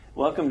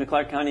Welcome to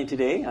Clark County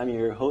Today. I'm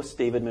your host,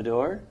 David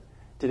Medor.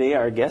 Today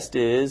our guest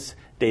is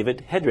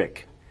David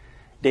Hedrick.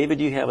 David,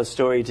 you have a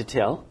story to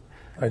tell.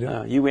 I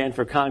do. You ran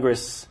for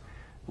Congress,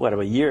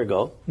 a year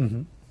ago?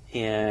 Mm-hmm.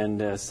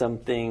 And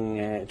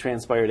something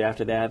transpired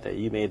after that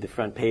you made the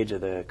front page of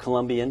the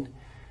Columbian,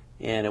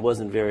 and it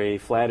wasn't very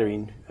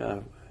flattering.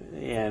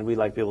 And we'd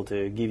like to be able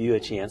to give you a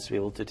chance to be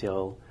able to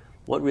tell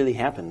what really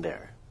happened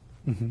there.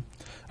 Mm-hmm.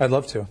 I'd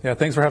love to. Yeah,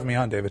 thanks for having me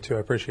on, David, too. I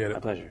appreciate it. My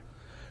pleasure.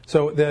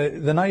 So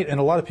the night, and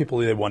a lot of people,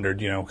 they wondered,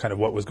 kind of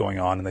what was going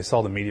on, and they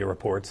saw the media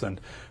reports. And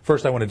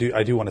first, I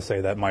do want to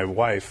say that my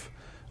wife,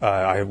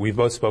 we've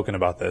both spoken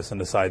about this and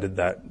decided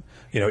that,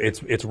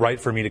 it's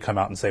right for me to come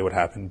out and say what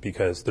happened,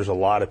 because there's a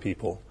lot of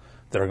people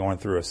that are going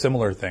through a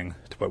similar thing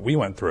to what we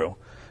went through,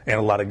 and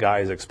a lot of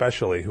guys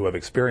especially who have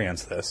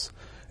experienced this.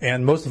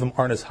 And most of them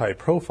aren't as high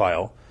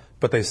profile,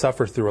 but they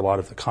suffer through a lot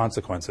of the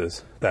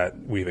consequences that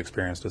we've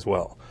experienced as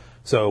well.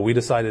 So we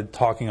decided,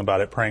 talking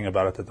about it, praying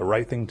about it, that the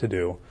right thing to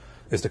do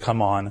is to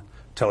come on,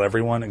 tell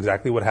everyone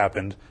exactly what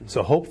happened,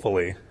 so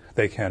hopefully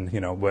they can,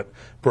 what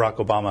Barack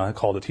Obama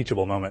called a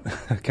teachable moment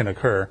can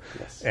occur,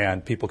 yes,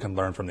 and people can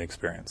learn from the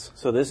experience.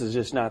 So this is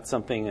just not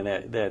something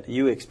that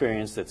you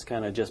experienced that's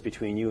kind of just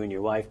between you and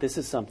your wife. This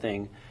is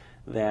something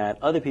that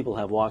other people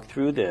have walked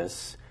through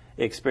this,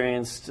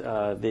 experienced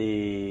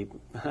there's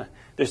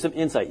some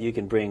insight you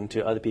can bring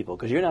to other people,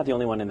 because you're not the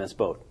only one in this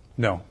boat.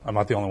 No, I'm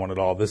not the only one at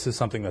all. This is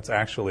something that's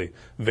actually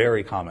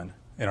very common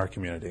in our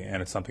community,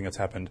 and it's something that's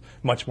happened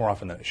much more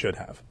often than it should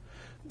have.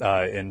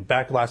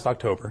 Back last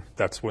October,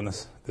 that's when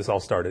this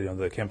all started.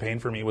 The campaign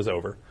for me was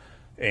over,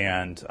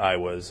 and I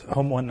was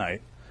home one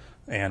night,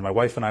 and my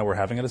wife and I were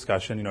having a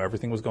discussion.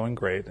 Everything was going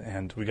great,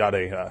 and we got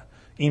a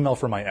email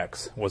from my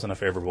ex. It wasn't a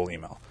favorable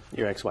email.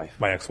 Your ex-wife?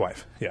 My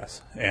ex-wife,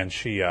 yes. And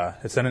she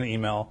had sent an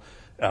email.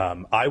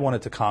 I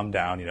wanted to calm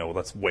down.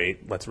 Let's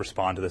wait. Let's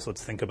respond to this.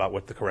 Let's think about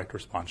what the correct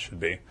response should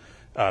be.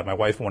 My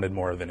wife wanted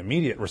more of an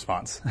immediate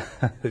response,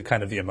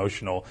 kind of the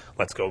emotional,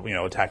 let's go,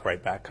 attack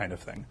right back kind of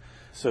thing.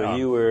 So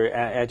you were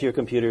at your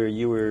computer,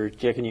 you were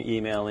checking your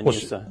email, and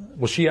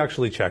Well, she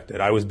actually checked it.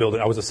 I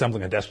was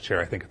assembling a desk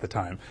chair, I think, at the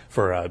time,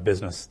 for a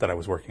business that I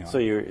was working on. So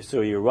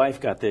your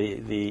wife got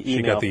the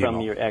email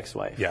from your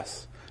ex-wife?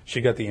 Yes. She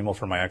got the email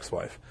from my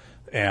ex-wife.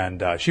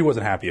 And she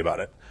wasn't happy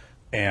about it.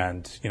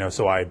 And,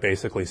 so I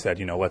basically said,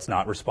 let's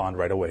not respond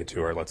right away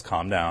to her. Let's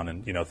calm down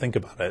and, think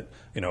about it.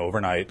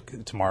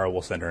 Overnight, tomorrow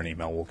we'll send her an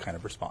email. We'll kind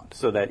of respond.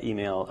 So that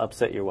email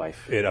upset your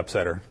wife? It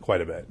upset her quite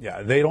a bit,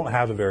 yeah. They don't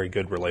have a very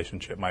good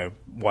relationship. My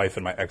wife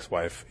and my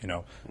ex-wife,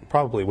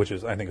 probably, which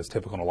is, I think, is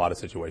typical in a lot of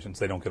situations.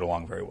 They don't get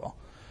along very well.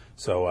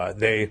 So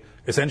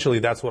essentially,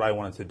 that's what I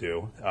wanted to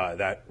do.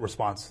 That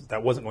response,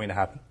 that wasn't going to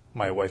happen.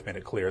 My wife made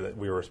it clear that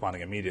we were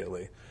responding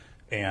immediately.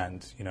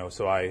 And,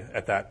 so I,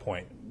 at that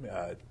point,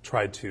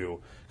 tried to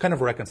kind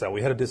of reconcile.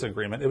 We had a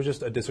disagreement. It was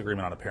just a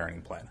disagreement on a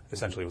parenting plan,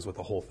 essentially, was what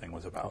the whole thing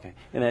was about. Okay.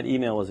 And that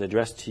email was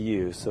addressed to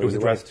you. So it was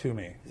addressed to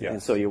me, yes.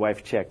 And so your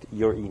wife checked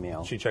your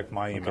email. She checked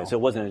my email. Okay, so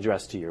it wasn't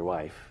addressed to your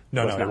wife.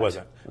 No, it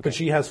wasn't. Okay. But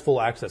she has full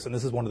access. And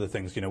this is one of the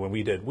things, when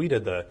we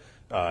did the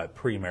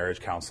pre-marriage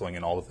counseling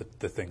and all of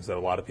the things that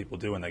a lot of people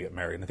do when they get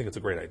married. And I think it's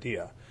a great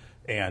idea.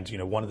 And,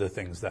 one of the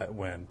things that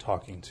when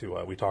talking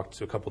to, we talked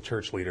to a couple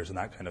church leaders and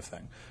that kind of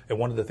thing. And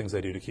one of the things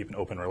they do to keep an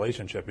open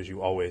relationship is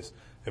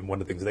and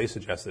one of the things they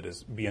suggested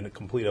is be in a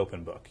complete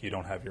open book. You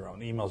don't have your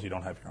own emails, you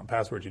don't have your own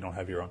passwords, you don't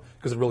have your own,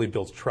 because it really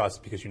builds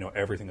trust, because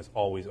everything is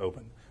always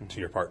open to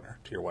your partner,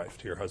 to your wife,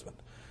 to your husband.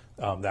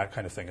 That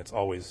kind of thing, it's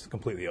always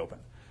completely open.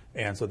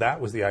 And so that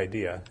was the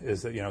idea,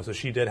 is that, so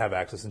she did have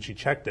access, and she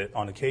checked it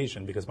on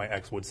occasion because my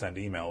ex would send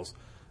emails,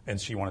 and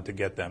she wanted to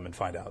get them and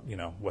find out,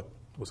 what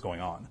was going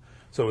on.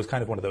 So it was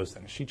kind of one of those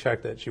things. She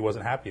checked it. She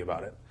wasn't happy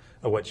about it,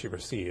 what she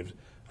received.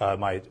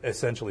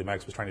 Essentially, my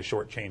ex was trying to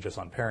shortchange us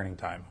on parenting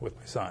time with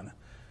my son.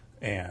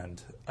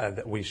 And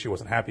she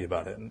wasn't happy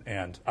about it.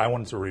 And I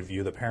wanted to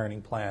review the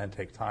parenting plan,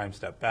 take time,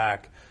 step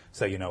back,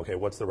 say, okay,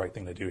 what's the right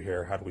thing to do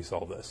here? How do we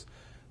solve this?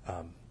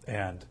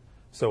 And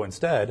so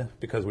instead,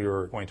 because we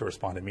were going to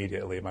respond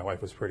immediately, my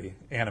wife was pretty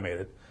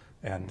animated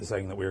and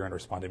deciding that we were going to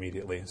respond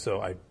immediately. So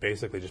I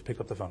basically just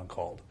picked up the phone and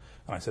called.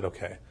 And I said,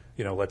 okay,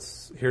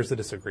 here's the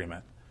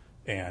disagreement.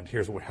 And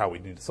here's how we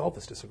need to solve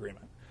this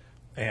disagreement.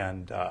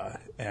 And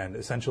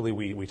essentially,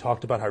 we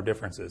talked about our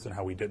differences and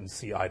how we didn't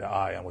see eye to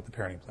eye on what the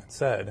parenting plan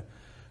said.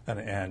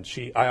 And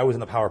I was in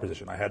the power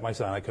position. I had my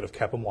son. I could have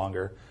kept him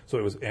longer.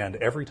 And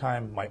every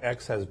time my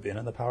ex has been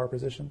in the power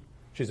position,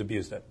 she's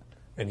abused it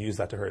and used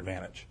that to her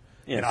advantage.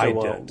 Yeah, and so I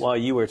didn't. While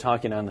you were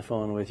talking on the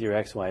phone with your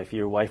ex-wife,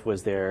 your wife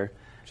was there.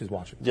 She's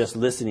watching. Just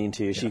listening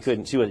to you.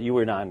 Yes. You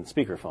were not on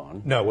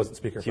speakerphone. No, it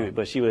wasn't speakerphone.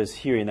 But she was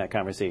hearing that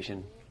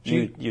conversation.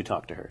 You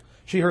talked to her.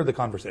 She heard the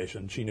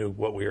conversation. She knew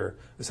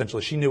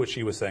she knew what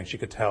she was saying. She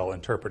could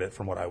interpret it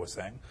from what I was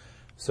saying.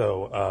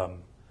 So,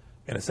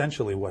 and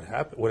essentially what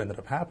ended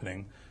up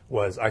happening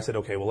was I said,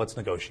 okay, well, let's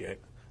negotiate.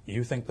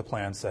 You think the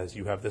plan says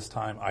you have this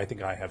time. I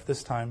think I have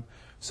this time.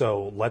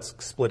 So let's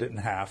split it in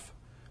half.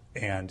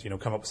 and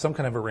come up with some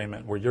kind of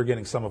arrangement where you're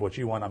getting some of what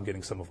you want, I'm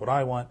getting some of what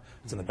I want.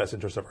 It's in the best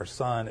interest of our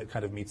son. It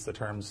kind of meets the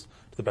terms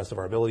to the best of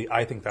our ability.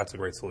 I think that's a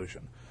great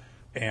solution.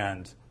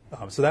 And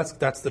so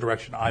that's the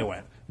direction I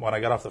went. When I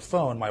got off the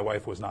phone, my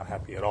wife was not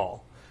happy at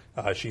all.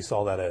 She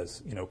saw that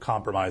as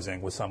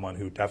compromising with someone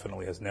who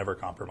definitely has never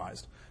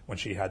compromised when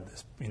she had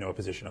this a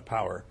position of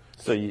power.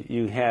 So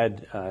you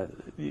had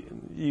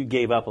you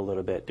gave up a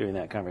little bit during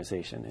that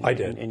conversation. I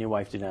did, and your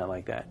wife did not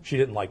like that. She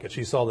didn't like it.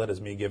 She saw that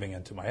as me giving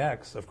in to my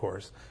ex, of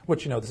course.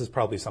 Which this is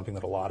probably something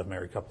that a lot of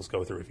married couples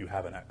go through if you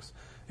have an ex.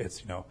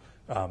 It's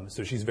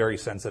so she's very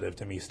sensitive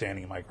to me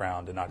standing my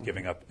ground and not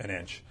giving up an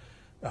inch.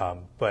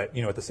 But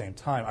at the same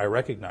time, I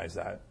recognize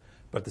that.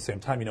 But at the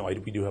same time,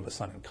 we do have a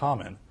son in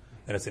common.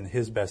 And it's in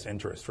his best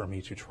interest for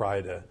me to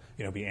try to,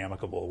 be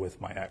amicable with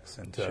my ex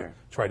and to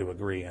try to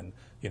agree. And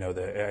when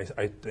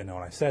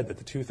I said that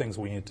the two things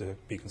we need to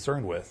be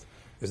concerned with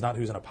is not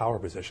who's in a power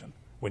position.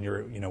 When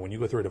when you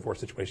go through a divorce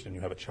situation and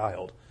you have a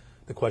child,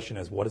 the question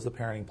is, what does the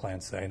parenting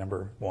plan say?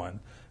 Number one,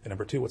 and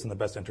number two, what's in the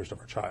best interest of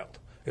our child?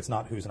 It's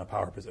not who's in a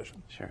power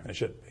position. Sure. And it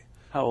shouldn't be.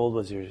 How old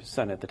was your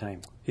son at the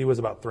time? He was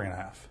about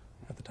 3.5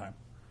 at the time,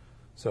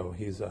 so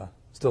he's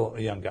still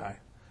a young guy.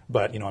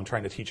 But, I'm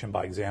trying to teach him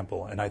by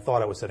example, and I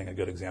thought I was setting a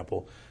good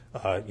example.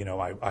 I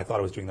thought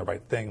I was doing the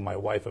right thing. My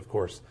wife, of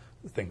course,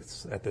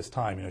 thinks at this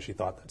time, she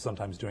thought that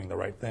sometimes doing the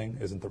right thing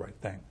isn't the right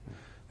thing.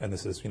 And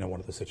this is, one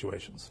of the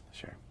situations.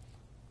 Sure.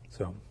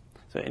 So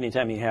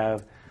anytime you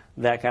have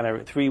that kind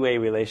of three-way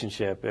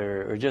relationship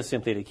or just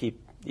simply to keep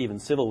even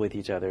civil with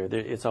each other,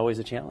 it's always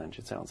a challenge,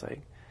 it sounds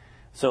like.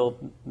 So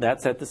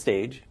that set the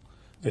stage.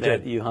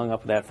 You hung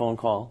up that phone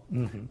call,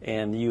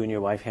 and you and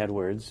your wife had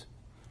words.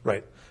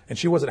 Right. And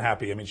she wasn't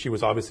happy. I mean, she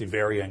was obviously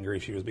very angry.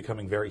 She was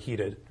becoming very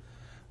heated.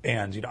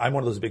 And, I'm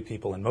one of those big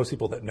people, and most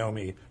people that know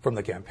me from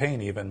the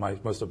campaign, even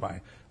most of my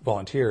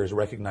volunteers,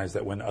 recognize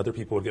that when other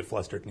people would get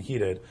flustered and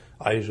heated,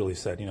 I usually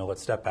said,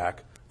 let's step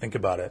back, think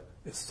about it,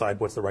 decide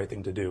what's the right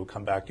thing to do,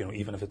 come back,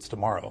 even if it's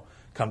tomorrow,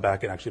 come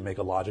back and actually make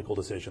a logical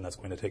decision that's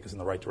going to take us in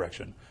the right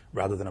direction,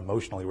 rather than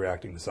emotionally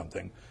reacting to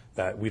something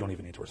that we don't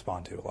even need to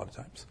respond to a lot of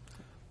times.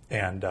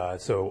 And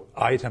so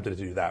I attempted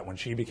to do that. When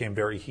she became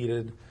very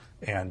heated,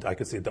 and I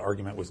could see the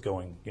argument was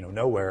going,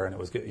 nowhere, and it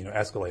was,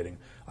 escalating,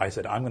 I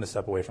said, I'm going to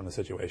step away from the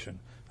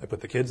situation. I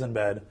put the kids in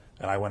bed,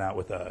 and I went out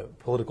with a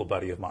political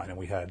buddy of mine, and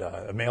we had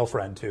a male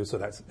friend too, so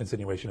that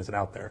insinuation isn't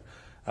out there.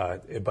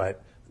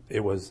 But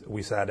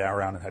we sat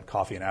around and had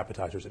coffee and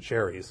appetizers at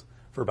Sherry's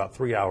for about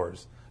 3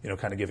 hours,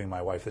 kind of giving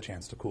my wife the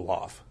chance to cool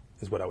off,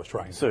 is what I was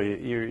trying to do. So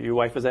your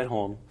wife was at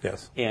home.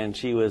 Yes. And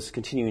she was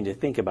continuing to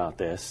think about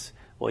this.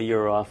 Well, you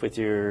were off with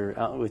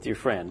your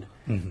friend,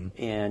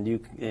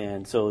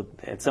 and so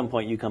at some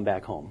point you come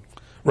back home.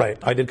 Right,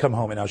 I did come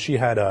home, and now she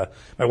had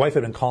my wife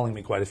had been calling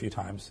me quite a few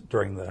times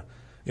during the,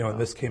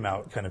 and this came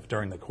out kind of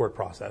during the court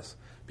process.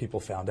 People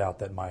found out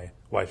that my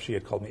wife, she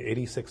had called me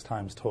 86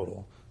 times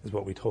total, is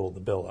what we totaled the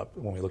bill up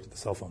when we looked at the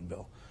cell phone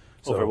bill.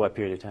 So, over what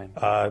period of time?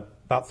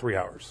 About 3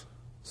 hours.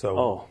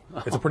 So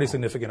it's a pretty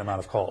significant amount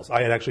of calls.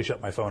 I had actually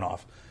shut my phone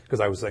off because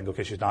I was saying,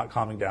 okay, she's not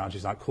calming down,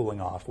 she's not cooling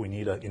off. We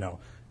need a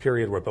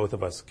period where both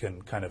of us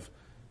can kind of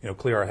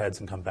clear our heads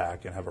and come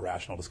back and have a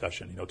rational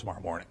discussion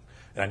tomorrow morning.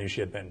 And I knew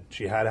she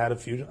had had a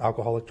few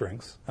alcoholic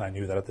drinks, and I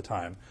knew that at the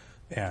time.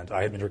 And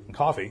I had been drinking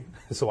coffee,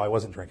 so I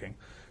wasn't drinking.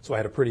 So I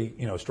had a pretty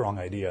strong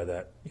idea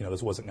that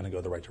this wasn't going to go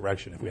the right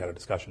direction if we had a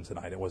discussion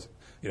tonight. It wasn't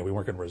we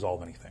weren't going to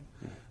resolve anything.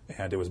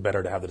 And it was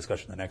better to have the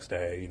discussion the next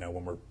day,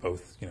 when we're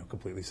both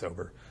completely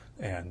sober,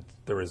 and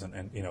there isn't,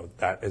 and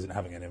that isn't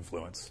having an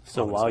influence.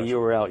 So while you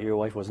were out, your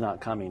wife was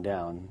not calming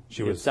down.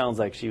 It sounds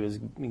like she was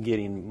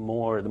getting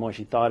more. The more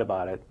she thought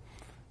about it,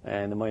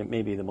 and the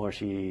more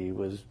she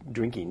was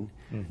drinking,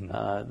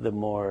 the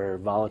more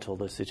volatile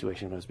the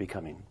situation was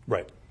becoming.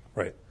 Right.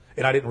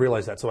 And I didn't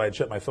realize that, so I had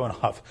shut my phone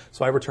off.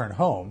 So I returned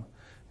home,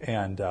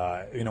 and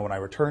when I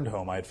returned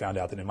home, I had found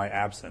out that in my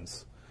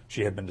absence,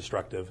 she had been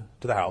destructive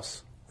to the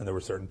house, and there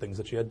were certain things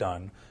that she had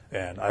done.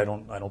 And I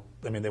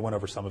mean, they went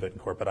over some of it in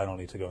court, but I don't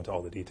need to go into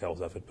all the details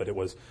of it. But it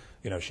was,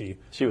 she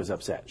was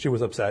upset. She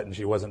was upset, and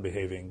she wasn't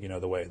behaving,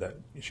 the way that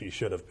she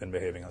should have been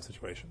behaving in that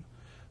situation.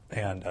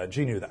 And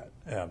she knew that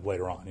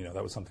later on.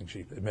 That was something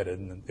she admitted,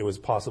 and it was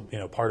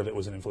possible. Part of it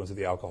was an influence of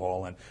the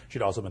alcohol, and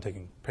she'd also been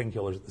taking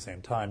painkillers at the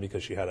same time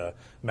because she had a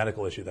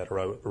medical issue that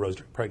arose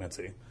during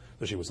pregnancy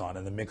that she was on.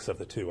 And the mix of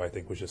the two, I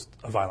think, was just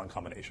a violent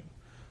combination,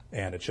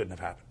 and it shouldn't have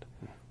happened.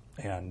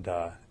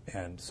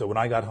 And so when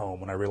I got home,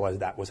 when I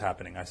realized that was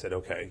happening, I said,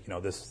 okay,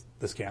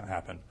 this can't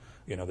happen.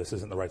 This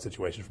isn't the right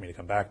situation for me to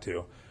come back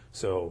to.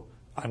 So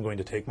I'm going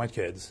to take my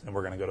kids, and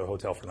we're going to go to a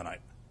hotel for the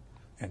night.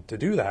 And to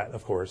do that,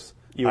 of course,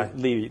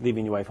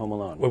 leaving your wife home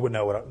alone.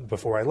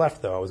 Before I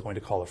left, though, I was going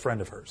to call a friend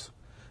of hers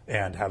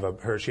and have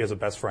her. She has a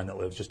best friend that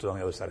lives just on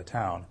the other side of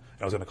town,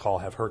 and I was going to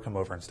have her come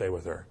over and stay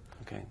with her.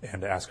 Okay.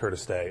 And ask her to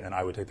stay, and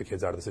I would take the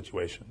kids out of the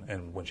situation.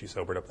 And when she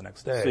sobered up the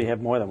next day, so you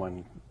have more than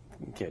one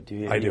kid.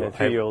 I do. A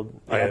 3-year-old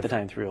at the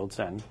time, 3-year-old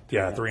son.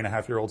 Yeah, a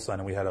 3.5-year-old son,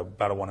 and we had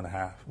about a 1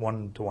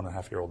 to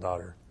 1.5-year-old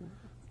daughter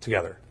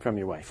together. From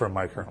your wife. From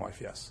my current wife,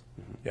 yes.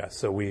 Yeah.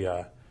 So we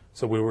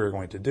So what we were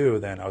going to do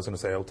then, I was going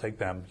to say, I'll take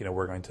them,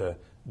 we're going to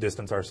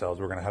distance ourselves.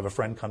 We're going to have a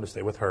friend come to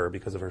stay with her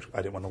because of her. I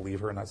didn't want to leave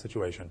her in that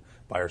situation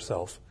by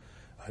herself.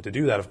 To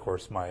do that, of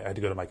course, I had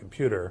to go to my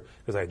computer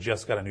because I had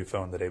just got a new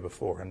phone the day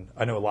before. And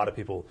I know a lot of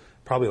people,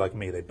 probably like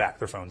me, they back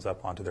their phones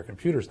up onto their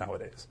computers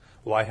nowadays.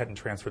 Well, I hadn't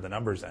transferred the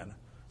numbers in,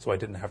 so I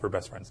didn't have her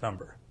best friend's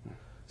number.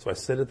 So I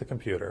sit at the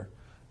computer,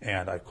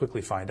 and I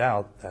quickly find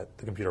out that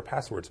the computer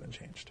password's been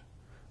changed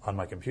on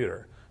my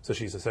computer. So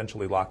she's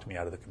essentially locked me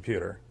out of the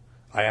computer.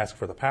 I ask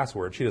for the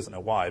password. She doesn't know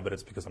why, but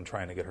it's because I'm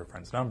trying to get her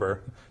friend's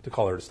number to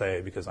call her to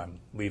stay because I'm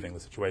leaving the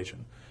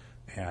situation.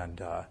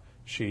 And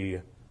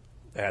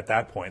at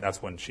that point,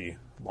 that's when she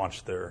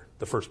launched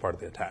the first part of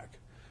the attack,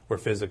 where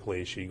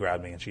physically she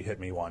grabbed me and she hit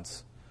me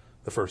once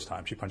the first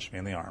time. She punched me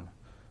in the arm.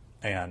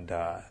 And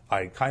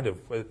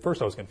at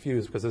first I was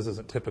confused because this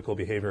isn't typical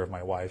behavior of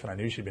my wife, and I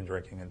knew she'd been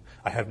drinking, and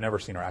I have never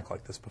seen her act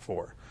like this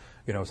before.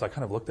 So I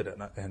kind of looked at it,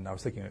 and I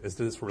was thinking, is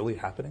this really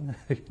happening?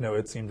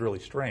 It seemed really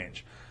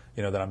strange,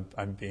 that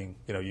I'm being,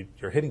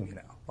 you're hitting me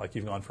now. Like,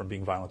 you've gone from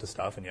being violent to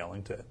stuff and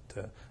yelling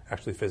to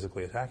actually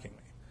physically attacking me.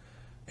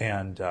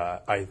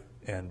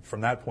 And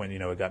from that point,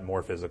 it got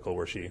more physical,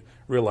 where she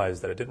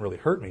realized that it didn't really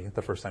hurt me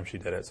the first time she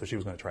did it, so she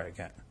was going to try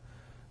again.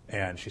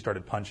 And she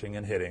started punching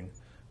and hitting,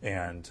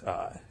 and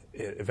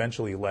it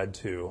eventually led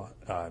to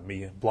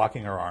me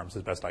blocking her arms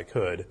as best I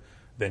could.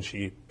 Then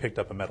she picked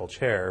up a metal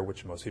chair,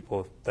 which most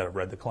people that have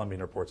read the Colombian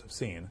reports have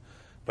seen.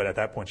 But at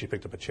that point, she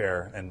picked up a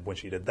chair, and when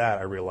she did that,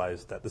 I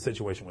realized that the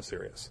situation was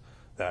serious,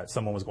 that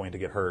someone was going to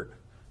get hurt,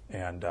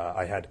 and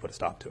I had to put a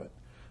stop to it.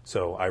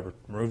 So I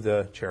removed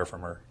the chair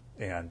from her,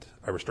 and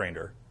I restrained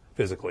her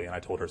physically, and I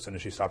told her as soon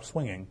as she stopped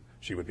swinging,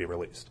 she would be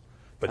released.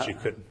 But she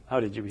couldn't. How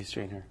did you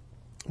restrain her?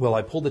 Well,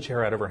 I pulled the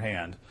chair out of her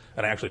hand,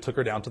 and I actually took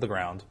her down to the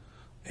ground,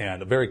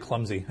 and a very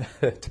clumsy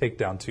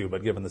takedown too,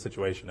 but given the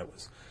situation, it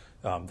was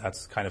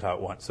that's kind of how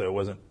it went. So it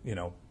wasn't,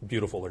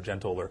 beautiful or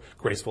gentle or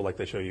graceful like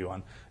they show you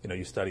on,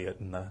 you study it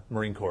in the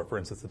Marine Corps, for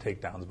instance, the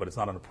takedowns, but it's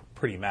not on a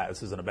pretty mat.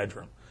 This is in a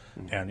bedroom.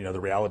 Mm-hmm. And, the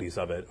realities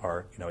of it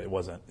are, it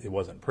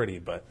wasn't pretty,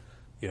 but,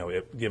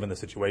 given the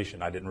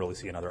situation, I didn't really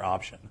see another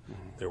option.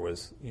 Mm-hmm. There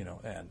was,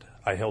 and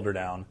I held her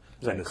down.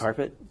 Was that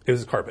carpet? It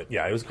was carpet.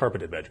 Yeah, it was a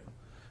carpeted bedroom.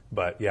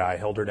 But yeah, I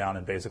held her down,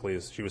 and basically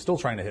she was still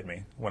trying to hit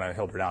me when I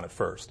held her down at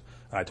first.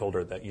 And I told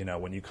her that,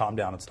 when you calm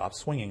down and stop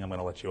swinging, I'm going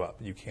to let you up.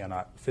 You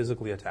cannot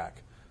physically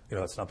attack.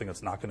 That's something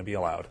that's not going to be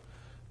allowed.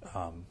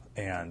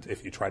 And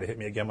if you try to hit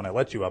me again when I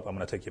let you up, I'm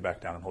going to take you back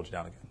down and hold you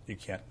down again. You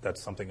can't.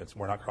 That's something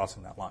we're not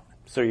crossing that line.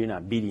 So you're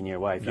not beating your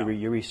wife. No.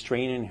 You're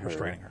restraining her.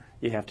 Restraining her.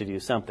 You have to do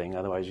something,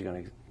 otherwise you're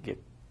going to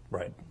get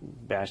right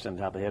bashed on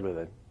the top of the head with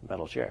a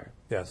metal chair.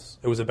 Yes,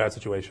 it was a bad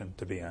situation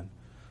to be in.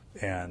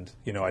 And,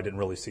 I didn't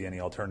really see any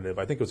alternative.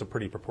 I think it was a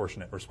pretty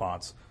proportionate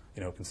response,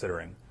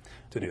 considering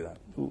to do that.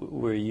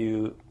 Were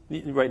you,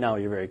 right now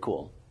you're very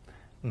cool.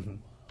 Mm-hmm.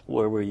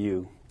 Where were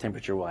you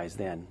temperature-wise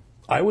then?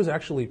 I was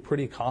actually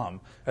pretty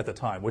calm at the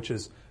time, which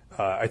is,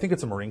 I think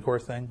it's a Marine Corps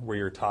thing where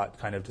you're taught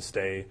kind of to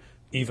stay,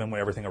 even when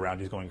everything around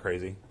you is going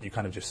crazy, you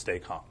kind of just stay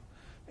calm.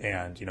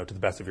 And, to the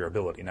best of your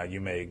ability. Now, you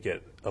may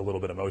get a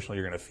little bit emotional.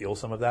 You're going to feel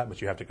some of that,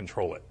 but you have to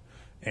control it.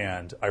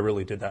 And I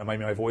really did that.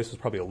 My voice was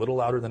probably a little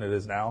louder than it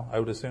is now, I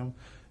would assume.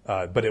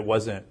 But it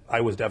wasn't,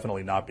 I was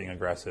definitely not being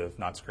aggressive,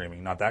 not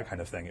screaming, not that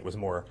kind of thing. It was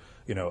more,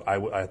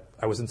 I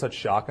was in such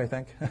shock, I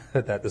think,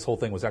 that this whole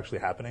thing was actually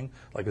happening.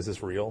 Like, is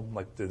this real?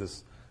 Like,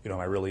 am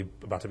I really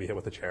about to be hit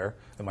with a chair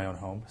in my own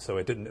home? So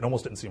it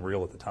almost didn't seem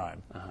real at the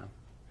time. Uh-huh.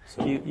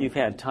 So you've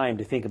had time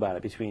to think about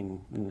it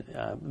between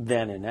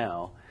then and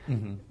now.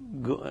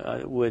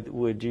 Mm-hmm.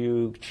 Would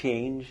you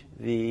change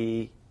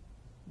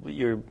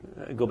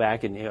go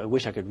back and I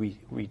wish I could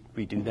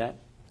redo that?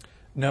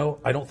 No,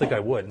 I don't think I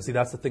would. And see,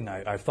 that's the thing.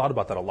 I've thought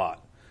about that a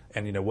lot.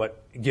 And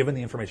given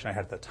the information I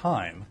had at the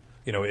time,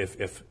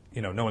 if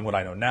knowing what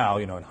I know now,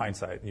 in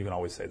hindsight, you can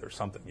always say there's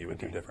something you would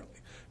do differently.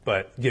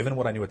 But given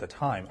what I knew at the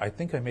time, I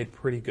think I made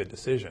pretty good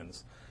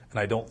decisions. And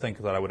I don't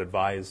think that I would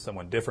advise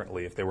someone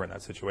differently if they were in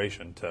that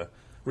situation to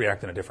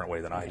react in a different way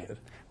than I did.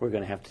 We're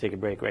going to have to take a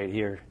break right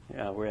here.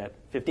 We're at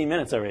 15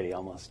 minutes already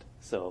almost.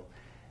 So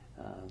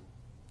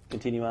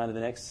continue on to the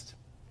next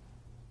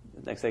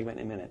segment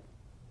in a minute.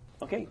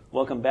 Okay,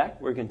 welcome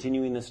back. We're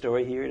continuing the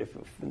story here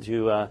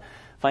to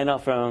find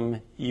out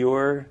from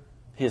your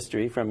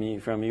history, from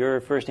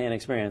your firsthand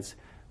experience,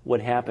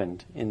 what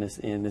happened in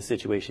this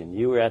situation.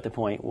 You were at the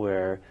point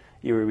where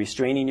you were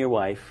restraining your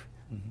wife,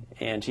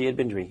 mm-hmm. and she had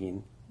been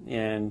drinking,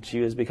 and she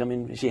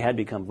had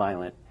become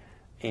violent,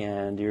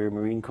 and your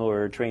Marine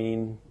Corps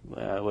training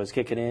was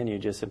kicking in. You're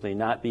just simply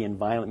not being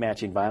violent,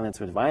 matching violence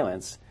with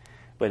violence,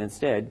 but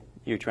instead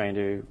you're trying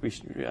to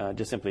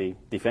just simply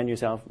defend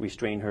yourself,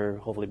 restrain her,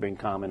 hopefully bring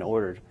calm and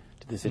order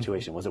to the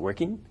situation. Mm-hmm. Was it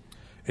working?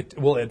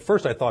 Well, at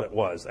first I thought it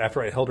was.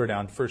 After I held her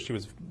down, first she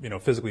was,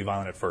 physically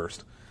violent at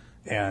first,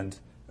 and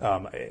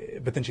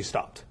but then she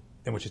stopped.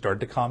 And when she started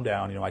to calm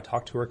down, I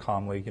talked to her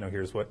calmly.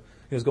 Here's what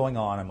is going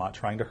on. I'm not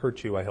trying to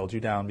hurt you. I held you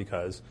down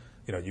because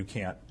you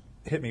can't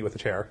hit me with a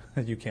chair.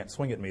 You can't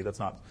swing at me. That's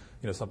not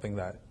something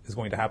that is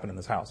going to happen in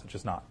this house. It's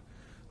just not.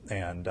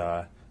 And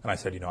I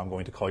said, I'm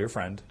going to call your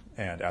friend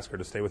and ask her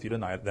to stay with you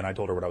tonight. Then I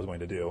told her what I was going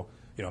to do.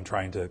 I'm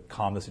trying to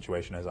calm the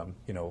situation as I'm,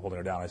 holding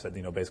her down. I said,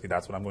 basically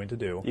that's what I'm going to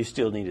do. You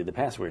still needed the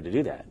password to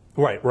do that.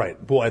 Right.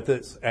 Well,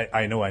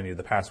 I know I needed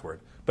the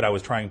password, but I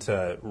was trying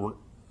to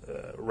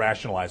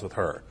rationalize with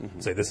her,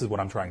 say this is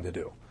what I'm trying to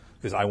do,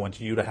 because I want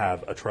you to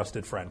have a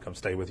trusted friend come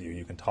stay with you.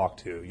 You can talk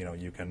to,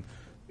 you can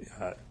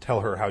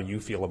tell her how you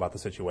feel about the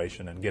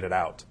situation and get it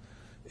out.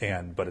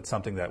 But it's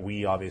something that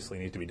we obviously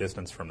need to be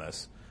distanced from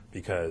this,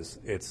 because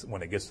it's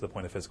when it gets to the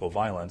point of physical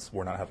violence,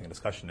 we're not having a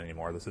discussion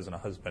anymore. This isn't a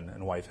husband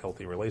and wife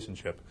healthy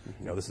relationship.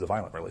 This is a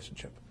violent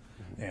relationship.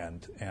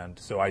 And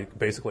so I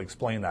basically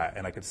explained that,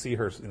 and I could see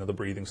her, the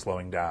breathing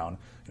slowing down.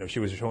 She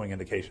was showing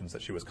indications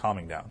that she was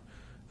calming down.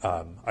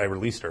 I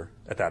released her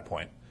at that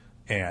point,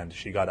 and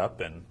she got up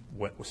and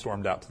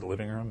stormed out to the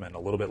living room, and a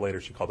little bit later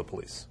she called the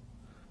police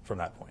from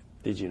that point.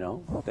 Did you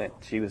know that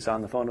she was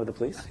on the phone with the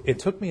police? It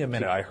took me a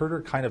minute. I heard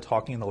her kind of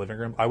talking in the living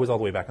room. I was all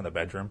the way back in the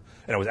bedroom,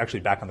 and I was actually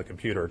back on the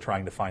computer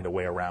trying to find a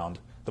way around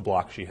the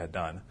block she had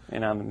done.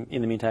 And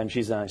in the meantime,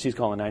 she's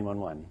calling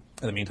 911.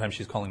 In the meantime,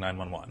 she's calling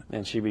 911.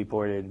 And she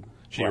reported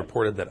She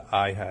reported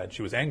that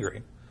she was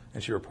angry,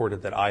 and she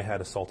reported that I had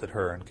assaulted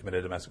her and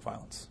committed domestic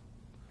violence.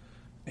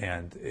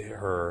 And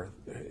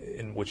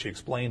in what she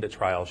explained at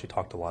trial, she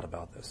talked a lot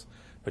about this,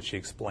 but she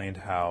explained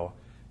how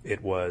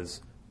it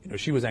was,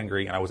 she was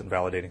angry and I wasn't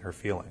validating her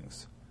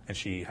feelings. And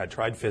she had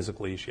tried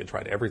physically, she had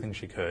tried everything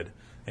she could,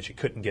 and she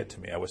couldn't get to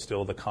me. I was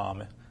still the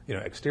calm,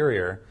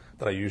 exterior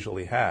that I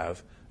usually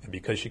have. And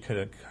because she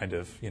couldn't kind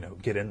of,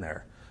 get in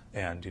there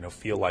and,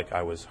 feel like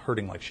I was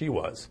hurting like she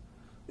was,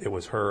 it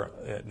was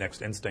her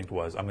next instinct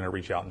was, I'm going to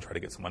reach out and try to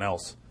get someone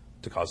else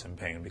to cause him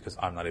pain because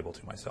I'm not able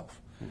to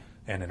myself.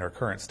 And in her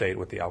current state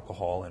with the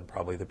alcohol and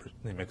probably the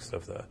mix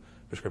of the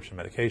prescription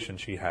medication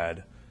she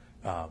had,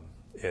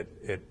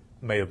 it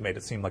may have made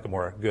it seem like a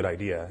more good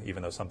idea,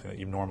 even though something that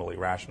you normally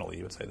rationally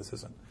you would say this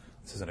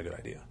isn't a good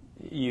idea.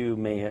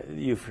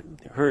 You've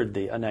heard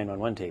the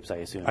 911 tapes, I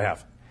assume. I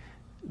have.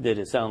 Did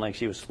it sound like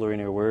she was slurring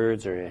her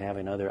words or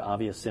having other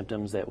obvious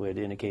symptoms that would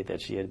indicate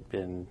that she had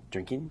been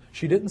drinking?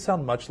 She didn't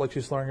sound much like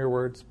she's slurring her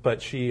words,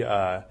 but she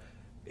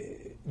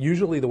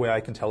usually the way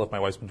I can tell if my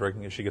wife's been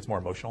drinking is she gets more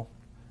emotional.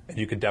 And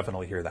you can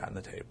definitely hear that in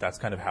the tape. That's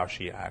kind of how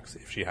she acts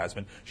if she has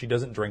been. She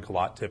doesn't drink a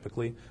lot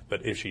typically,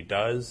 but if she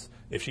does,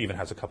 if she even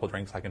has a couple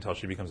drinks, I can tell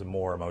she becomes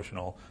more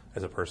emotional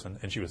as a person.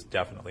 And she was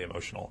definitely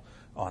emotional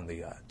on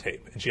the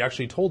tape. And she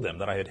actually told them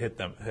that I had hit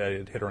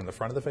her in the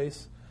front of the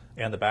face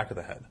and the back of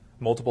the head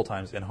multiple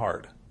times and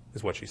hard,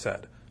 is what she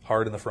said.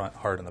 Hard in the front,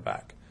 hard in the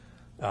back.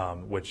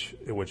 Which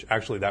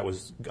actually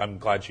I'm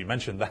glad she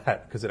mentioned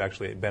that because it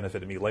actually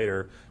benefited me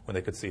later when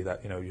they could see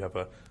that, you have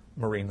a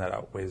Marine that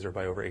outweighs her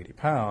by over 80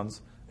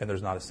 pounds and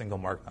there's not a single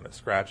mark, not a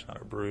scratch,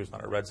 not a bruise,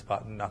 not a red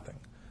spot, nothing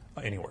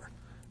anywhere.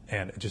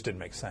 And it just didn't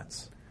make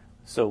sense.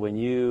 So when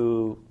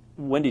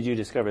did you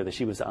discover that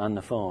she was on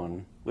the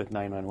phone with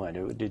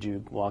 911? Did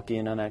you walk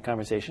in on that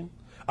conversation?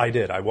 I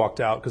did. I walked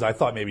out because I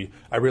thought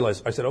I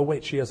realized, I said, oh,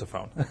 wait, she has a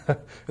phone. And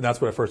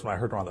that's what at first when I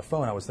heard her on the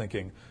phone, I was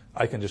thinking,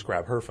 I can just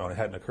grab her phone. It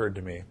hadn't occurred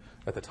to me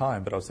at the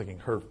time, but I was thinking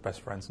her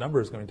best friend's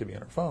number is going to be in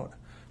her phone.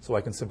 So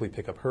I can simply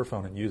pick up her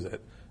phone and use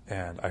it.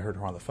 And I heard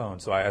her on the phone.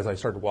 So as I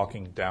started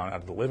walking down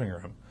out of the living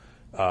room,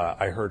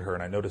 I heard her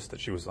and I noticed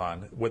that she was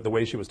on. The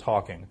way she was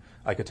talking,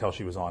 I could tell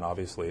she was on,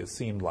 obviously. It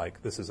seemed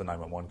like this is a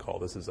 911 call.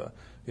 This is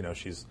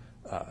she's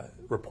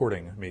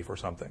reporting me for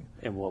something.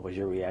 And what was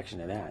your reaction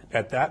to that?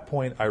 At that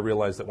point, I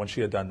realized that when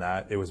she had done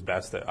that, it was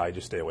best that I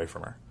just stay away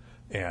from her.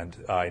 And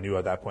I knew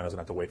at that point I was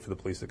going to have to wait for the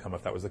police to come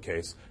if that was the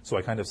case. So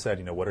I kind of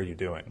said, what are you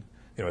doing?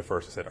 At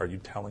first I said, are you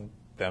telling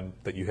them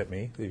that you hit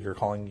me, that you're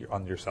calling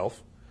on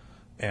yourself?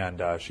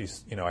 And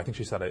she's, I think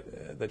she said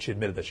that she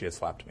admitted that she had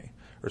slapped me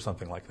or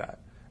something like that.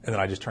 And then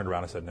I just turned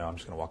around and said, no, I'm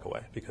just going to walk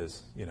away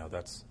because,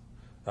 that's...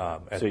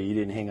 So you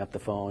didn't hang up the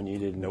phone? You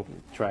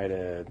didn't try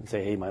to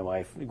say, hey, my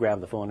wife,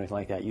 grab the phone or anything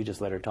like that? You just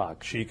let her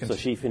talk? So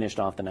she finished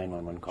off the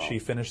 911 call? She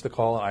finished the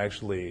call. I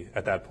actually,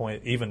 at that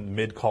point, even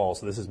mid-call,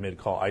 so this is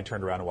mid-call, I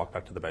turned around and walked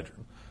back to the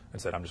bedroom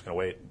and said, I'm just going to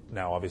wait.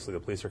 Now, obviously, the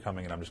police are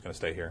coming, and I'm just going to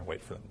stay here and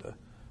wait for them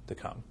to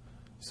come.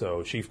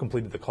 So she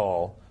completed the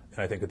call,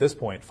 and I think at this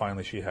point,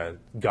 finally, she had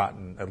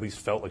at least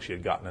felt like she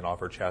had gotten it off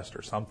her chest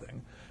or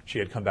something. She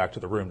had come back to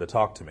the room to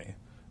talk to me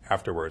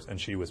afterwards, and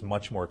she was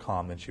much more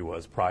calm than she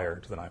was prior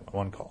to the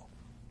 911 call.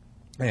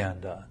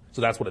 And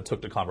so that's what it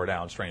took to calm her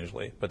down,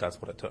 strangely, but that's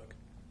what it took.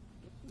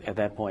 At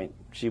that point,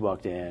 she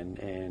walked in,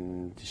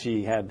 and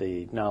she had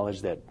the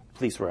knowledge that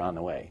police were on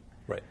the way.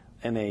 Right.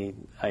 And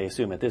I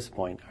assume at this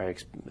point,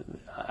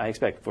 I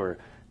expect for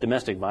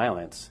domestic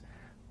violence,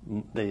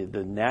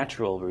 the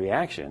natural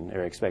reaction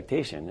or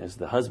expectation is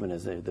the husband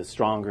is the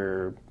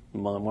stronger,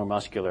 more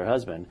muscular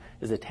husband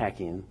is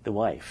attacking the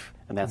wife,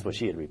 and that's what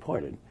she had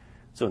reported.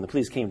 So when the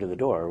police came to the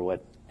door,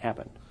 what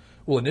happened?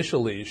 Well,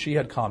 initially, she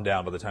had calmed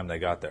down by the time they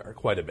got there,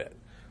 quite a bit.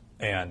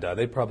 And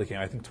they probably came,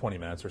 I think, 20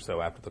 minutes or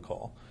so after the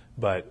call.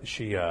 But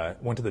she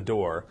went to the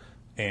door,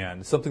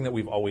 and something that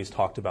we've always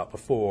talked about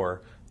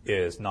before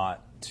is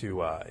not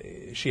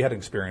she had an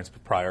experience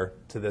prior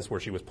to this where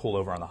she was pulled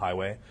over on the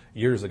highway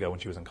years ago when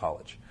she was in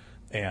college.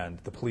 And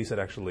the police had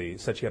actually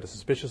said she had a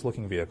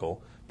suspicious-looking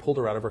vehicle, pulled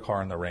her out of her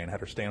car in the rain, had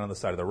her stand on the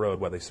side of the road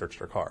while they searched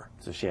her car.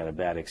 So she had a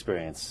bad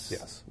experience.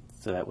 Yes.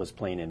 So that was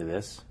playing into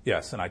this?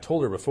 Yes, and I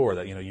told her before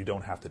that, you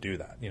don't have to do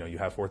that. You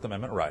have Fourth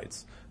Amendment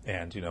rights,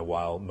 and,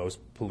 while most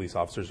police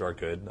officers are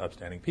good,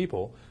 upstanding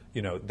people,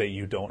 that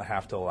you don't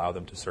have to allow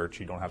them to search.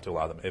 You don't have to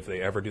allow them. If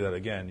they ever do that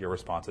again, your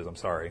response is, I'm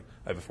sorry,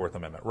 I have a Fourth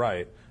Amendment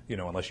right,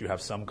 unless you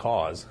have some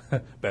cause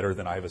better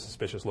than I have a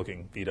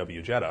suspicious-looking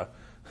VW Jetta,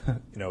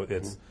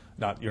 it's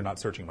not, you're not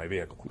searching my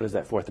vehicle. What does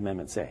that Fourth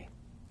Amendment say?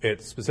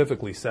 It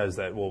specifically says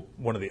that,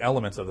 one of the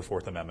elements of the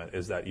Fourth Amendment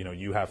is that,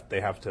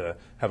 they have to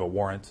have a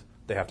warrant.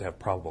 They have to have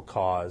probable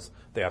cause.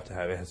 It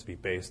has to be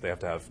based. They have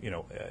to have,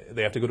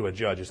 they have to go to a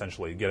judge,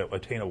 essentially,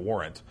 obtain a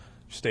warrant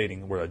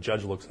stating where a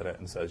judge looks at it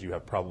and says you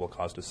have probable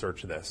cause to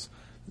search this,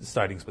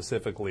 citing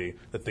specifically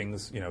the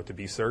things, to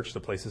be searched, the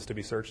places to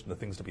be searched, and the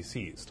things to be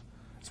seized.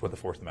 That's what the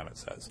Fourth Amendment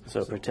says. So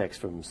it protects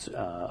from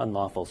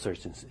unlawful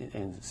search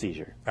and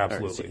seizure.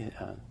 Absolutely.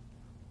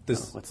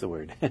 What's the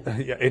word?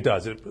 Yeah, it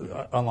does.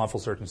 Unlawful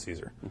search and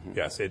seizure. Mm-hmm.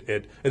 Yes,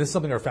 it is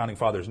something our founding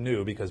fathers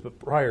knew because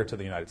prior to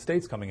the United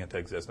States coming into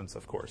existence,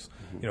 of course,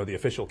 the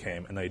official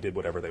came and they did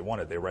whatever they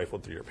wanted. They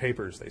rifled through your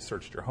papers. They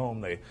searched your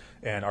home.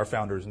 And our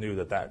founders knew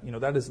that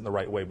that isn't the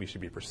right way we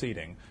should be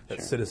proceeding. That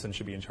sure. Citizens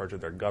should be in charge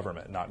of their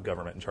government, not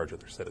government in charge of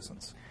their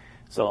citizens.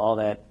 So all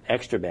that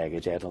extra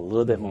baggage added a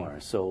little bit more.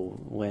 So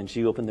when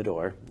she opened the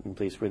door and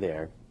police were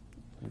there,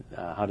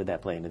 how did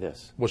that play into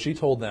this? Well, she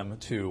told them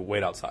to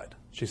wait outside.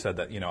 She said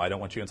that, I don't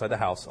want you inside the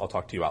house. I'll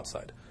talk to you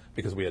outside.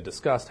 Because we had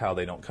discussed how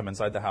they don't come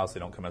inside the house. They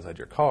don't come inside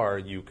your car.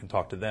 You can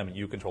talk to them.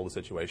 You control the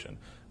situation.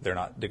 They're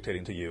not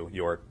dictating to you.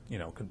 You're,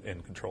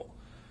 in control.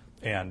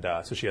 And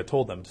so she had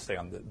told them to stay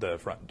on the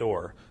front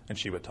door, and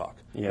she would talk.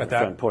 You have a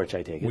front porch,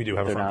 I take it. We do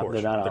have a front porch.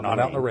 They're not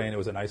out in the rain. It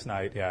was a nice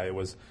night. Yeah, it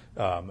was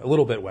a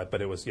little bit wet,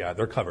 but it was,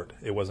 they're covered.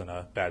 It wasn't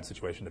a bad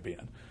situation to be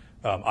in.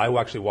 I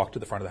actually walked to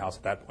the front of the house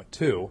at that point,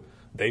 too.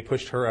 They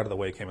pushed her out of the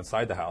way, came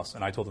inside the house,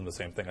 and I told them the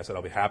same thing. I said,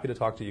 I'll be happy to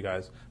talk to you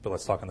guys, but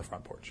let's talk on the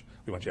front porch.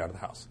 We want you out of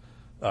the house.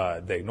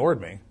 They ignored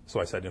me,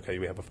 so I said, okay,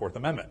 we have a Fourth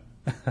Amendment.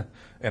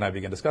 And I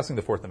began discussing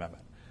the Fourth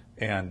Amendment.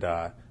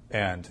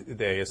 And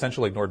they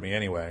essentially ignored me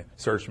anyway,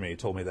 searched me,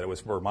 told me that it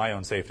was for my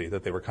own safety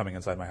that they were coming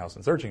inside my house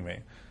and searching me.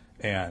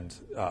 And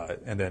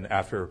then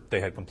after they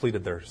had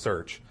completed their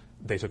search,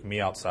 they took me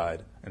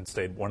outside and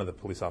one of the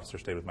police officers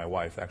stayed with my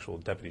wife, the actual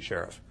deputy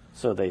sheriff.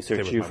 So they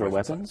searched you for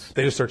weapons?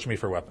 They just searched me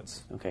for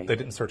weapons. Okay. They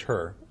didn't search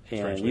her.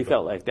 And you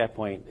felt like at that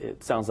point,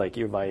 it sounds like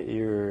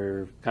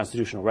your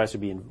constitutional rights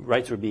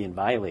were being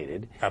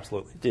violated.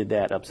 Absolutely. Did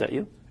that upset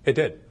you? It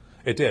did.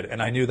 It did.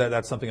 And I knew that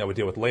that's something I would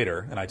deal with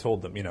later. And I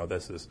told them,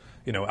 this is,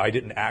 I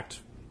didn't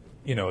act,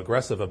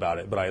 aggressive about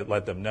it, but I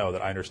let them know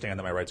that I understand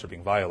that my rights are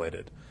being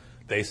violated.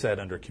 They said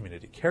under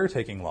community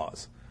caretaking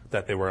laws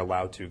that they were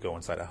allowed to go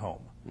inside a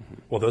home. Mm-hmm.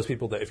 Well, those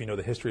people that, if you know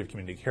the history of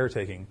community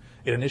caretaking,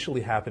 it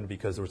initially happened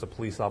because there was a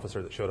police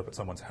officer that showed up at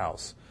someone's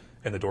house,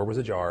 and the door was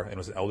ajar, and it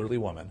was an elderly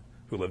woman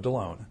who lived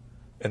alone,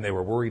 and they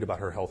were worried about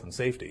her health and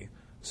safety.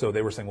 So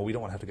they were saying, well, we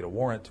don't want to have to get a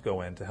warrant to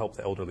go in to help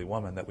the elderly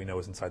woman that we know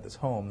is inside this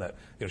home that,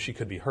 she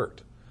could be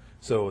hurt.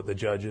 So the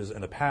judges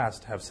in the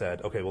past have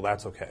said, okay, well,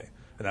 that's okay.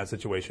 In that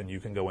situation, you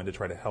can go in to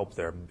try to help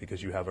them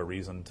because you have a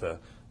reason to,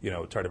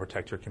 try to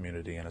protect your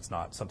community, and it's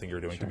not something you're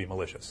doing to be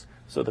malicious.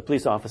 So the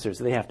police officers,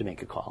 they have to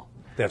make a call.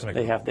 They have to make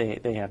a call.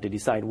 They have to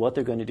decide what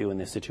they're going to do in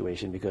this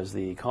situation because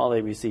the call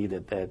they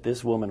received that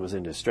this woman was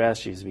in distress,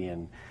 she's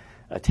being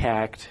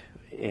attacked,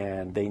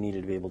 and they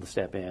needed to be able to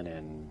step in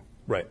and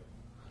right.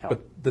 help.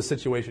 But the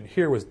situation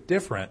here was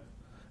different,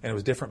 and it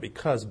was different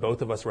because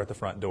both of us were at the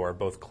front door,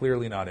 both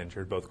clearly not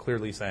injured, both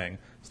clearly saying,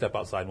 step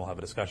outside and we'll have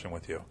a discussion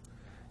with you.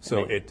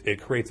 So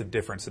it creates a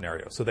different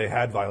scenario. So they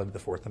had violated the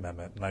Fourth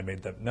Amendment, and I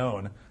made them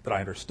known that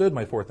I understood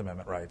my Fourth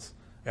Amendment rights,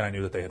 and I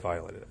knew that they had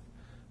violated it.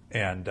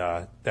 And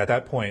at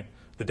that point,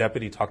 the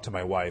deputy talked to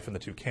my wife and the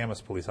two Camas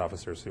police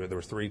officers. There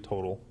were 3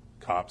 total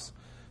cops.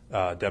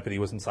 Deputy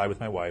was inside with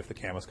my wife. The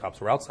Camas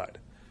cops were outside.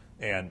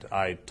 And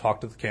I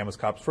talked to the Camas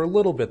cops for a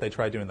little bit. They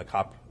tried doing the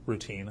cop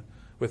routine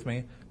with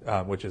me,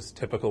 which is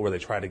typical where they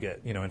try to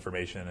get,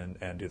 information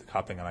and do the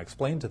copping. And I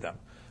explained to them,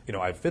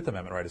 I have Fifth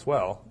Amendment right as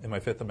well. And my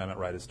Fifth Amendment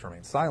right is to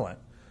remain silent.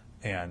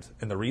 And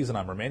the reason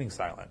I'm remaining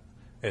silent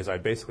is I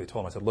basically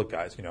told them, I said, look,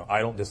 guys, I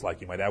don't dislike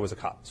you. My dad was a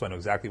cop, so I know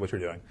exactly what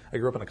you're doing. I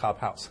grew up in a cop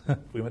house.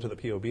 We went to the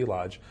POB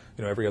lodge,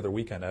 every other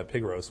weekend at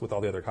pig roast with all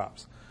the other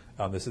cops.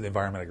 This is the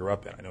environment I grew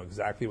up in. I know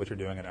exactly what you're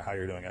doing and how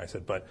you're doing it. I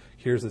said, but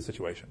here's the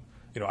situation.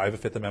 I have a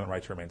Fifth Amendment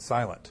right to remain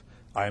silent.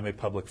 I am a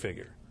public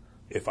figure.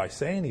 If I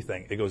say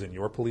anything, it goes in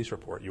your police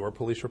report. Your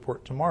police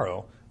report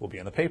tomorrow will be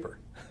in the paper.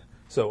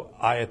 So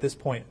at this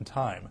point in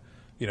time,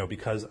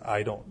 because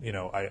I don't,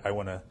 I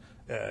want to,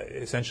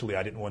 essentially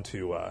I didn't want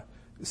to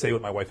say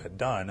what my wife had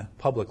done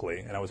publicly,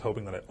 and I was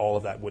hoping that all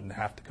of that wouldn't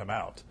have to come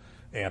out.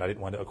 And I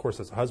didn't want to, of course,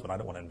 as a husband, I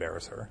don't want to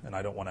embarrass her, and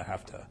I don't want to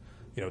have to,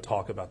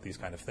 talk about these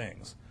kind of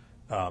things.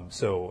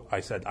 So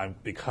I said,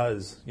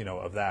 because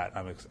of that,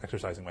 I'm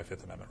exercising my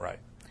Fifth Amendment right.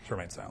 to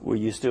remain silent. Were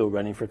you still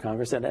running for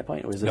Congress at that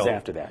point, or was this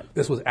after that?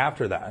 This was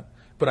after that,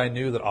 but I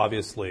knew that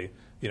obviously,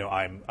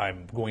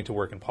 I'm going to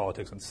work in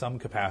politics in some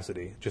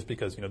capacity, just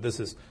because this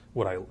is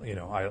what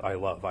I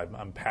love.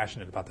 I'm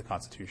passionate about the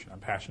Constitution. I'm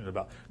passionate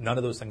about none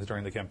of those things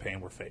during the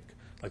campaign were fake.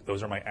 Like,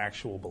 those are my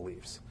actual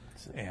beliefs,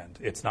 and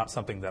it's not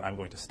something that I'm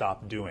going to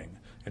stop doing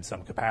in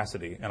some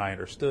capacity. And I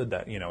understood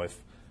that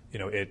if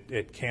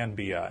it can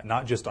be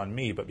not just on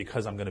me, but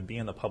because I'm going to be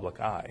in the public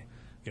eye,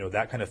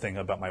 that kind of thing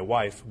about my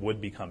wife would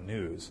become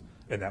news,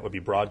 and that would be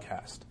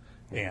broadcast.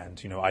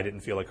 And I didn't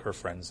feel like her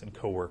friends and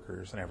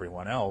coworkers and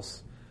everyone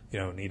else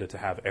needed to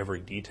have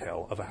every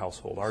detail of a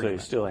household argument.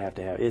 So you still have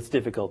to have, it's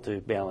difficult to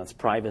balance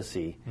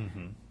privacy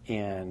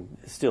and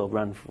still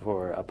run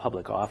for a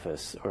public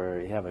office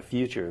or have a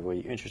future where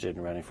you're interested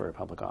in running for a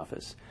public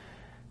office.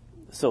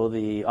 So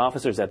the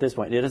officers at this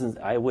point,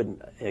 I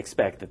wouldn't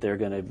expect that they're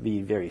going to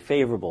be very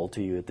favorable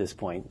to you at this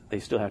point. They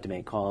still have to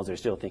make calls. They're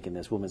still thinking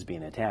this woman's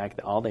being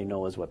attacked. All they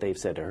know is what they've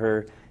said to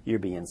her. You're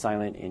being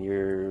silent, and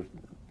you're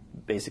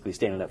basically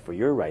standing up for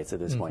your rights at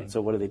this point.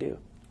 So what do they do?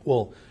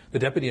 Well, the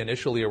deputy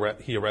initially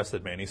he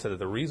arrested me, and he said that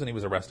the reason he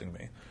was arresting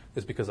me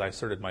is because I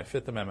asserted my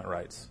Fifth Amendment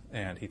rights,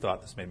 and he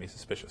thought this made me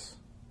suspicious.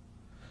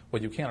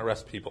 Well, you can't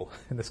arrest people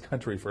in this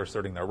country for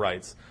asserting their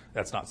rights.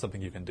 That's not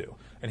something you can do.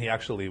 And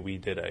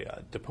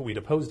we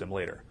deposed him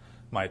later.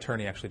 My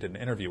attorney actually did an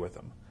interview with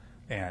him,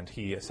 and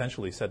he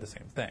essentially said the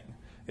same thing,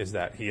 is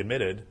that he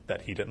admitted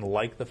that he didn't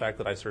like the fact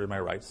that I asserted my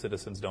rights.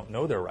 Citizens don't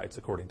know their rights,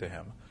 according to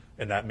him,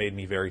 and that made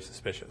me very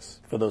suspicious.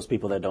 For those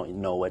people that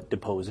don't know what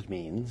deposed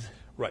means.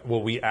 Right.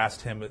 Well, we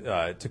asked him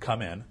to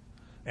come in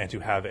and to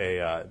have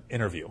a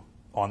interview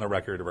on the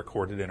record, a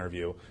recorded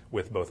interview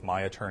with both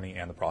my attorney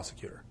and the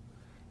prosecutor.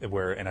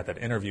 And at that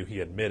interview, he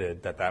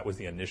admitted that was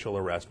the initial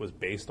arrest was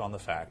based on the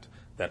fact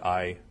that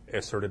I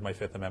asserted my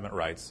Fifth Amendment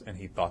rights, and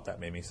he thought that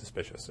made me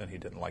suspicious, and he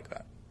didn't like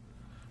that.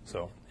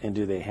 So. And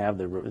do they have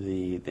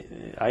the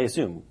I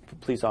assume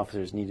police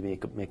officers need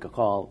to make a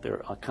call.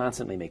 They're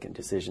constantly making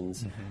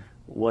decisions.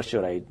 What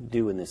should I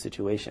do in this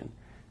situation?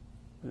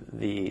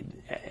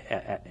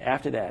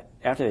 After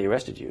they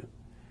arrested you,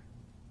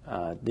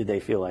 did they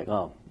feel like,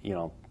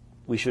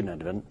 we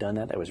shouldn't have done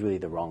that? That was really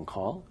the wrong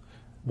call?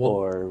 Well,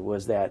 or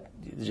was that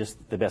just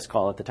the best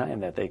call at the time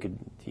that they could?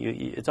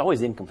 It's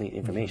always incomplete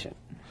information.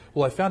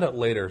 Well, I found out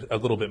later a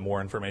little bit more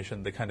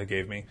information they kind of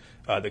gave me.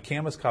 The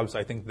Camas cops,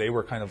 I think they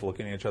were kind of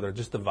looking at each other.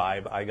 Just the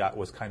vibe I got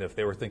was kind of,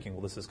 they were thinking,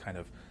 well, this is kind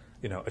of,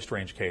 a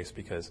strange case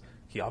because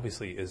he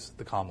obviously is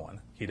the calm one.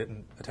 He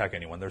didn't attack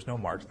anyone. There's no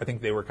marks. I think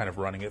they were kind of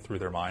running it through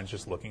their minds,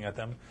 just looking at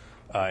them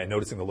and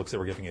noticing the looks they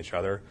were giving each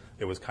other.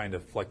 It was kind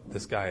of like,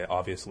 this guy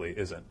obviously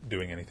isn't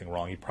doing anything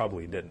wrong. He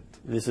probably didn't.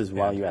 This is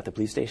while you're at the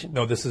police station?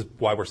 No, this is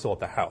why we're still at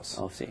the house.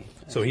 I'll see.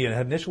 So he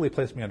had initially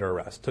placed me under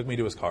arrest, took me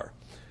to his car.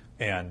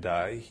 And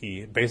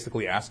he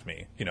basically asked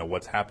me,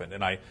 what's happened.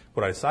 And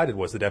what I decided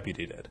was the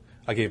deputy did.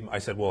 I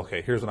said, well,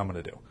 okay, here's what I'm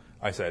going to do.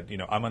 I said,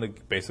 I'm going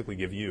to basically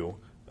give you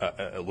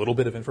a little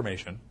bit of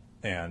information,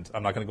 and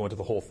I'm not going to go into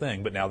the whole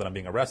thing, but now that I'm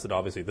being arrested,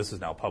 obviously this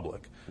is now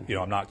public.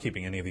 I'm not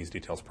keeping any of these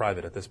details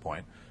private at this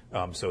point,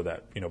 so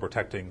that,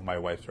 protecting my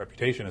wife's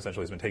reputation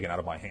essentially has been taken out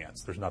of my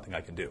hands. There's nothing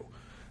I can do.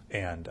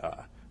 And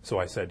so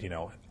I said,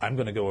 I'm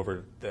going to go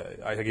over,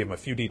 I gave him a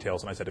few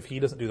details, and I said, if he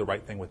doesn't do the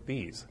right thing with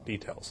these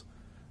details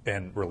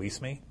and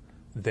release me,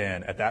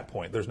 then at that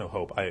point, there's no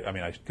hope.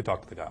 I could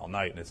talk to the guy all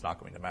night, and it's not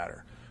going to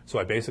matter. So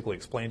I basically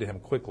explained to him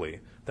quickly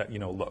that,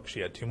 look,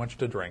 she had too much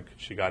to drink.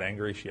 She got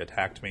angry. She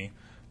attacked me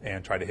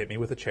and tried to hit me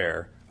with a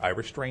chair. I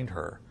restrained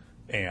her,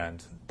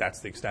 and that's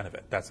the extent of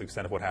it. That's the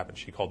extent of what happened.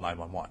 She called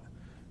 911.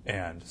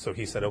 And so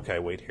he said, okay,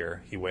 wait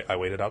here. I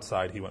waited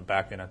outside. He went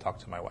back in and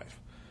talked to my wife.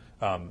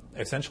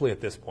 Essentially at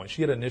this point,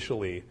 she had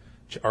initially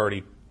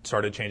already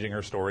started changing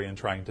her story and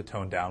trying to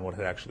tone down what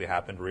had actually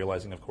happened,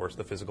 realizing, of course,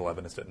 the physical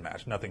evidence didn't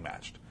match. Nothing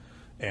matched.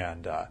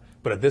 And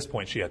but at this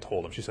point, she had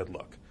told him, she said,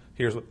 look,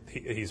 here's what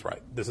he's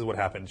right. This is what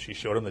happened. She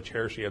showed him the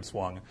chair she had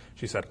swung.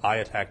 She said, I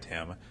attacked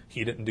him.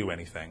 He didn't do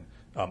anything.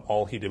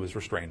 All he did was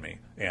restrain me.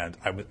 And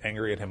I was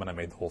angry at him, and I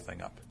made the whole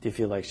thing up. Do you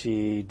feel like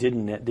she did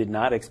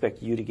not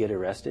expect you to get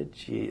arrested?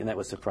 And that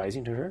was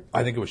surprising to her?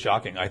 I think it was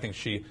shocking. I think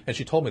she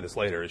told me this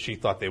later, she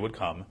thought they would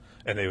come,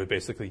 and they would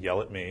basically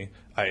yell at me.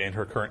 In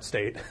her current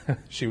state,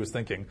 she was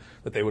thinking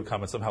that they would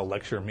come and somehow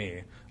lecture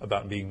me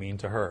about being mean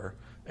to her,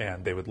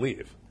 and they would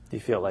leave. Do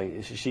you feel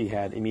like she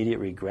had immediate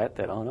regret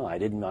that, oh no, I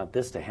didn't want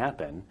this to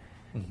happen,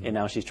 and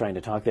now she's trying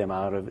to talk them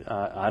out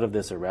of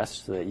this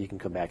arrest so that you can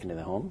come back into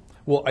the home?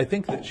 Well, I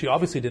think that she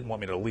obviously didn't want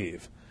me to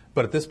leave,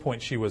 but at this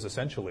point she was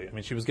essentially,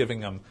 she was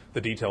giving them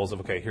the details of,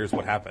 okay, here's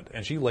what happened,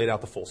 and she laid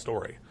out the full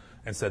story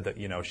and said that,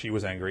 she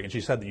was angry, and she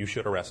said that you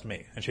should arrest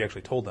me, and she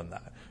actually told them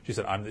that. She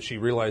said she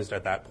realized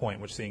at that point,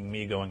 which seeing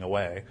me going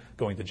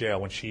to jail,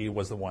 when she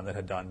was the one that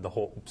had done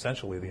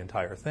essentially the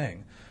entire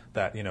thing,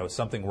 that,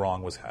 something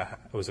wrong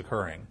was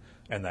occurring,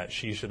 and that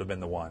she should have been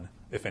the one.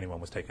 If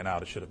anyone was taken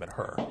out, it should have been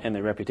her. And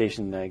the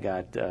reputation that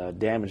got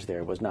damaged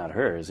there was not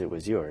hers, it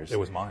was yours. It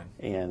was mine.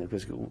 And it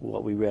was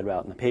what we read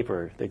about in the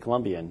paper, the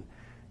Columbian,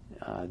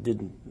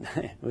 didn't.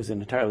 It was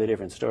an entirely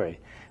different story.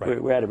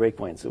 Right. We're at a break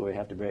point, so we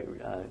have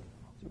to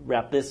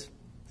wrap this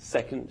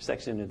second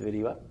section of the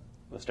video up.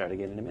 We'll start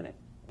again in a minute.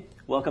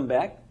 Welcome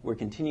back. We're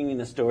continuing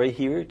the story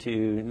here.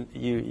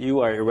 You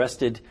are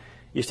arrested.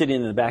 You're sitting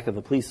in the back of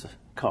the police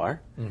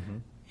car,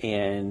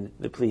 and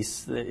the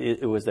police.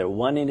 Was there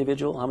one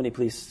individual? How many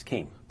police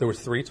came? There was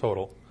 3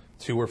 total.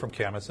 2 were from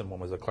Camas, and 1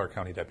 was a Clark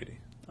County deputy.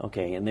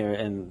 Okay,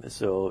 and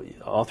so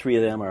all 3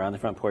 of them are on the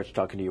front porch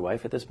talking to your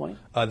wife at this point?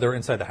 They're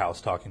inside the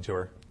house talking to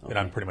her, and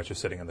I'm pretty much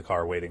just sitting in the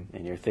car waiting.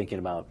 And you're thinking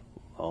about,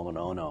 oh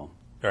no.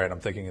 All right, I'm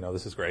thinking,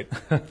 this is great.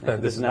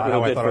 This is not how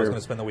real I good thought I was for going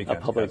to spend the weekend.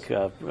 a public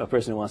a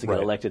person who wants to get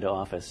elected to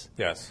office.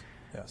 Yes.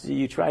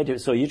 You tried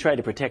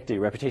to protect the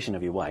reputation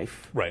of your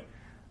wife. Right.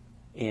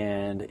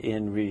 And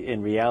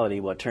in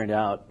reality, what turned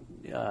out,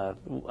 I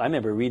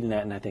remember reading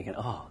that and I thinking,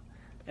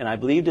 and I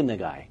believed in the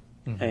guy,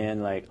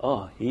 and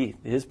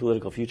his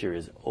political future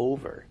is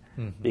over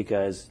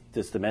because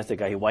this domestic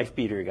guy, wife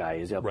beater guy,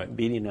 is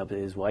beating up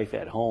his wife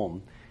at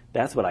home.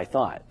 That's what I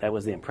thought. That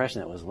was the impression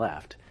that was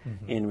left.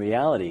 In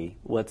reality,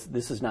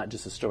 this is not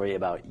just a story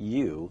about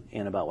you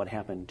and about what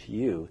happened to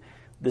you.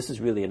 This is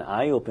really an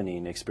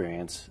eye-opening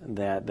experience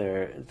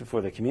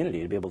for the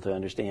community to be able to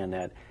understand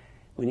that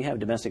when you have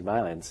domestic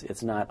violence,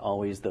 it's not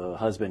always the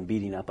husband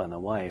beating up on the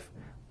wife.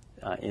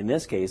 In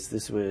this case,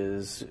 this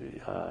was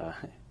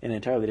an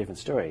entirely different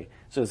story.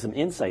 So there's some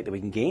insight that we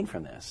can gain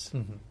from this.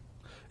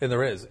 And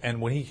there is.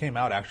 And when he came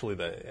out,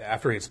 actually,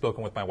 after he had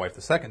spoken with my wife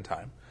the second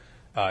time,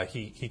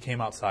 he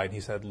came outside and he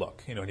said,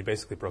 look, and he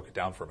basically broke it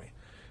down for me.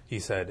 He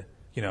said,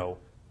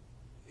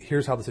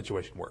 here's how the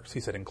situation works.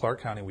 He said, in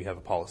Clark County, we have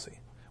a policy.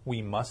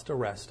 We must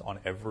arrest on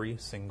every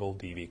single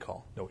DV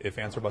call. No ifs,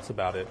 ands, or buts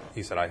about it.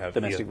 He said,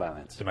 Domestic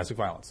violence. Domestic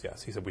violence,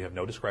 yes. He said, we have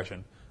no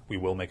discretion. We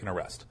will make an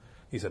arrest.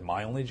 He said,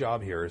 my only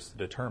job here is to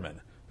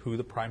determine who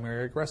the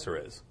primary aggressor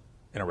is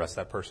and arrest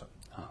that person.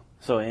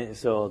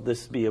 So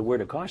this would be a word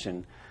of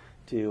caution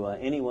to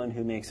anyone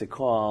who makes a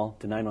call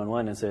to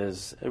 911 and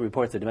says,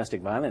 reports a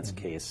domestic violence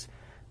case.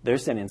 They're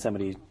sending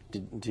somebody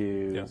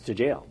to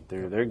jail.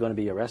 They're going to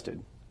be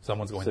arrested.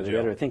 Someone's going to jail. So they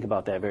better think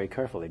about that very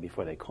carefully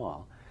before they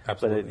call.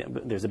 Absolutely.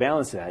 But there's a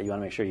balance to that. You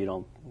want to make sure you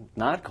don't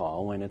not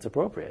call when it's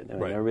appropriate.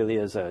 There really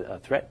is a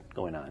threat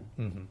going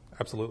on.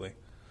 Absolutely.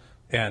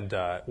 And,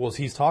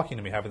 he's talking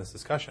to me, having this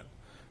discussion.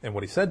 And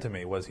what he said to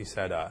me was, he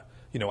said, I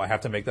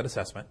have to make that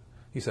assessment.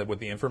 He said, with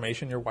the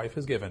information your wife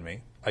has given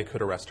me, I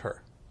could arrest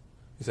her.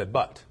 He said,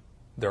 but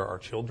there are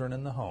children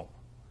in the home.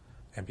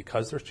 And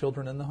because there's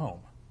children in the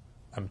home,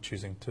 I'm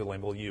choosing to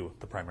label you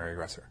the primary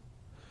aggressor.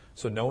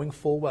 So knowing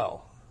full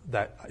well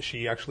that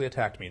she actually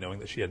attacked me, knowing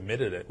that she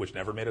admitted it, which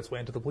never made its way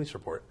into the police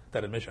report,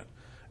 that admission,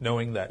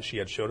 knowing that she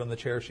had showed him the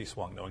chair she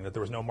swung, knowing that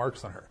there was no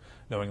marks on her,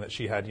 knowing that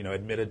she had,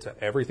 admitted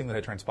to everything that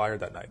had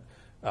transpired that night,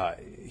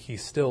 he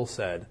still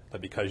said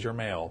that because you're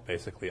male,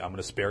 basically, I'm going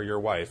to spare your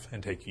wife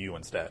and take you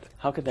instead.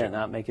 How could that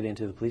not make it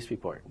into the police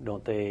report?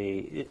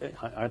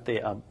 Aren't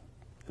they,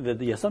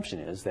 the assumption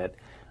is that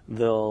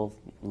they'll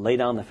lay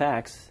down the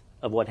facts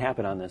of what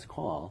happened on this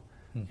call,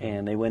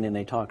 and they went and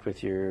they talked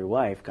with your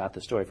wife, got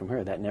the story from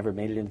her. That never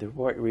made it into the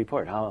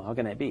report. How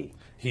can that be?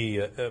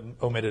 He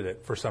omitted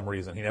it for some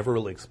reason. He never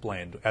really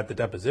explained. At the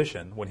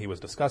deposition, when he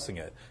was discussing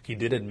it, he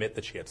did admit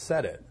that she had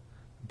said it,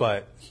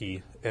 but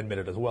he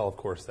admitted as well, of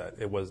course, that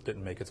it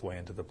didn't make its way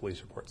into the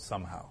police report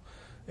somehow.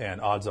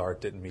 And odds are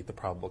it didn't meet the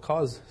probable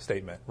cause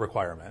statement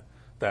requirement,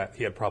 that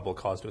he had probable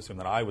cause to assume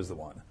that I was the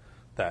one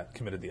that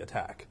committed the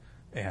attack.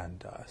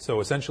 And so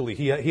essentially,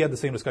 he had the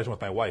same discussion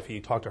with my wife. He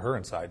talked to her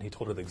inside, and he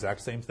told her the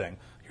exact same thing.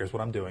 Here's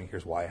what I'm doing.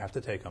 Here's why I have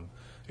to take him.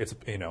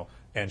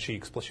 And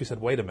she said,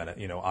 wait a minute,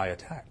 I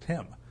attacked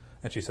him.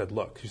 And she said,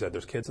 look,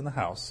 there's kids in the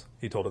house.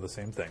 He told her the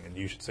same thing, and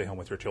you should stay home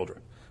with your children.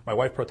 My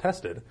wife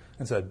protested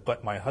and said,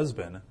 but my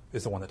husband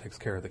is the one that takes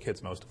care of the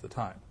kids most of the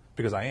time,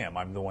 because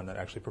I'm the one that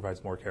actually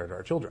provides more care to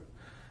our children.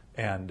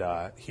 And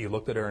he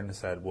looked at her and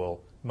said, well,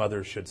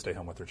 mothers should stay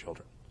home with their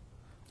children.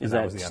 Is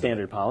that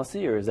standard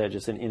policy, or is that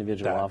just an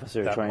individual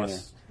officer trying to,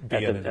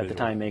 at the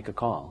time, make a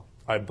call?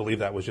 I believe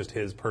that was just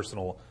his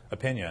personal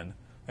opinion,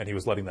 and he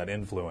was letting that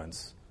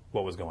influence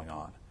what was going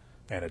on.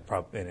 And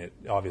it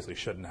obviously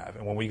shouldn't have.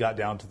 And when we got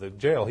down to the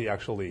jail, he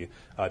actually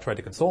tried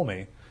to console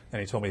me, and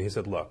he told me, he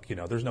said, look,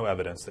 there's no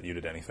evidence that you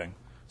did anything,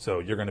 so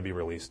you're going to be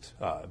released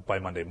by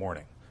Monday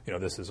morning.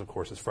 This is, of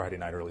course, Friday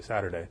night, early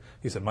Saturday.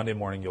 He said, Monday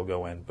morning you'll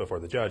go in before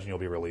the judge and you'll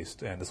be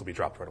released, and this will be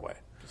dropped right away.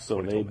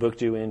 So they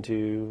booked you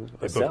into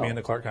a cell? They booked me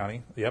into Clark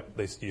County. Yep.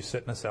 You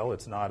sit in a cell.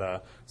 It's not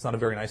a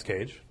very nice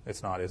cage.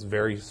 It's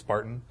very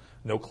Spartan.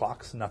 No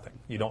clocks, nothing.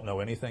 You don't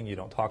know anything. You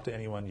don't talk to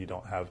anyone. You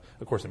don't have,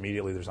 of course,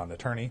 immediately there's an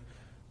attorney.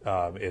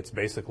 It's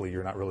basically,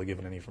 you're not really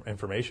given any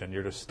information.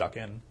 You're just stuck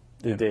in.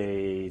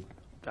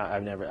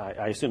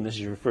 I assume this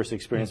is your first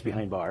experience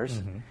behind bars.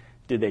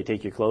 Did they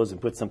take your clothes and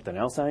put something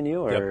else on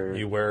you? Or? Yep.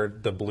 You wear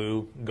the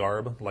blue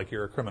garb like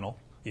you're a criminal,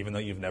 even though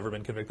you've never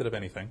been convicted of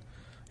anything.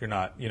 You're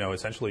not,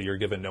 essentially you're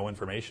given no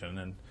information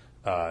and,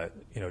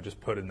 just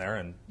put in there,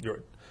 and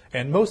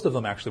And most of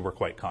them actually were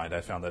quite kind.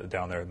 I found that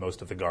down there,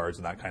 most of the guards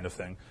and that kind of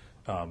thing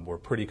were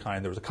pretty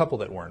kind. There was a couple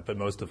that weren't, but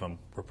most of them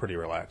were pretty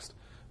relaxed.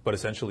 But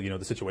essentially,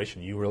 the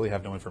situation, you really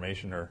have no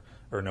information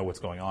or know what's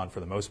going on for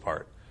the most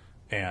part.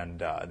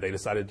 And they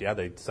decided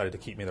to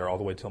keep me there all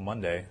the way till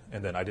Monday,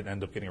 and then I didn't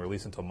end up getting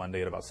released until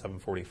Monday at about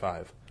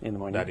 7:45 in the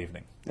morning. That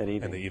evening.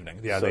 In the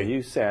evening. Yeah. So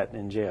you sat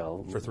in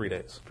jail for 3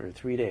 days. For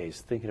 3 days,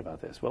 thinking about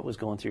this. What was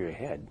going through your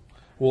head?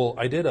 Well,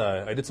 I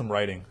did some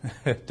writing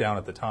down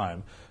at the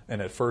time,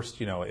 and at first,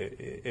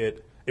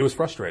 it was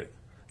frustrating,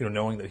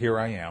 knowing that here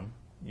I am.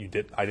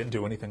 I didn't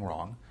do anything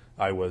wrong.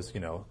 I was,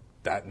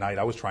 that night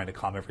I was trying to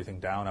calm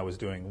everything down. I was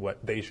doing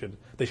what they should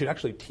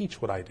actually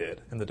teach what I did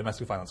in the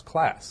domestic violence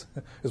class,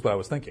 is what I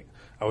was thinking.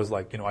 I was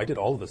like, I did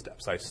all of the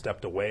steps. I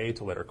stepped away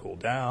to let her cool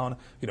down.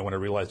 When I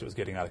realized it was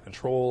getting out of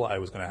control, I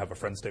was going to have a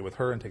friend stay with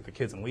her and take the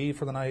kids and leave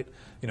for the night.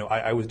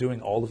 I was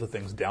doing all of the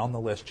things down the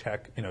list,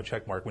 check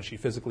mark. When she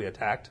physically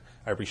attacked,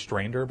 I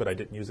restrained her, but I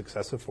didn't use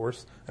excessive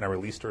force, and I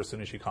released her as soon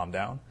as she calmed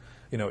down.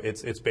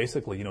 It's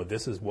basically,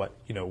 this is what,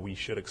 we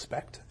should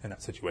expect in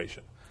that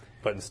situation.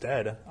 But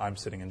instead, I'm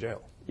sitting in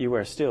jail.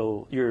 You're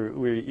still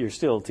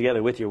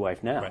together with your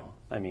wife now. Right.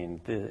 I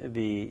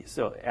mean,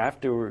 so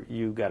after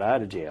you got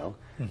out of jail,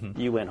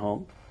 you went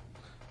home.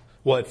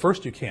 Well, at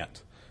first you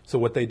can't. So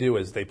what they do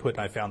is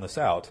I found this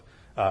out.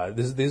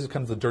 These are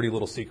kind of the dirty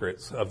little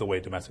secrets of the way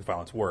domestic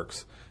violence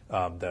works.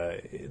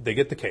 They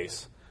get the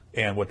case,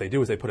 and what they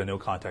do is they put a no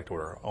contact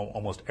order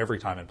almost every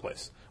time in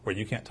place, where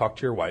you can't talk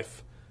to your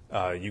wife.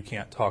 You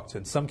can't talk to,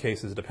 in some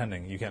cases,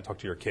 you can't talk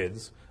to your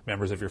kids,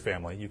 members of your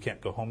family. You can't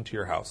go home to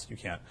your house. You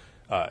can't,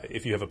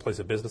 if you have a place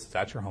of business that's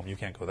at your home, you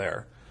can't go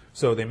there.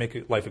 So they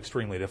make life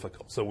extremely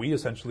difficult. So we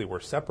essentially were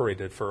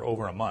separated for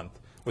over a month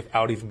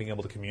without even being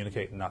able to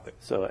communicate, nothing.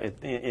 So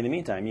in the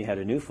meantime, you had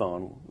a new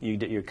phone.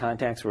 Your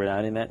contacts were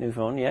not in that new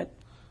phone yet?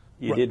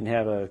 You didn't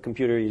have a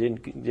computer. You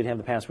didn't have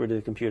the password to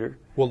the computer.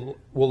 Well,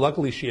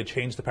 luckily she had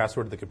changed the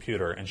password to the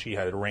computer, and she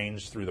had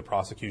arranged through the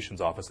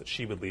prosecution's office that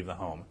she would leave the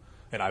home,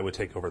 and I would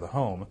take over the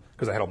home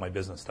because I had all my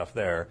business stuff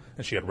there,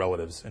 and she had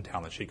relatives in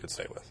town that she could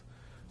stay with.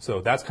 So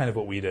that's kind of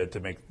what we did to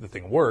make the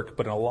thing work.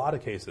 But in a lot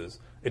of cases,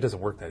 it doesn't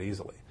work that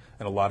easily.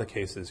 In a lot of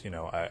cases,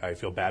 I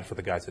feel bad for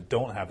the guys that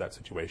don't have that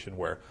situation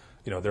where,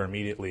 they're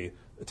immediately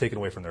taken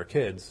away from their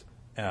kids.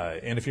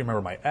 And if you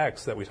remember my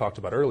ex that we talked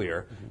about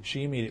earlier,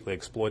 she immediately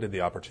exploited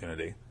the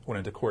opportunity, went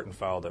into court and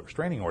filed a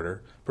restraining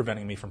order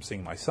preventing me from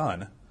seeing my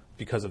son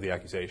because of the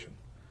accusation.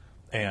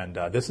 And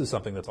this is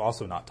something that's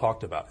also not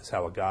talked about, is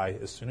how a guy,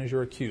 as soon as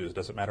you're accused,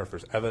 doesn't matter if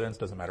there's evidence,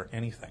 doesn't matter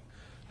anything,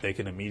 they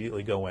can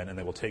immediately go in and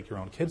they will take your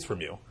own kids from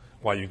you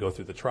while you go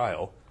through the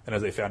trial. And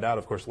as they found out,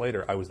 of course,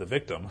 later, I was the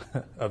victim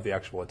of the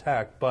actual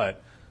attack,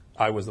 but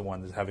I was the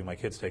one that's having my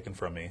kids taken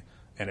from me,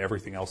 and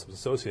everything else was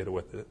associated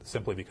with it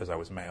simply because I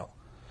was male.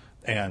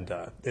 And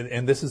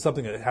this is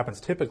something that happens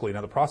typically.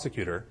 Now, the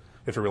prosecutor,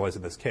 if you realize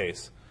in this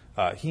case,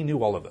 he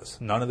knew all of this.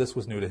 None of this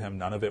was new to him.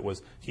 None of it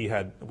was, we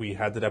had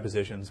the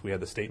depositions, we had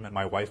the statement.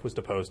 My wife was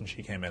deposed, and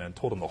she came in and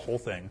told him the whole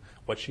thing,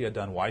 what she had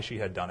done, why she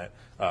had done it,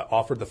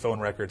 offered the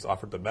phone records,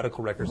 offered the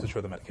medical records to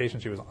show the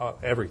medication she was on,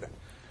 everything.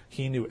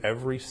 He knew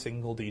every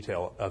single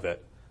detail of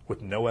it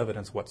with no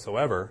evidence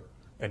whatsoever,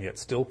 and yet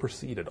still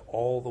proceeded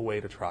all the way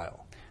to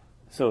trial.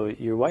 So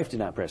your wife did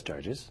not press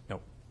charges?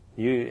 Nope.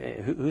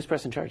 Who's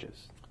pressing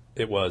charges?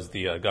 It was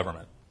the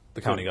government,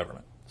 the county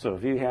government. So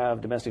if you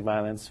have domestic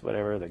violence,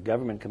 whatever, the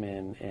government come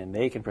in and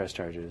they can press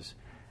charges,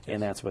 and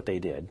that's what they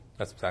did.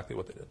 That's exactly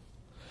what they did.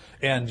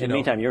 And in the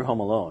meantime, you're home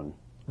alone.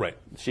 Right.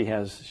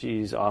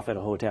 She's off at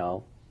a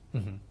hotel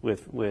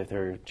with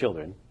her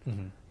children,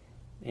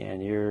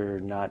 and you're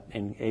not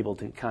able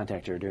to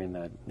contact her during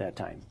that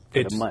time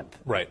for the month.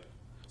 Right.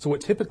 So what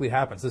typically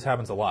happens, this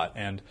happens a lot,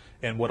 and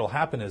what will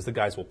happen is the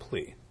guys will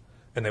plea,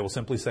 and they will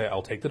simply say,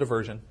 I'll take the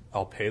diversion,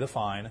 I'll pay the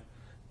fine,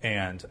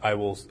 and I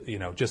will,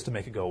 just to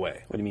make it go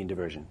away. What do you mean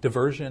diversion?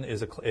 Diversion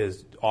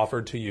is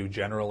offered to you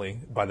generally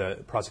by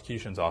the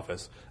prosecution's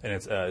office, and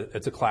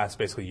it's a class.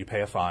 Basically, you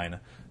pay a fine,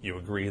 you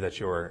agree that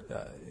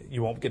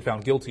you won't get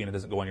found guilty, and it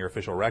doesn't go on your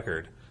official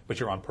record, but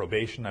you're on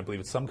probation. I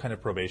believe it's some kind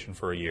of probation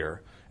for a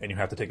year, and you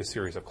have to take a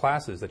series of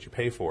classes that you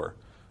pay for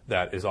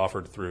that is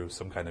offered through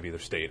some kind of either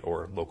state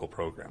or local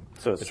program.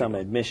 So it's some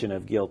admission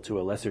of guilt to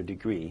a lesser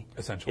degree.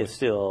 Essentially. It's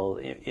still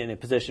in a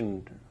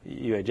position,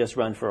 you had just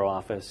run for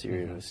office,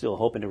 you're still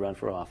hoping to run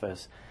for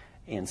office,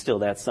 and still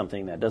that's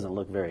something that doesn't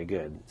look very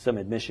good. Some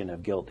admission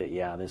of guilt that,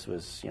 this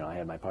was, I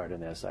had my part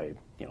in this,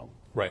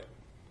 Right.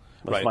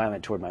 was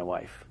violent toward my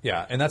wife.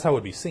 Yeah, and that's how it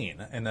would be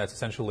seen, and that's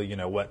essentially,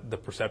 what the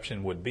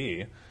perception would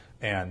be,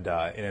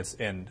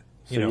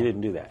 So you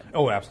didn't do that?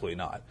 Oh, absolutely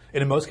not.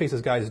 And in most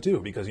cases, guys do,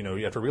 because, you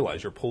have to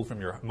realize you're pulled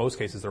from most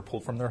cases they're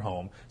pulled from their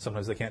home.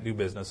 Sometimes they can't do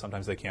business.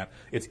 Sometimes they can't.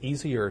 It's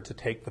easier to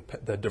take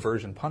the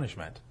diversion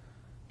punishment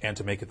and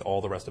to make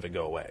all the rest of it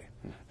go away.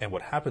 And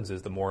what happens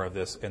is the more of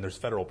this, and there's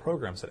federal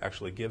programs that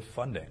actually give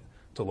funding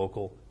to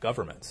local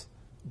governments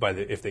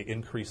if they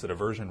increase the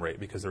diversion rate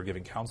because they're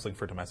giving counseling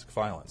for domestic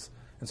violence.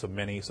 And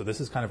so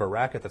this is kind of a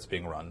racket that's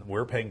being run.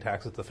 We're paying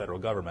taxes to the federal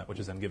government, which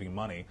is then giving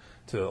money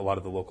to a lot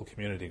of the local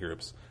community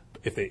groups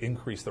if they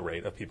increase the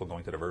rate of people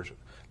going to diversion.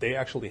 They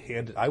actually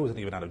I wasn't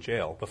even out of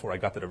jail before I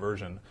got the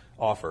diversion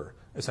offer,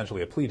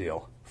 essentially a plea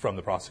deal from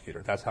the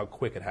prosecutor. That's how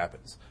quick it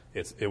happens.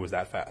 It was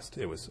that fast.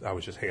 I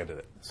was just handed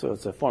it. So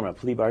it's a form of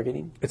plea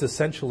bargaining? It's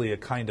essentially a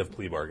kind of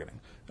plea bargaining.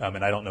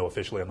 And I don't know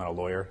officially, I'm not a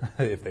lawyer,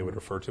 if they would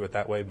refer to it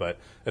that way, but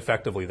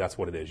effectively that's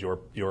what it is.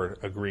 You're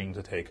agreeing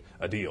to take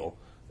a deal,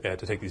 to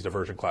take these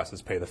diversion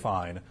classes, pay the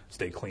fine,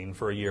 stay clean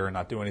for a year and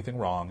not do anything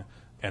wrong,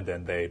 and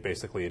then it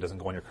doesn't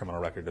go on your criminal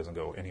record, doesn't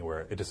go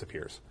anywhere, it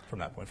disappears from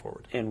that point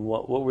forward. And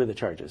what were the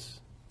charges?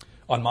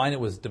 On mine it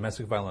was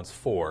domestic violence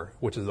 4,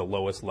 which is the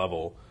lowest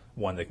level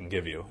one they can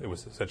give you. It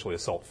was essentially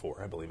assault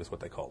 4, I believe is what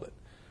they called it.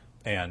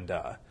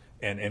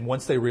 And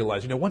once they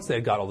realized, once they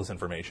had got all this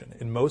information,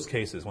 in most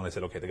cases when they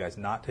said, okay, the guy's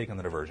not taking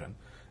the diversion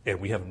and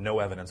we have no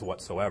evidence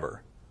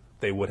whatsoever,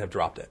 they would have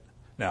dropped it.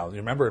 Now, you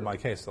remember in my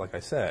case, like I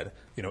said,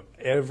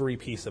 every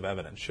piece of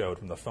evidence showed,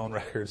 from the phone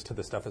records to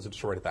the stuff that's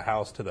destroyed at the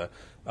house to the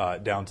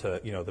down to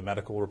the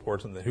medical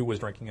reports and who was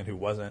drinking and who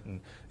wasn't,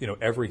 and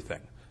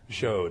everything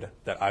showed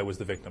that I was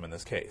the victim in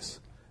this case.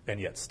 And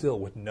yet still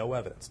with no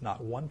evidence,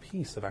 not one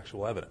piece of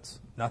actual evidence,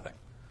 nothing.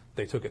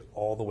 They took it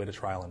all the way to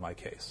trial in my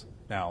case.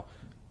 Now,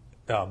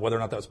 whether or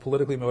not that was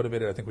politically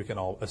motivated, I think we can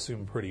all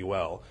assume pretty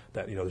well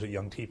that there's a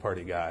young Tea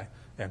Party guy,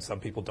 and some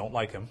people don't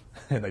like him,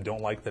 and they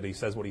don't like that he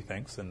says what he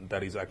thinks and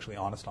that he's actually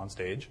honest on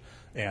stage,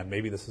 and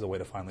maybe this is a way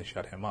to finally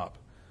shut him up,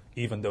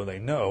 even though they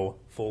know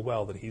full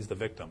well that he's the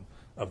victim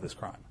of this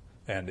crime.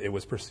 And it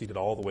was proceeded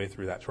all the way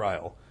through that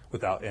trial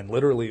and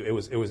literally it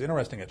was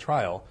interesting at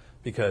trial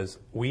because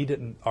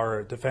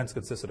our defense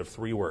consisted of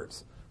 3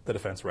 words: the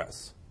defense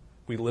rests.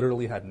 We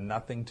literally had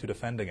nothing to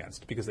defend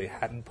against because they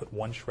hadn't put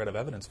one shred of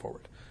evidence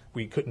forward.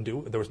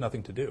 There was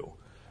nothing to do.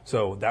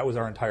 So that was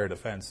our entire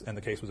defense, and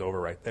the case was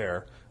over right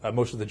there.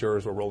 Most of the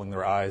jurors were rolling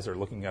their eyes or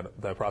looking at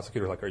the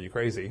prosecutor like, are you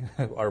crazy?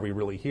 Are we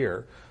really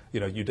here?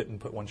 You didn't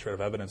put one shred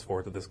of evidence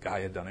forward that this guy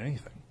had done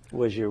anything.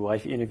 Was your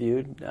wife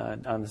interviewed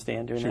on the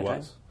stand during that time? She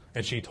was,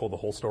 and she told the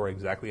whole story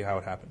exactly how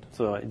it happened.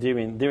 So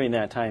during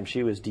that time,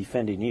 she was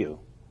defending you?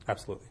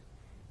 Absolutely,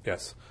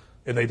 yes.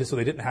 And they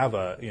didn't have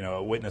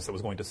a witness that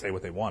was going to say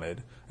what they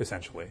wanted,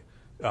 essentially.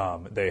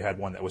 They had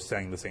one that was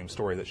saying the same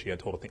story that she had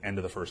told at the end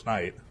of the first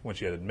night when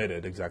she had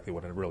admitted exactly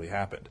what had really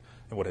happened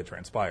and what had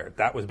transpired.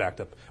 That was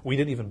backed up. We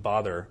didn't even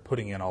bother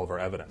putting in all of our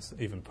evidence,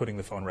 even putting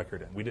the phone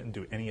record in. We didn't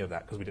do any of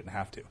that because we didn't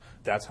have to.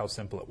 That's how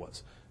simple it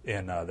was.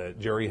 And the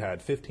jury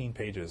had 15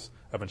 pages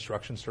of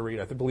instructions to read.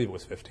 I believe it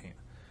was 15.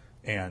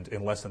 And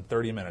in less than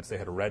 30 minutes, they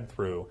had read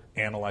through,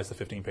 analyzed the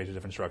 15 pages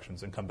of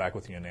instructions, and come back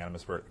with a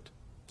unanimous verdict.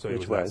 So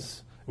Which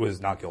was? It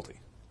was not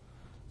guilty.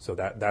 So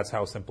that's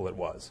how simple it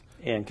was.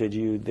 And could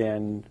you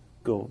then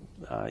go,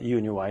 you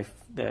and your wife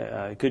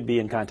could be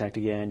in contact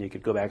again, you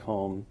could go back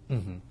home,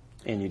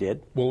 and you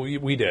did? Well,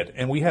 we did.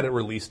 And we had it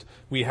released.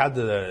 We had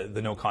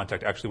the no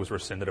contact actually was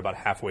rescinded about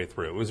halfway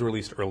through. It was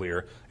released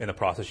earlier in the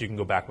process. You can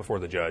go back before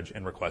the judge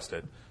and request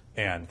it.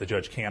 And the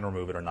judge can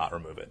remove it or not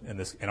remove it.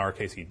 In our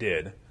case, he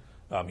did.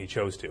 He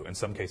chose to. In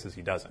some cases,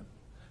 he doesn't.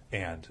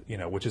 And,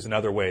 which is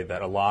another way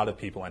that a lot of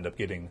people end up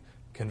getting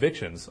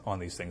convictions on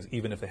these things,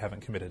 even if they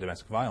haven't committed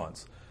domestic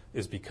violence,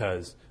 is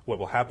because what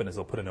will happen is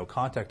they'll put a no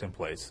contact in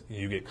place,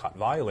 you get caught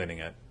violating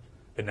it,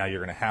 and now you're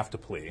going to have to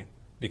plea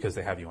because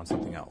they have you on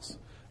something else.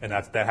 And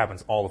that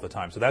happens all of the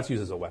time. So that's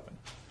used as a weapon.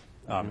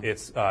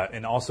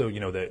 And also,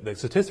 the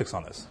statistics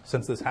on this.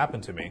 Since this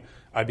happened to me,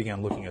 I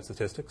began looking at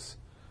statistics.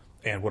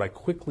 And what I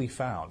quickly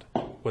found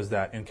was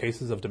that in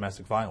cases of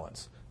domestic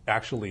violence,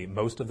 actually,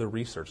 most of the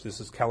research, this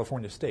is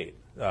California State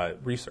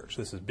research,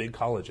 this is big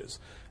colleges,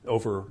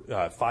 over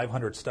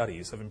 500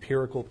 studies of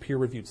empirical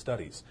peer-reviewed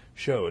studies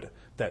showed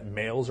that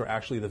males are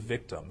actually the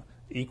victim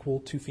equal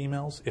to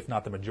females, if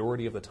not the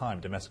majority of the time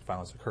domestic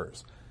violence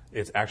occurs.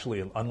 It's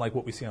actually, unlike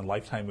what we see on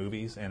Lifetime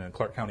movies and in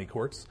Clark County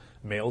courts,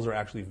 males are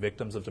actually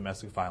victims of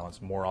domestic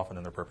violence more often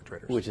than their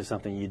perpetrators. Which is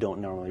something you don't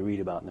normally read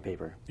about in the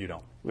paper. You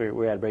don't.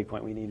 We're at a break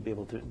point. We need to be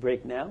able to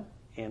break now,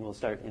 and we'll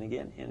start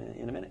again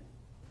in a minute.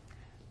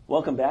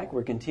 Welcome back.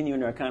 We're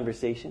continuing our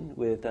conversation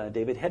with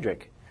David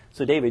Hedrick.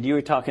 So, David, you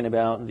were talking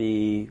about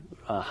the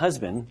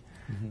husband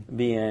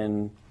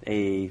being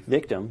a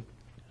victim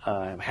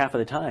half of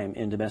the time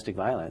in domestic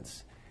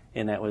violence,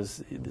 and that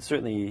was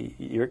certainly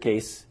your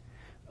case.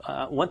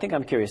 One thing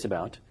I'm curious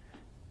about,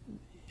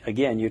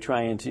 again, you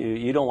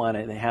don't want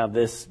to have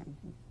this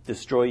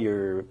destroy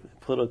your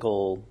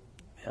political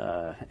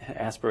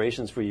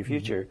aspirations for your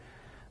future,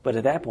 but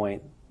at that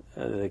point,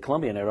 the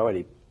Columbian had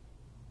already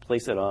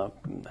plastered all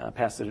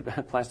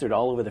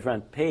over the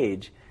front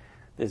page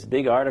this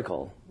big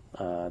article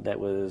that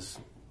was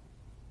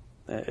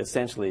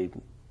essentially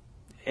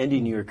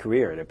ending your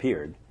career, it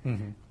appeared.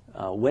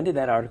 When did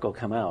that article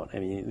come out? I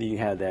mean, you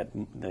had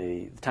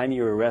the time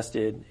you were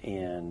arrested,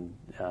 and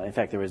in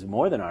fact, there was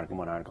more than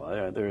one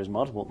article. There was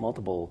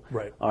multiple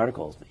right.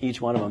 articles,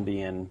 each one of them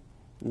being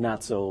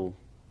not so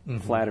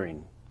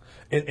flattering.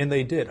 And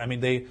they did. I mean,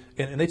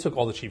 they took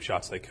all the cheap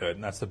shots they could,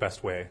 and that's the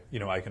best way,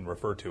 I can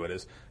refer to it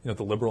is,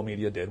 the liberal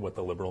media did what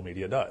the liberal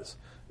media does.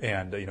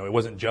 And, it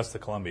wasn't just the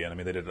Columbian. I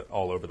mean, they did it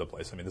all over the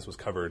place. I mean, this was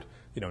covered,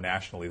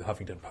 nationally. The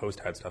Huffington Post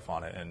had stuff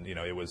on it, and,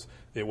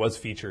 it was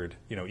featured,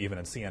 even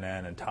in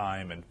CNN and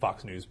Time, and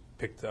Fox News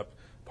picked up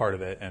part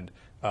of it. And,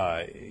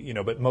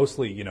 but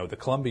mostly, the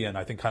Columbian,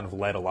 I think, kind of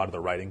led a lot of the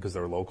writing because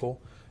they're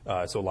local.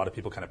 So a lot of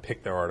people kind of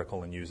picked their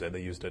article and use it.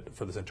 They used it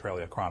for the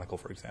Centralia Chronicle,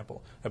 for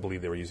example. I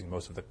believe they were using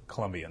most of the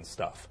Columbian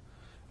stuff.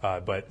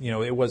 But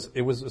it was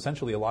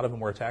essentially a lot of them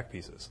were attack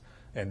pieces,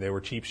 and they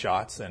were cheap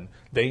shots. And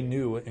they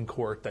knew in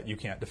court that you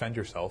can't defend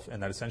yourself,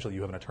 and that essentially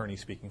you have an attorney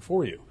speaking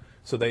for you.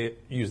 So they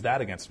used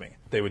that against me.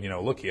 They would,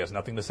 look, he has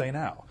nothing to say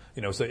now.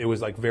 So it was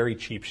like very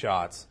cheap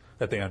shots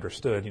that they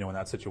understood. In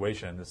that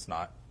situation, it's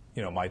not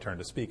my turn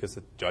to speak. As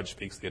the judge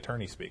speaks, the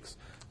attorney speaks.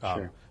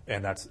 Sure.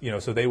 And that's,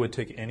 so they would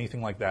take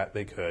anything like that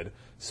they could,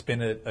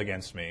 spin it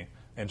against me,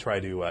 and try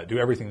to do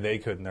everything they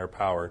could in their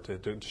power to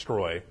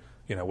destroy,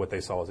 what they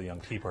saw as a young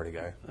Tea Party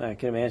guy. I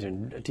can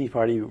imagine a Tea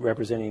Party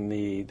representing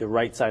the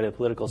right side of the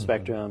political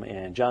spectrum,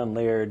 and John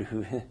Laird,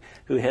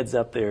 who heads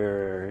up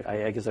their,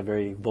 I guess, a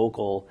very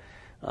vocal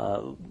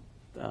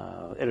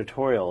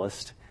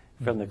editorialist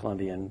from the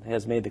Columbian,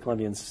 has made the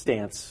Columbian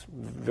stance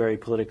very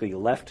politically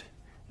left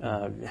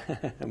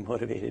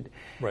motivated.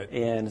 Right.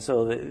 And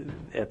so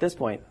at this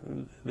point,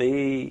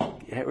 they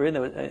were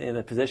in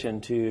a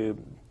position to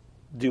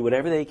do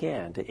whatever they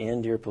can to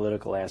end your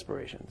political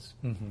aspirations.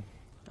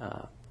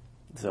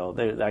 So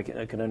I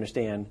can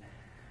understand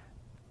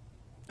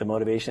the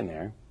motivation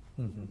there,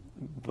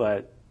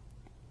 but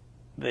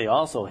they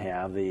also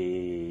have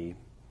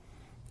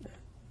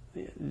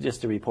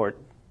just to report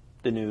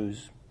the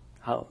news.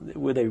 How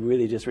were they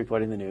really just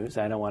reporting the news?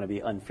 I don't want to be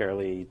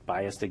unfairly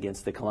biased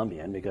against the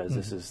Columbian because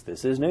this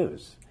is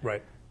news,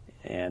 right?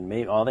 And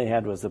maybe all they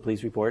had was the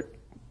police report.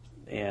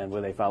 And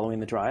were they following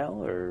the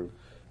trial, or?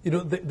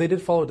 They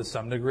did follow it to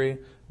some degree,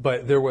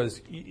 but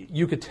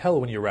you could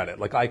tell when you read it.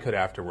 Like I could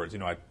afterwards,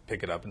 I'd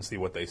pick it up and see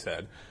what they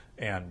said,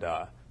 and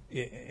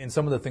in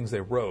some of the things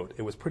they wrote,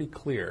 it was pretty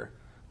clear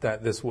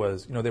that this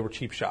was, they were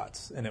cheap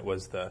shots, and it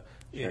was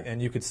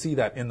and you could see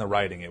that in the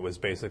writing. It was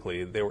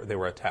basically they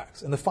were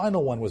attacks, and the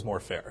final one was more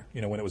fair.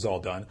 When it was all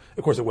done,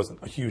 of course, it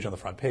wasn't a huge on the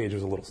front page. There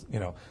was a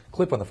little,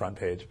 clip on the front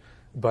page,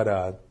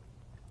 but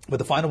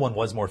the final one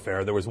was more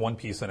fair. There was one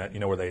piece in it,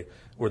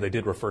 where they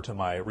did refer to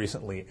my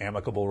recently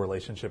amicable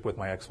relationship with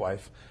my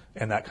ex-wife,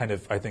 and that kind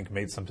of, I think,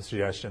 made some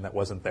suggestion that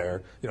wasn't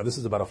there. This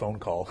is about a phone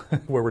call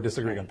where we're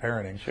disagreeing on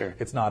parenting. Sure.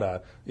 It's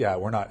not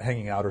we're not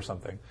hanging out or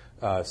something.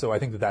 So I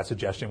think that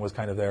suggestion was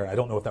kind of there. I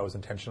don't know if that was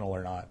intentional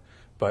or not.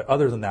 But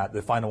other than that,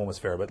 the final one was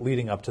fair. But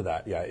leading up to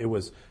that, it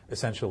was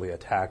essentially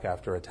attack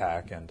after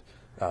attack, and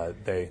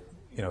they,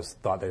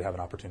 thought they'd have an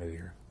opportunity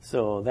here.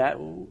 So that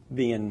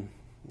being,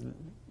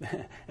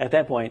 at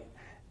that point,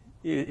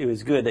 it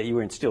was good that you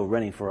weren't still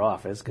running for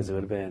office, because it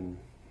would have been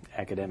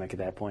academic at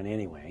that point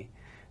anyway.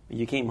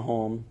 You came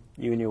home,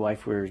 you and your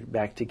wife were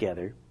back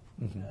together,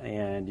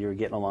 and you were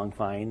getting along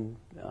fine.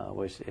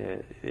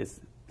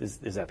 Is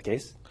that the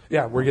case?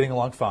 Yeah, we're getting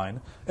along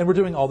fine, and we're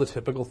doing all the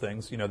typical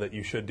things, that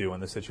you should do in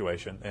this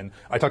situation. And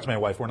I talked to my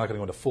wife. We're not going to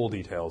go into full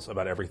details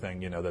about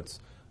everything,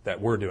 that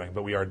we're doing,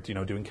 but we are,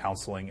 doing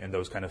counseling and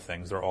those kind of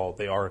things.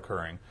 They are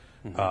occurring,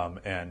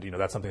 and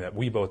that's something that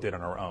we both did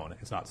on our own.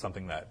 It's not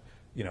something that,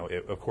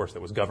 of course,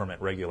 that was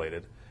government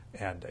regulated.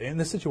 And in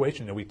this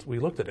situation, we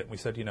looked at it and we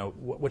said,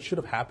 what should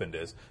have happened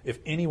is if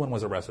anyone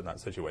was arrested in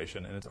that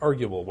situation, and it's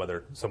arguable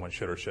whether someone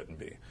should or shouldn't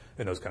be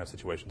in those kind of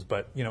situations,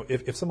 but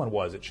if someone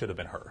was, it should have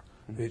been her.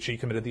 She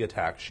committed the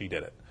attack, she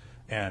did it.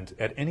 And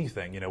at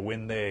anything,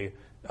 when they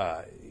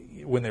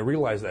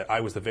realized that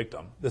I was the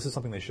victim, this is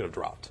something they should have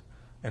dropped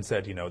and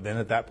said, then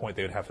at that point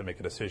they would have to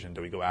make a decision: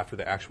 do we go after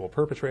the actual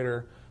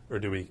perpetrator, or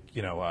do we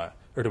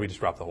just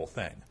drop the whole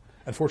thing?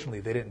 Unfortunately,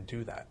 they didn't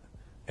do that,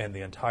 and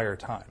the entire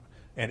time.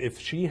 And if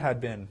she had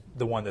been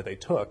the one that they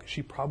took,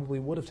 she probably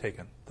would have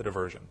taken the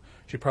diversion.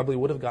 She probably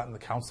would have gotten the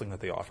counseling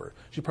that they offer.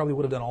 She probably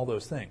would have done all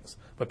those things.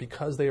 But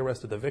because they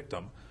arrested the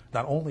victim,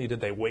 not only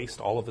did they waste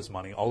all of this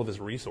money, all of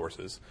his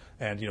resources,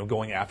 and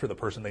going after the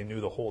person they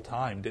knew the whole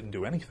time didn't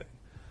do anything,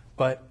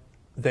 but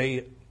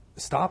they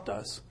stopped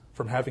us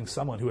from having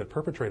someone who had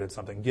perpetrated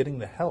something getting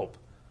the help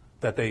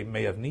that they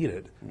may have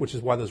needed, which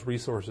is why those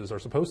resources are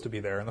supposed to be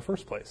there in the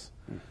first place.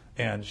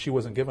 And she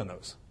wasn't given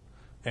those.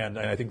 And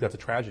I think that's a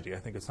tragedy. I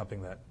think it's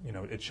something that,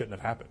 it shouldn't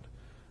have happened.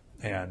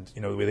 And,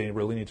 they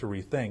really need to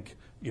rethink,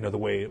 the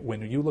way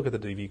when you look at the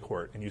DV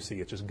court and you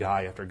see it's just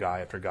guy after guy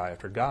after guy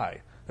after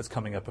guy that's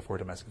coming up before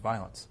domestic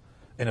violence.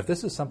 And if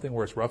this is something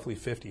where it's roughly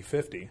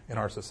 50-50 in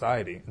our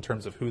society in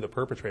terms of who the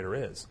perpetrator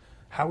is,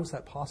 how is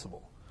that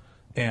possible?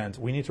 And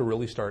we need to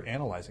really start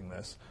analyzing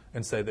this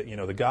and say that,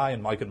 the guy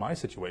in my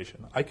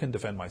situation, I can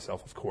defend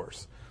myself, of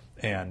course.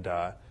 And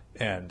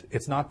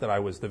it's not that I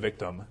was the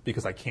victim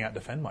because I can't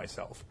defend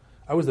myself.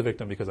 I was the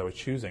victim because I was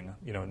choosing,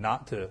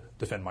 not to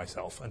defend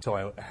myself until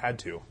I had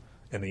to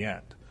in the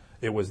end.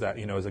 It was that,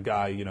 as a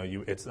guy,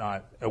 it's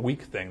not a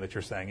weak thing that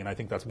you're saying, and I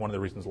think that's one of the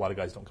reasons a lot of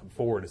guys don't come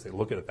forward is they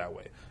look at it that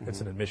way. Mm-hmm. It's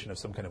an admission of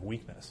some kind of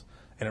weakness,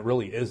 and it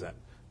really isn't.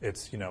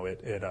 It's, we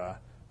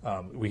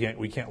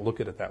can't look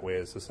at it that way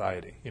as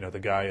society. The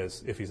guy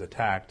is, if he's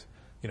attacked,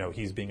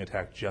 he's being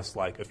attacked just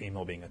like a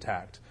female being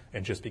attacked,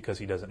 and just because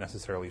he doesn't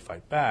necessarily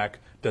fight back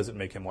doesn't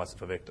make him less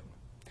of a victim.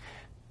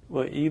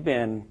 Well,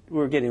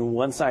 we're getting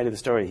one side of the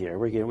story here.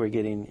 We're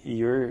getting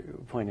your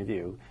point of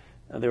view.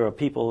 There are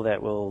people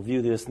that will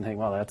view this and think,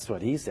 well, that's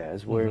what he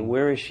says.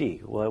 Where is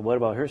she? Well, what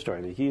about her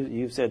story?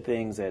 You've said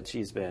things that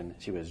she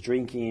was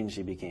drinking,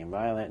 she became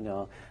violent.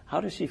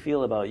 How does she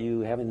feel about you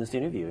having this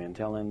interview and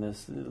telling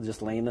this,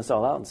 just laying this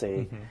all out and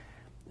say,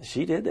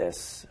 she did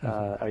this?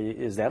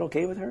 Is that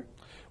okay with her?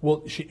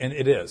 Well, and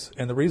it is.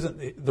 And the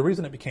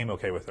reason it became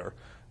okay with her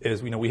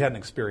is, we had an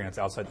experience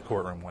outside the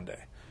courtroom one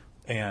day.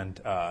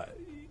 And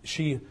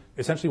she,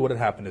 essentially what had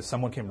happened is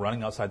someone came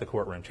running outside the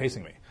courtroom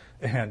chasing me.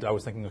 And I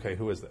was thinking, okay,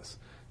 who is this?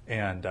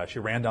 And she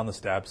ran down the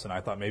steps, and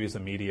I thought maybe it's the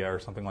media or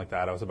something like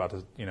that. I was about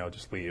to,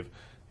 just leave.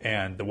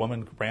 And the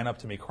woman ran up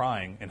to me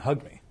crying and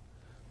hugged me.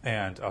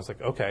 And I was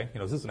like, okay,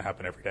 this doesn't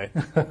happen every day.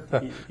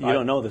 You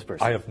don't know this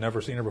person. I have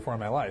never seen her before in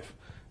my life.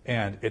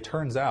 And it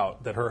turns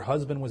out that her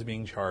husband was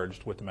being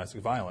charged with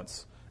domestic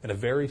violence, and a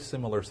very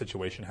similar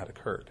situation had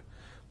occurred.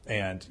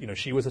 And,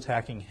 she was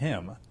attacking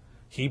him.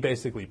 He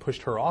basically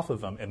pushed her off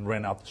of him and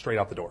ran straight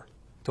out the door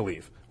to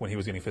leave when he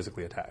was getting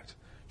physically attacked.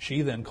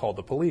 She then called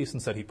the police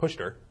and said he pushed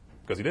her,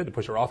 because he did, to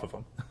push her off of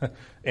him.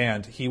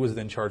 And he was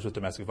then charged with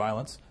domestic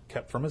violence,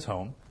 kept from his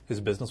home.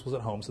 His business was at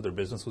home, so their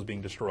business was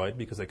being destroyed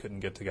because they couldn't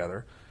get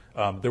together.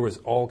 There was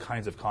all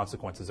kinds of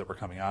consequences that were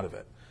coming out of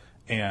it.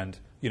 And,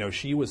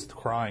 she was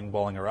crying,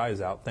 bawling her eyes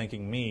out,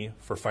 thanking me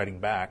for fighting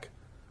back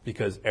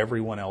because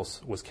everyone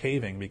else was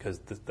caving because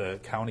the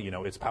county,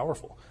 it's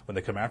powerful when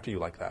they come after you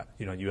like that.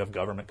 You have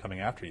government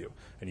coming after you,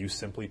 and you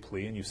simply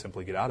plea and you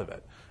simply get out of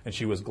it. And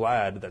she was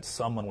glad that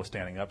someone was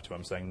standing up to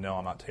him saying, no,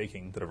 I'm not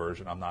taking the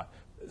diversion. I'm not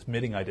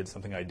admitting I did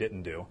something I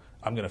didn't do.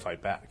 I'm going to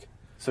fight back.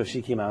 So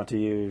she came out to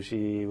you.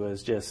 She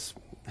was just,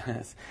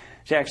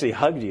 she actually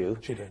hugged you.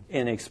 She did.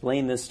 And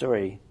explained this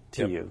story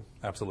to you.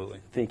 Absolutely.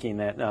 Thinking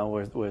that, now,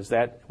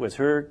 was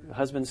her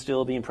husband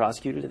still being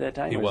prosecuted at that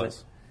time? He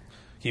was.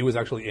 He was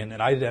actually in,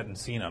 and I hadn't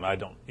seen him. I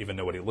don't even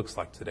know what he looks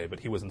like today, but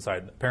he was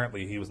inside.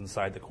 Apparently, he was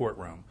inside the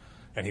courtroom,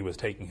 and he was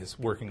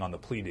working on the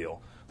plea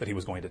deal that he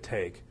was going to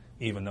take,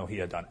 even though he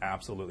had done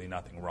absolutely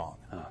nothing wrong.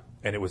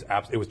 And it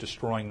was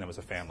destroying them as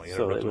a family.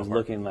 So it was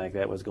looking like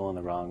that was going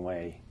the wrong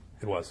way.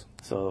 It was.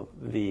 So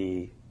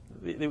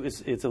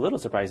it's a little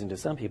surprising to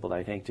some people,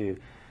 I think, to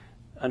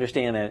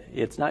understand that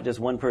it's not just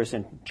one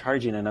person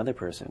charging another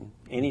person.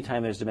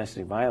 Anytime there's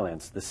domestic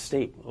violence, the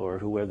state or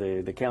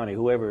whoever, the county,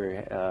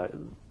 whoever,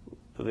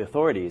 the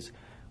authorities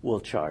will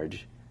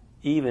charge,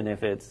 even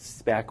if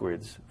it's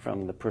backwards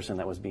from the person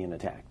that was being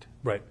attacked.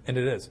 Right, and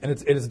it is. And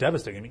it is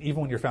devastating. I mean,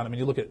 even when you're found,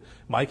 you look at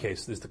my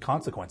case, there's the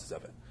consequences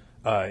of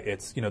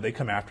it. They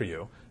come after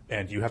you,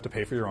 and you have to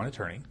pay for your own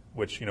attorney,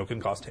 which,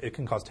 can cost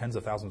tens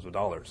of thousands of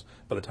dollars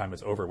by the time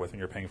it's over with and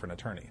you're paying for an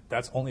attorney.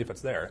 That's only if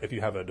it's there. If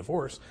you have a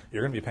divorce,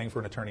 you're going to be paying for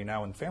an attorney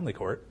now in family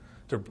court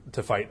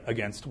to fight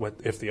against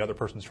if the other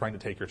person's trying to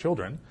take your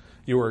children.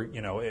 You were,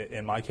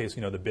 in my case,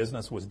 the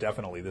business was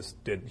definitely, this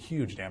did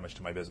huge damage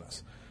to my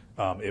business.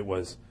 It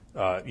was,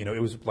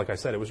 like I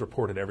said, it was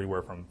reported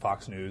everywhere from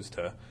Fox News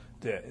to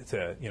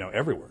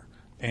everywhere.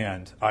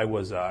 And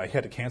I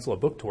had to cancel a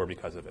book tour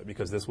because of it,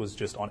 because this was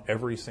just on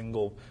every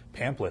single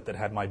pamphlet that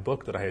had my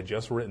book that I had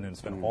just written and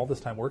spent all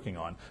this time working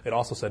on. It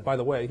also said, by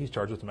the way, he's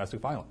charged with domestic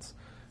violence.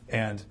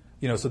 And,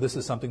 so this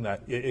is something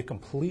that it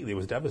completely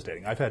was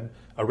devastating. I've had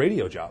a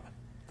radio job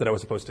that I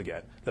was supposed to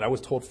get, that I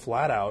was told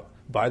flat out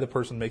by the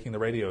person making the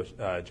radio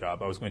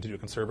job, I was going to do a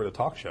conservative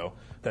talk show,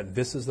 that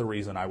this is the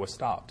reason I was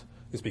stopped,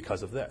 is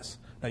because of this.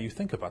 Now you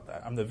think about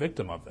that. I'm the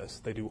victim of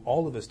this. They do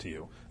all of this to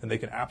you, and they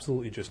can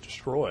absolutely just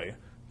destroy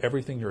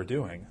everything you're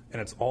doing,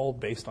 and it's all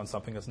based on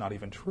something that's not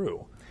even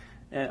true.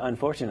 And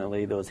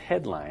unfortunately, those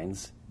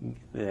headlines,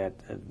 the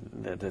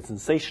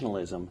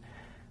sensationalism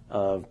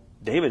of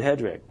David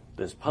Hedrick,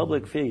 this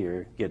public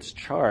figure, gets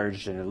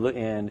charged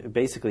and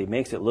basically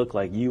makes it look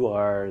like you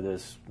are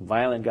this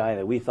violent guy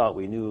that we thought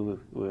we knew,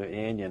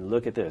 and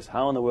look at this.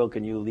 How in the world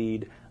can you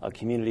lead a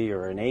community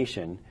or a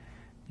nation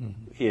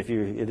if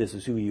this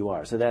is who you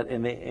are? So that,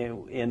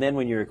 and then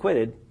when you're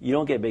acquitted, you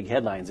don't get big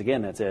headlines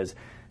again that says,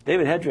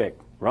 David Hedrick,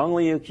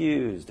 wrongly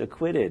accused,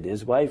 acquitted.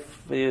 His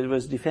wife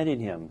was defending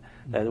him.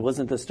 That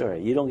wasn't the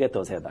story. You don't get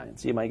those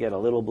headlines. You might get a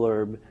little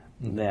blurb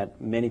that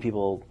many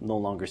people no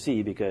longer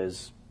see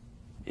because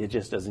it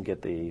just doesn't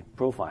get the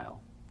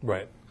profile.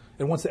 Right.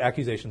 And once the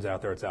accusation's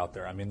out there, it's out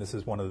there. I mean, this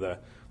is one of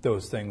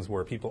those things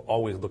where people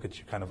always look at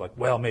you kind of like,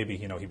 well, maybe,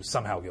 he was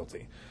somehow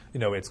guilty.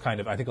 It's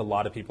kind of, I think a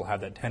lot of people have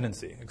that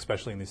tendency,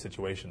 especially in these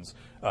situations,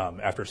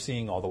 after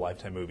seeing all the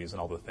Lifetime movies and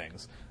all the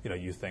things,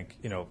 you think,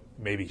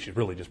 maybe she's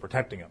really just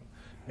protecting him.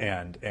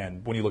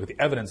 And when you look at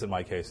the evidence in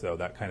my case, though,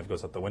 that kind of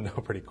goes out the window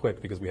pretty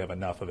quick because we have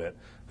enough of it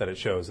that it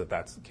shows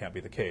that can't be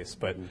the case.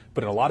 But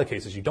in a lot of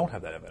cases, you don't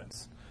have that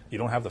evidence. You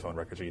don't have the phone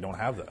records, or you don't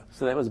have the.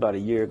 So that was about a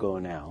year ago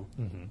now.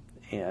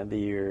 And the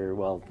year,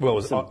 Well, it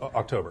was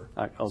October.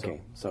 Okay,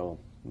 so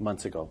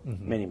months ago,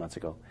 many months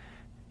ago.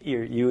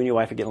 You and your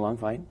wife are getting along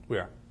fine? We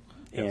are.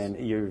 Yes.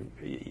 And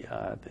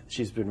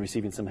she's been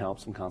receiving some help,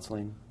 some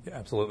counseling? Yeah,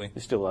 absolutely.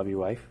 You still love your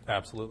wife?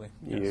 Absolutely.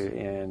 Yes.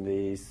 And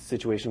the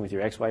situation with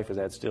your ex-wife, is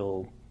that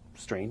still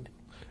strained?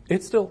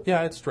 It's still,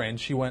 yeah, it's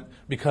strained. She went,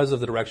 because of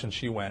the direction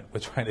she went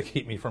with trying to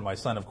keep me from my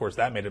son, of course,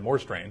 that made it more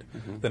strained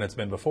than it's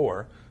been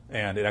before.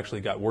 And it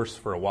actually got worse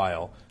for a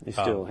while. You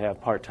still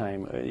have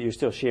part-time, you're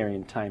still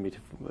sharing time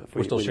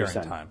We're still with your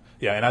sharing son. time.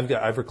 Yeah, and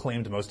I've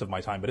reclaimed most of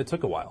my time, but it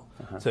took a while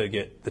to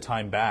get the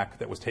time back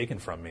that was taken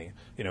from me,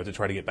 to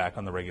try to get back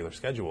on the regular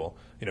schedule.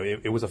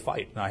 It was a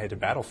fight, and I had to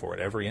battle for it,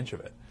 every inch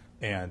of it.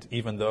 And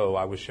even though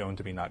I was shown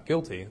to be not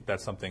guilty,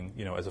 that's something,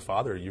 as a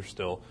father, you're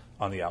still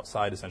on the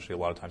outside, essentially, a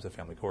lot of times at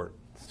family court.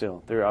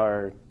 Still, there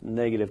are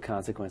negative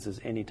consequences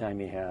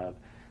anytime you have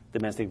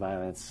domestic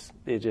violence.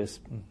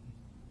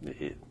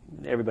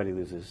 Everybody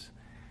loses.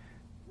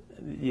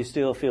 You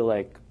still feel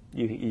like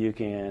you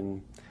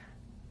can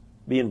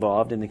be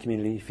involved in the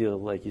community. You feel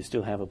like you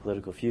still have a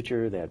political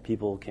future, that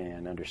people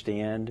can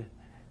understand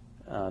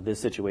this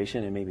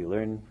situation and maybe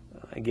learn,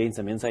 gain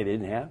some insight they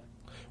didn't have.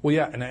 Well,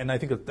 yeah, and I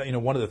think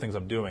that, one of the things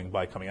I'm doing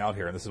by coming out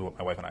here, and this is what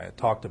my wife and I had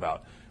talked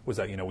about, was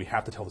that, we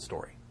have to tell the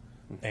story.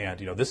 And,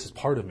 this is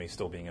part of me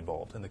still being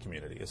involved in the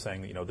community, is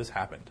saying that, this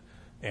happened.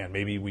 And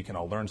maybe we can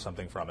all learn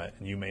something from it.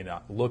 And you may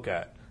not look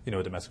at,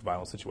 a domestic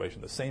violence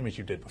situation the same as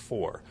you did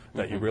before,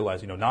 that you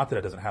realize, not that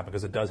it doesn't happen,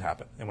 because it does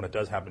happen. And when it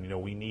does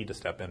happen, we need to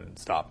step in and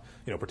stop,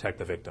 protect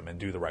the victim and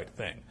do the right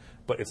thing.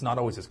 But it's not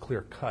always as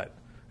clear cut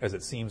as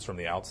it seems from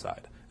the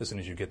outside as soon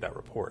as you get that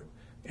report.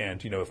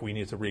 And, if we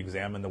need to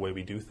re-examine the way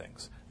we do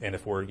things, and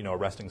if we're,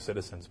 arresting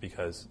citizens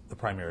because the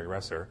primary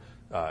aggressor,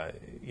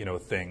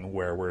 thing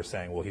where we're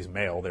saying, well, he's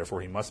male,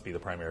 therefore he must be the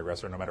primary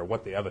aggressor no matter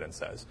what the evidence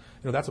says,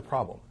 that's a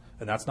problem.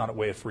 And that's not a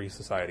way a free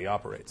society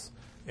operates.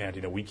 And,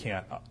 we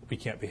can't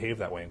behave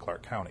that way in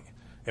Clark County.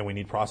 And we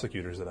need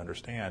prosecutors that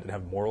understand and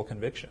have moral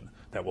conviction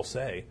that will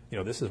say,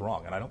 this is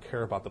wrong. And I don't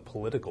care about the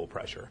political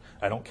pressure.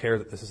 I don't care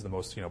that this is the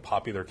most,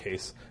 popular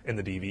case in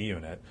the DV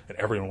unit and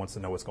everyone wants to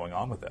know what's going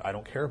on with it. I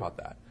don't care about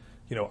that.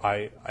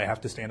 I have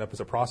to stand up as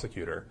a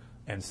prosecutor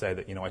and say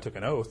that, I took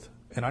an oath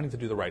and I need to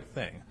do the right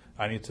thing.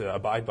 I need to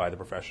abide by the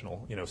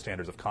professional,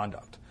 standards of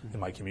conduct in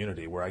my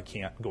community, where I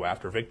can't go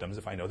after victims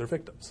if I know they're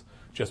victims,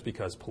 just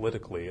because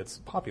politically it's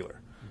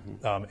popular.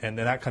 And then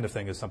that kind of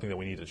thing is something that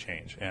we need to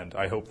change. And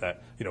I hope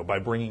that, by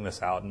bringing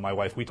this out, and my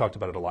wife, we talked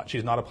about it a lot.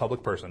 She's not a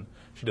public person.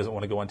 She doesn't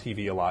want to go on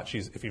TV a lot.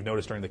 If you've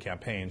noticed during the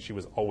campaign, she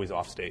was always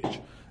off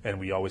stage, and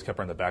we always kept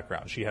her in the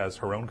background. She has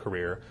her own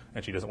career,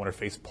 and she doesn't want her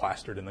face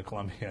plastered in the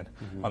Columbian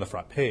on the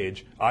front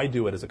page. I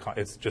do it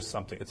it's just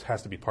something, it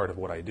has to be part of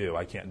what I do.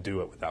 I can't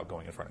do it without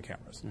going in front of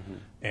cameras.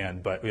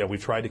 But yeah,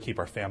 we've tried to keep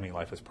our family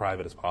life as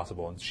private as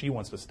possible, and she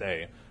wants to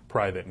stay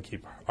private and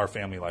keep our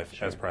family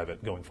life as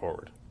private going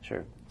forward.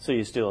 Sure. So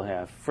you still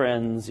have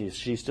friends.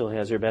 She still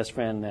has her best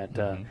friend that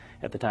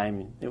at the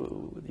time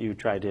you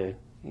tried to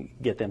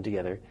get them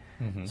together.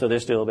 So they're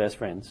still best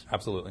friends.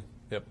 Absolutely.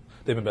 Yep.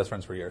 They've been best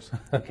friends for years.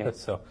 Okay.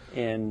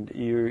 And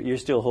you're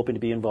still hoping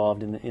to be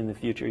involved in the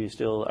future.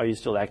 Are you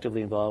still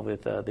actively involved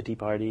with the Tea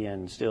Party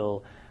and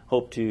still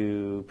hope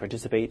to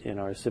participate in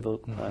our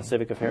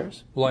civic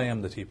affairs? Well, I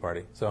am the Tea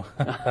Party, so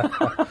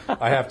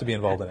I have to be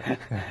involved in it.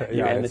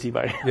 You and the Tea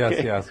Party.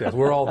 Yes.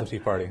 We're all the Tea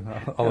Party,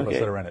 all of us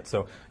that are in it.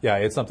 So, yeah,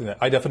 it's something that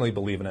I definitely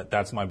believe in it.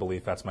 That's my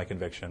belief. That's my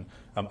conviction.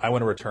 I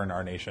want to return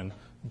our nation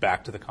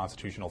back to the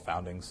constitutional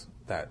foundings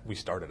that we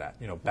started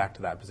at, back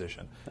to that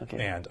position. Okay.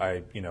 And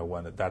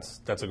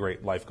that's a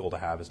great life goal to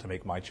have, is to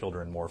make my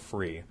children more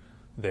free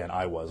than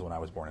I was when I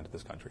was born into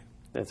this country.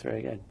 That's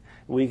very good.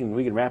 We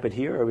can wrap it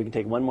here, or we can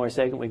take one more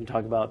segment. We can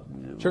talk about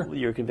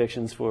your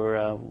convictions for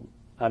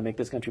how to make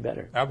this country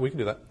better. We can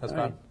do that. That's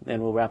fine. Right.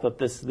 And we'll wrap up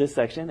this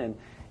section,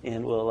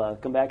 and we'll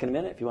come back in a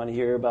minute. If you want to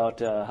hear about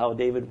how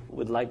David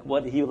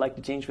what he would like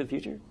to change for the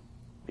future,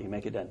 we can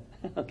make it done.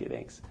 Okay,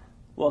 thanks.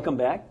 Welcome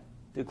back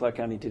to Clark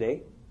County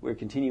Today. We're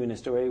continuing the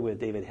story with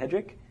David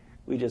Hedrick.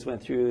 We just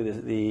went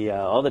through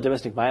all the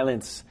domestic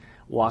violence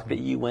walk that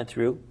you went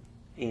through,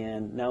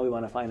 and now we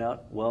want to find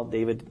out, well,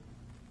 David,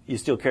 you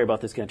still care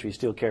about this country, you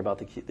still care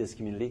about this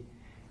community,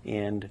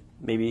 and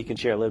maybe you can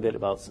share a little bit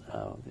about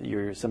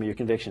some of your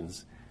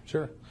convictions.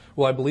 Sure.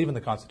 Well, I believe in the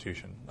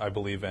Constitution. I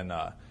believe in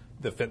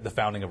the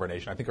founding of our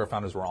nation. I think our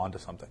founders were onto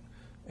something,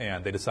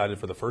 and they decided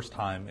for the first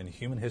time in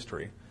human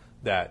history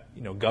that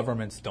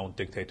governments don't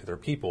dictate to their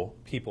people;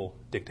 people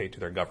dictate to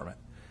their government.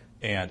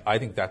 And I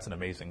think that's an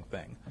amazing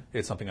thing.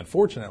 It's something,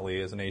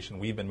 unfortunately, as a nation,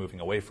 we've been moving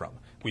away from.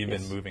 We've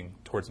been moving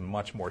towards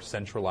much more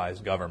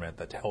centralized government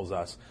that tells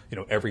us,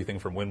 everything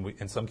from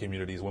in some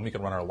communities, when we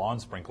can run our lawn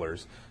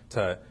sprinklers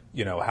to,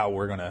 how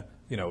we're going to,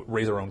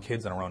 raise our own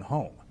kids in our own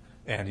home.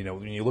 And,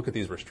 when you look at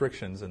these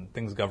restrictions and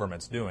things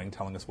government's doing,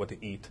 telling us what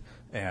to eat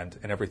and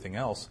everything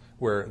else,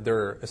 where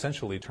they're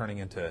essentially turning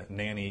into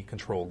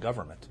nanny-controlled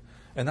government.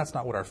 And that's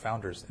not what our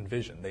founders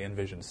envisioned. They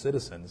envisioned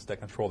citizens that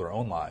control their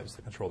own lives,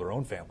 that control their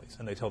own families,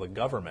 and they tell the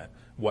government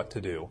what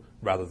to do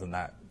rather than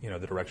that,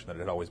 the direction that it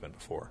had always been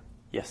before.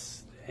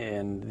 Yes,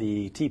 and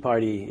the Tea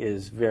Party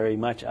is very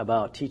much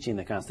about teaching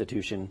the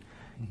Constitution,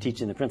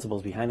 teaching the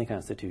principles behind the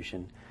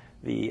Constitution.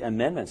 The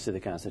amendments to the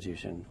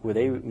Constitution, were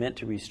they meant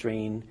to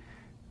restrain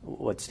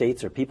what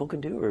states or people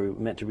can do, or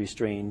meant to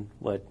restrain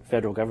what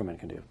federal government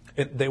can do?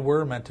 They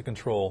were meant to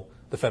control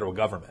the federal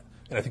government.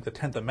 And I think the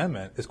 10th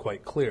Amendment is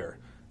quite clear.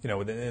 The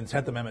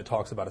 10th Amendment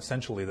talks about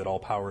essentially that all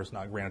powers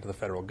not granted to the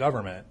federal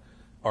government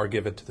are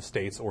given to the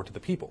states or to the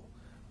people.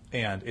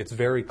 And it's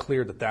very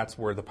clear that that's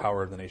where the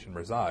power of the nation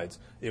resides.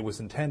 It was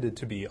intended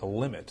to be a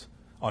limit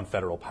on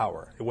federal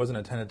power. It wasn't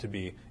intended to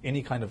be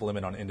any kind of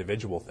limit on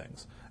individual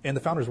things. And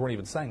the founders weren't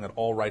even saying that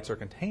all rights are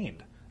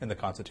contained in the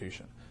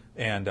Constitution,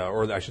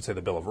 or I should say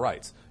the Bill of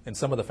Rights. And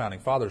some of the founding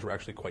fathers were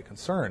actually quite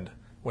concerned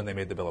when they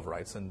made the Bill of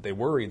Rights, and they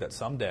worried that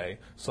someday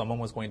someone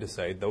was going to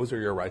say, those are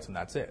your rights and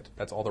that's it.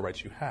 That's all the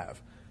rights you have.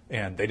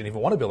 And they didn't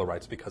even want a Bill of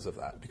Rights because of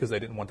that, because they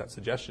didn't want that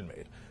suggestion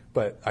made.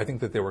 But I think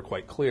that they were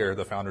quite clear,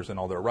 the founders in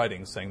all their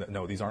writings, saying that,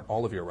 no, these aren't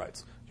all of your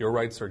rights. Your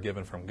rights are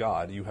given from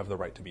God. You have the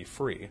right to be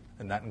free,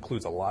 and that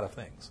includes a lot of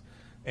things.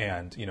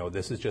 And,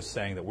 this is just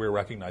saying that we're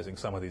recognizing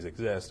some of these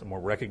exist, and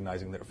we're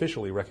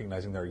officially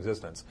recognizing their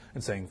existence,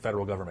 and saying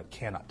federal government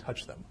cannot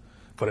touch them.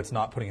 But it's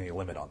not putting any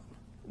limit on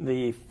them.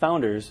 The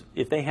founders,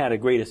 if they had a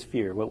greatest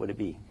fear, what would it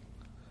be?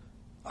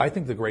 I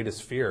think the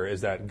greatest fear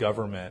is that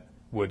government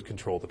would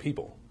control the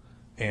people.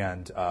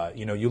 And,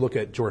 you look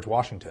at George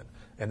Washington,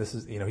 and this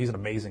is, he's an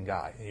amazing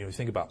guy. You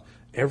think about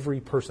every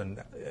person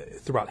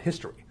throughout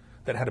history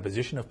that had a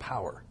position of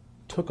power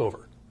took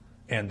over,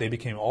 and they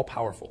became all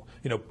powerful.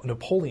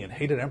 Napoleon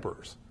hated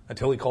emperors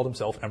until he called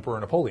himself Emperor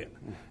Napoleon.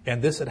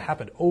 And this had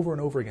happened over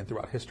and over again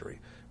throughout history,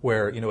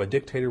 where, a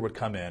dictator would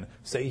come in,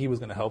 say he was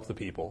going to help the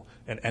people,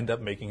 and end up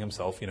making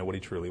himself, what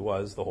he truly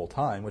was the whole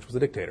time, which was a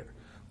dictator.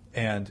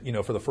 And,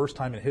 for the first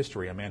time in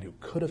history, a man who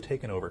could have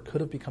taken over,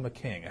 could have become a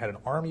king, had an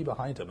army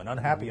behind him, an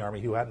unhappy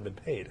army who hadn't been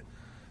paid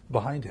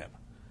behind him.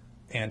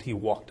 And he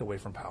walked away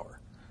from power.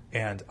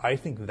 And I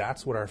think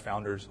that's what our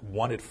founders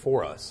wanted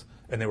for us.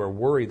 And they were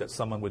worried that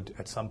someone would,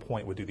 at some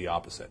point, would do the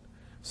opposite.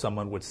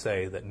 Someone would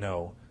say that,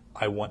 no,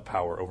 I want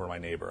power over my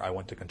neighbor. I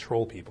want to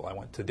control people. I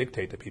want to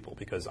dictate to people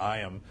because I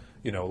am,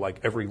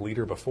 like every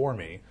leader before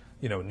me,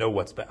 I know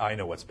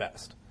what's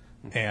best.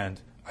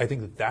 And I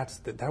think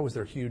that was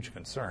their huge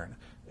concern.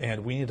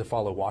 And we need to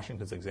follow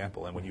Washington's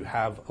example. And when you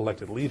have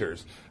elected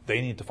leaders,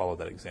 they need to follow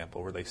that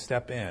example where they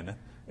step in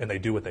and they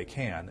do what they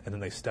can and then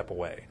they step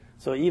away.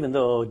 So even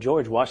though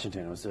George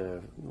Washington was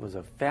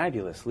a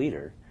fabulous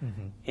leader,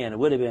 and it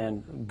would have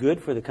been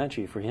good for the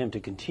country for him to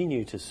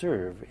continue to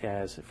serve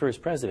as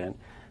first president,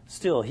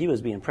 still he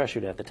was being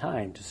pressured at the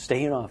time to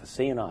stay in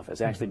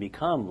office, actually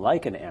become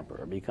like an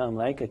emperor, become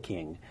like a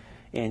king.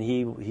 And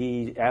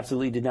he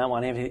absolutely did not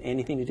want to have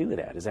anything to do with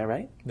that. Is that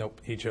right?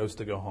 Nope. He chose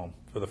to go home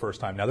for the first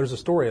time. Now, there's a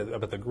story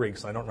about the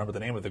Greeks, and I don't remember the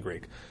name of the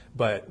Greek,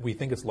 but we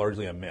think it's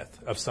largely a myth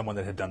of someone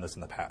that had done this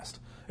in the past.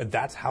 And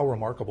that's how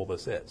remarkable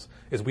this is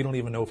we don't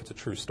even know if it's a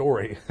true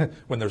story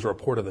when there's a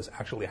report of this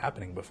actually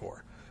happening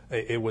before.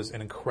 It was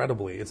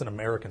it's an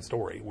American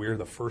story. We're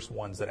the first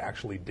ones that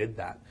actually did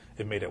that.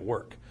 It made it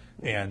work.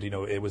 And,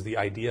 it was the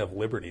idea of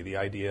liberty, the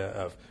idea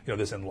of,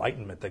 this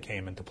enlightenment that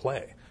came into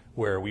play,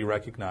 where we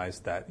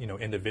recognized that,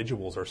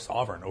 individuals are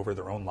sovereign over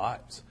their own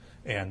lives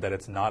and that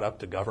it's not up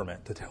to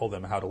government to tell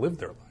them how to live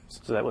their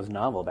lives. So that was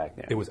novel back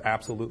then. It was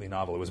absolutely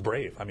novel. It was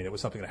brave. I mean, it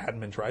was something that hadn't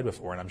been tried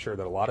before, and I'm sure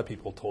that a lot of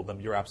people told them,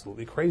 you're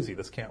absolutely crazy.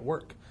 This can't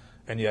work.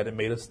 And yet it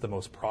made us the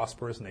most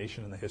prosperous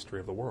nation in the history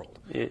of the world.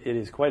 It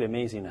is quite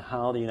amazing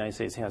how the United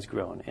States has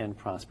grown and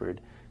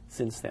prospered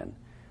since then.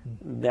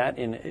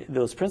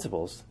 Those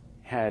principles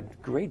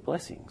had great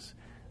blessings.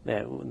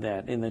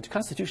 That in the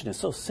Constitution is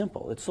so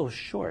simple, it's so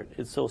short,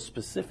 it's so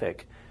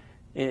specific,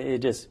 it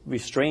just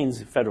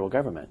restrains federal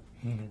government.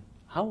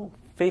 How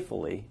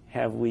faithfully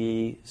have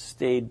we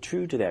stayed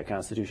true to that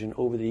Constitution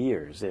over the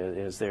years?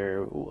 If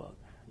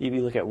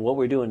you look at what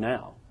we're doing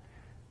now,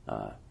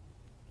 how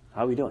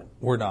are we doing?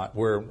 We're not.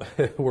 We're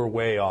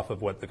way off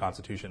of what the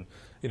Constitution,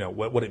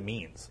 what it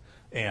means.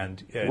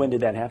 And when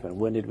did that happen?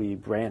 When did we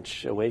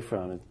branch away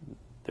from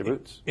the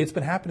roots? It's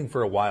been happening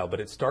for a while, but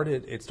it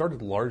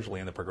started largely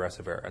in the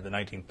progressive era, the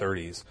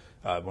 1930s,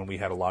 when we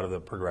had a lot of the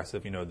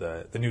progressive,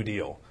 the New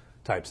Deal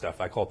type stuff.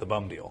 I call it the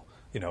bum deal.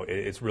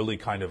 It's really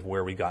kind of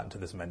where we got into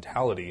this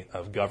mentality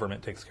of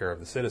government takes care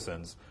of the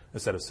citizens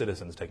instead of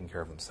citizens taking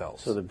care of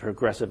themselves. So the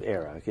progressive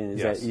era,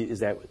 is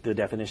that the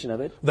definition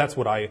of it? That's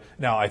what I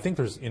think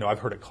there's, I've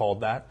heard it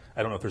called that.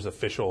 I don't know if there's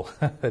official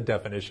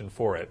definition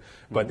for it,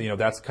 but,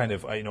 that's kind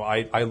of,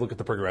 I look at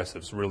the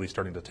progressives really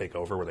starting to take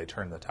over where they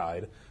turned the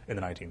tide in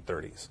the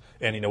 1930s.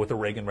 And, with the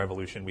Reagan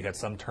Revolution, we had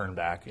some turn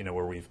back,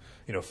 where we've,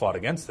 fought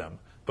against them.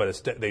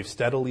 But they've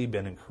steadily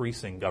been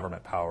increasing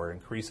government power,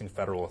 increasing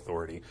federal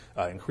authority,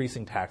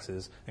 increasing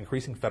taxes,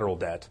 increasing federal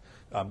debt.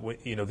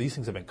 These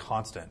things have been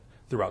constant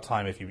throughout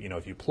time. If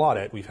you plot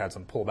it, we've had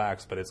some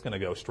pullbacks, but it's going to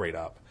go straight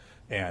up.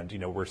 And,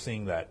 we're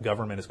seeing that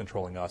government is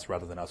controlling us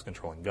rather than us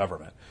controlling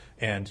government.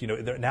 And,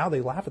 now they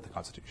laugh at the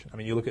Constitution. I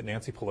mean, you look at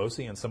Nancy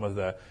Pelosi and some of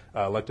the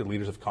elected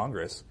leaders of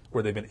Congress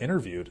where they've been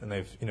interviewed and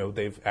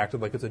they've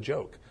acted like it's a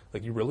joke.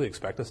 Like, you really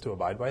expect us to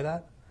abide by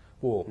that?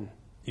 Well,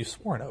 you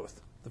swore an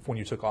oath when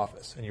you took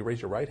office, and you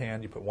raised your right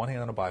hand, you put one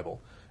hand on a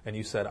Bible, and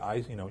you said,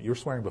 you're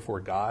swearing before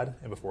God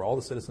and before all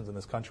the citizens in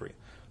this country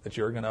that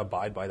you're going to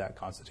abide by that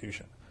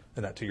Constitution.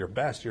 And that to your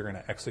best, you're going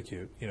to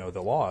execute,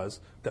 the laws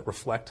that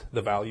reflect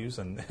the values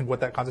and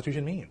what that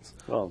Constitution means.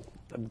 Well,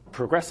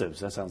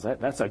 progressives,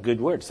 that's a good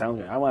word.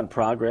 I want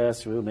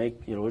progress.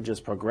 We'll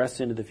just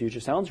progress into the future.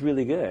 Sounds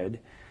really good.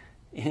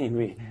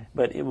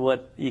 But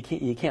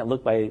you can't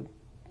look by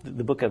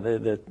the book of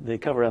the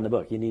cover on the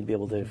book. You need to be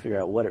able to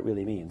figure out what it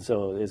really means.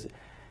 So is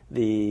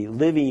the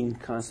living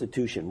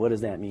Constitution, what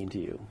does that mean to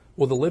you?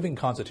 Well, the living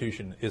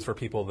Constitution is for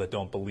people that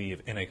don't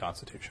believe in a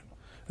Constitution.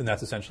 And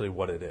that's essentially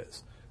what it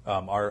is.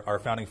 Our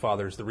founding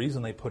fathers, the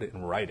reason they put it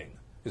in writing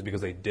is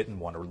because they didn't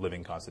want a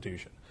living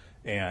Constitution.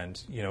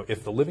 And,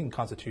 if the living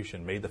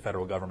Constitution made the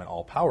federal government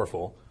all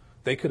powerful,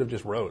 they could have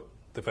just wrote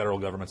the federal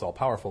government's all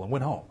powerful and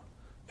went home.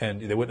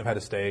 And they wouldn't have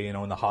had to stay,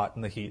 in the hot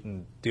and the heat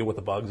and deal with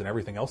the bugs and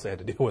everything else they had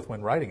to deal with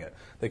when writing it.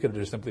 They could have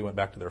just simply went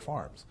back to their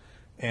farms.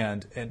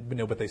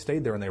 But they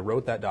stayed there and they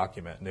wrote that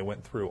document and they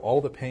went through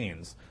all the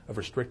pains of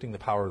restricting the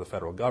power of the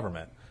federal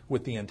government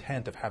with the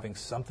intent of having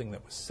something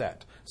that was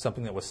set,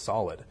 something that was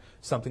solid,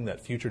 something that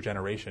future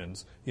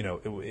generations,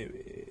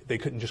 they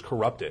couldn't just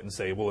corrupt it and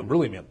say, well, it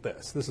really meant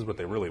this. This is what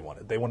they really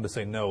wanted. They wanted to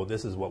say, no,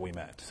 this is what we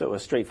meant. So it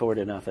was straightforward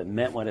enough. It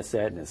meant what it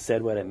said, and it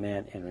said what it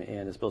meant, and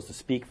it's supposed to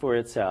speak for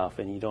itself,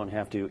 and you don't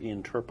have to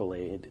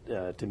interpolate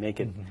to make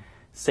it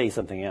say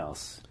something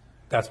else.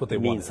 That's what they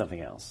wanted. Mean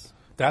something else.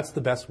 That's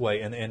the best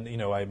way. And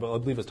I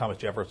believe it was Thomas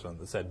Jefferson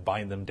that said,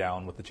 bind them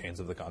down with the chains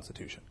of the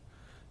Constitution.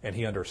 And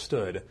he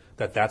understood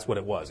that that's what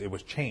it was. It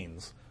was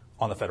chains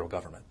on the federal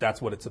government. That's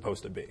what it's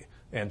supposed to be.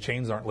 And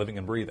chains aren't living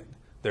and breathing.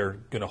 They're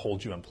going to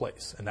hold you in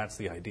place. And that's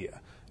the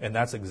idea. And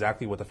that's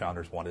exactly what the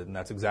founders wanted. And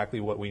that's exactly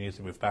what we need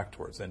to move back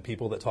towards. And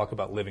people that talk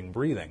about living,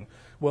 breathing,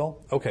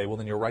 well,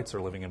 then your rights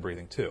are living and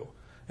breathing too.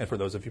 And for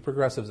those of you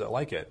progressives that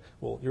like it,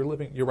 well, your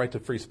right to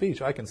free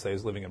speech, I can say,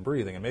 is living and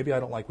breathing. And maybe I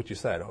don't like what you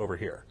said over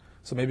here.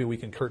 So maybe we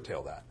can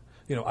curtail that.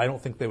 I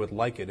don't think they would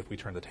like it if we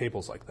turn the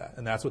tables like that.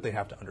 And that's what they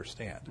have to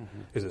understand,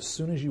 is as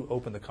soon as you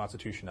open the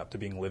Constitution up to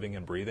being living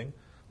and breathing,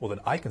 well, then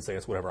I can say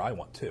it's whatever I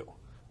want too.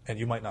 And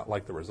you might not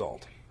like the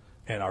result.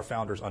 And our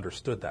founders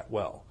understood that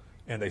well.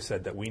 And they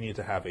said that we need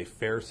to have a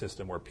fair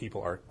system where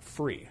people are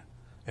free.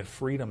 And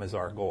freedom is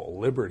our goal.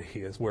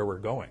 Liberty is where we're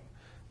going.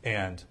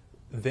 And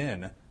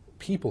then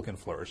people can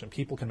flourish and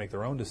people can make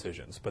their own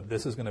decisions. But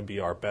this is going to be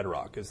our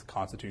bedrock, is the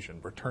Constitution.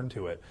 Return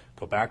to it.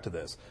 Go back to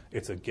this.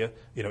 It's a gift.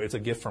 It's a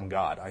gift from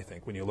God, I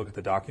think. When you look at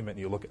the document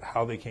and you look at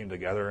how they came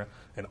together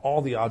and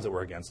all the odds that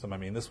were against them, I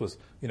mean, this was,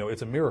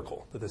 it's a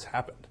miracle that this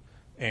happened.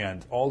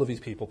 And all of these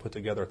people put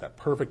together at that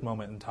perfect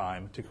moment in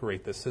time to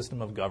create this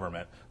system of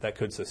government that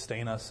could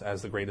sustain us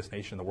as the greatest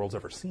nation the world's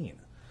ever seen.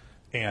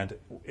 And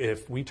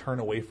if we turn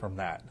away from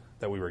that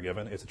we were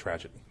given, it's a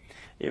tragedy.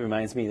 It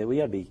reminds me that we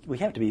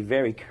have to be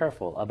very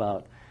careful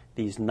about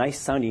these nice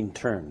sounding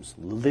terms.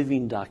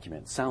 Living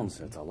document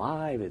it's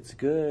alive, it's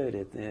good,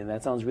 and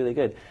that sounds really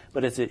good.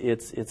 But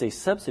it's a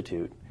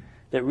substitute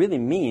that really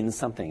means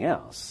something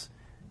else.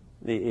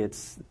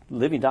 It's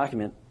living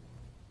document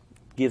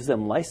gives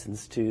them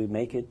license to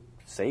make it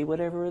say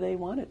whatever they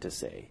want it to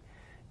say,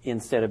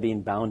 instead of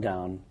being bound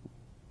down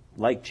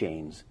like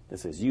chains that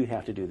says you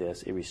have to do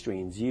this. It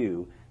restrains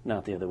you,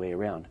 not the other way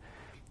around.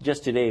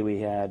 Just today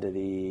we had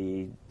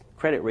the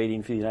credit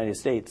rating for the United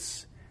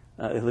States.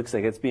 It looks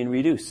like it's being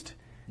reduced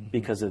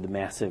because of the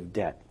massive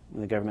debt.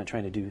 The government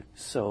trying to do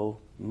so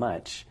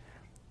much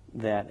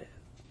that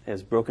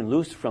has broken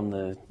loose from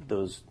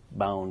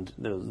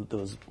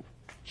those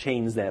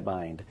chains that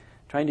bind,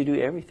 trying to do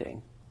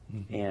everything.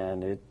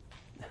 And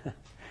I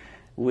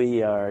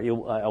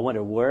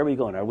wonder, where are we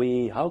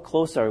going? How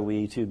close are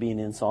we to being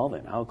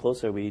insolvent? How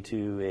close are we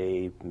to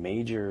a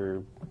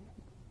major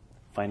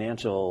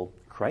financial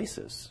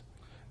crisis?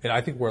 And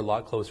I think we're a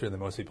lot closer than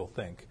most people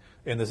think.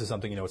 And this is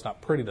something, it's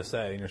not pretty to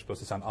say, and you're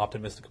supposed to sound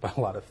optimistic about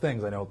a lot of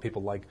things. I know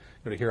people like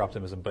to hear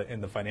optimism, but in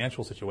the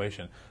financial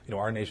situation,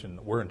 our nation,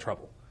 we're in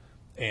trouble.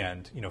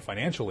 And,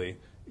 financially,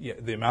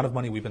 the amount of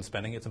money we've been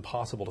spending, it's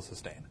impossible to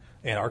sustain.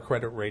 And our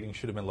credit rating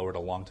should have been lowered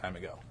a long time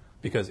ago.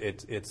 Because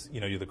it's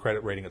the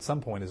credit rating at some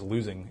point is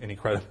losing any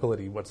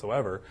credibility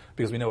whatsoever,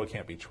 because we know it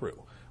can't be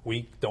true.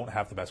 We don't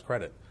have the best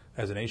credit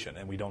as a nation,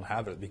 and we don't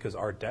have it because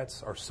our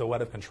debts are so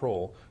out of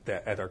control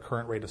that at our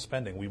current rate of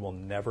spending, we will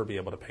never be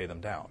able to pay them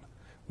down.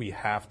 We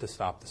have to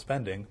stop the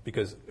spending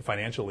because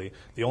financially,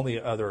 the only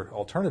other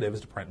alternative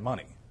is to print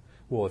money.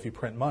 Well, if you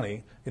print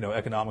money,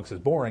 economics is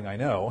boring, I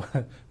know,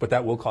 but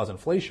that will cause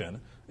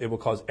inflation. It will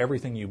cause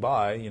everything you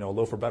buy, a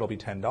loaf of bread will be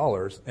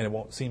 $10, and it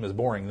won't seem as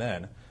boring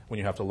then when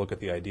you have to look at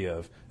the idea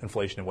of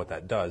inflation and what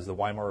that does. The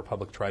Weimar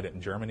Republic tried it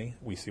in Germany.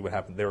 We see what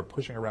happened. They were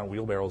pushing around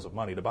wheelbarrows of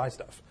money to buy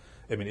stuff.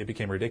 I mean, it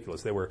became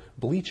ridiculous. They were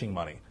bleaching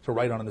money to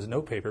write on this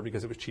note paper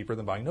because it was cheaper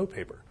than buying note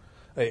paper.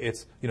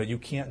 It's, you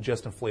can't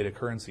just inflate a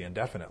currency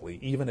indefinitely.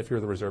 Even if you're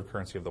the reserve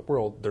currency of the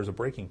world, there's a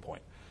breaking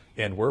point.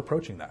 And we're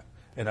approaching that.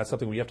 And that's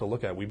something we have to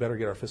look at. We better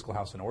get our fiscal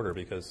house in order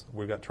because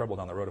we've got trouble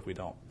down the road if we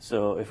don't.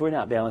 So if we're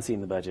not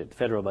balancing the budget,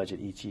 federal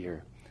budget each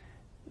year,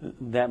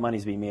 that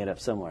money's being made up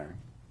somewhere.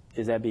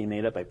 Is that being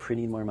made up by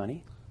printing more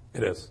money?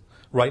 It is.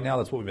 Right now,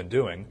 that's what we've been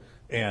doing.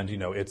 And,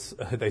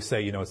 they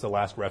say, it's the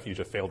last refuge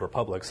of failed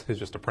republics is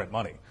just to print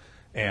money.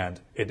 And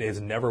it has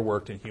never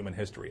worked in human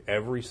history.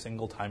 Every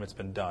single time it's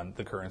been done,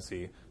 the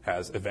currency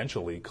has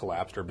eventually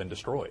collapsed or been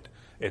destroyed.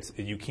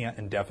 You can't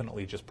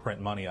indefinitely just print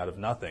money out of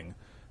nothing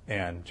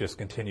and just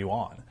continue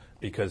on,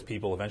 because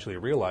people eventually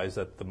realize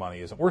that the money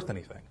isn't worth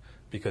anything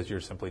because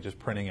you're simply just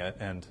printing it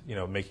and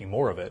making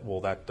more of it. Well,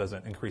 that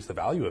doesn't increase the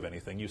value of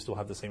anything. You still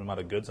have the same amount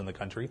of goods in the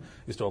country.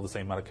 You still have the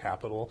same amount of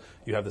capital.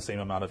 You have the same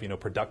amount of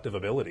productive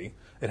ability.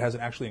 It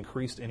hasn't actually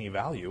increased any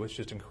value. It's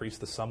just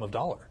increased the sum of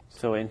dollars.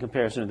 So in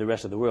comparison to the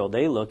rest of the world,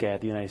 they look at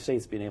the United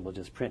States being able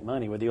to just print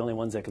money. We're the only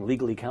ones that can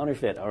legally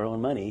counterfeit our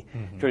own money,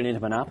 turn it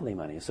into monopoly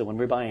money. So when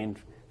we're buying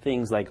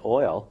things like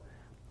oil,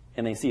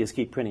 and they see us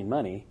keep printing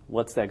money,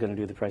 what's that going to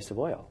do to the price of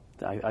oil?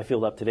 I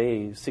filled up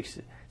today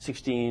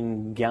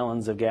 16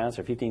 gallons of gas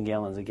or 15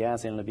 gallons of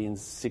gas ended up being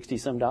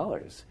 $60-some.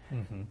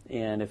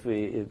 And if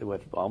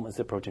with almost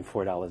approaching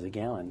 $4 a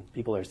gallon,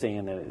 people are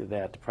saying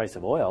that the price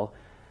of oil,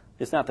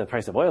 it's not the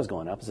price of oil is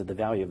going up, it's that the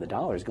value of the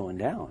dollar is going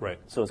down. Right.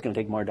 So it's going to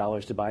take more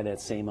dollars to buy that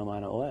same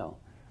amount of oil.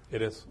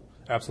 It is.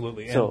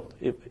 Absolutely. So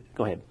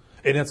go ahead.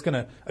 And it's going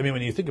to,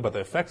 when you think about the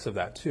effects of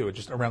that too, it's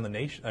just around the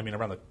nation,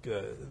 around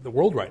the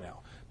world right now,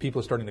 people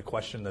are starting to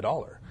question the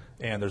dollar.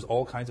 And there's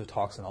all kinds of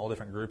talks in all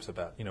different groups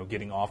about,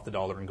 getting off the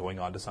dollar and going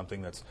on to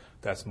something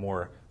that's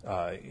more,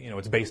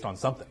 it's based on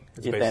something.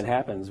 If that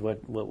happens,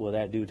 what will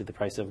that do to the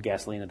price of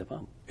gasoline at the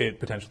pump? It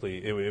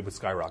potentially, it would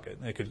skyrocket.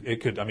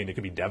 It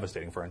could be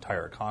devastating for our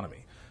entire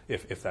economy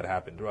if that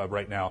happened.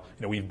 Right now,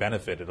 we've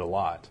benefited a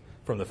lot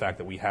from the fact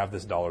that we have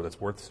this dollar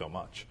that's worth so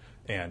much.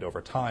 And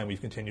over time,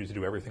 we've continued to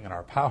do everything in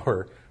our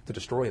power to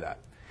destroy that.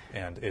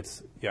 And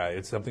it's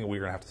something we're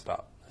going to have to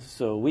stop.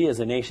 So we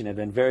as a nation have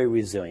been very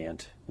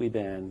resilient. We've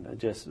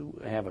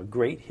have a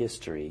great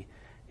history.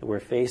 We're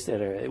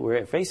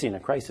facing a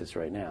crisis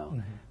right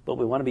now, but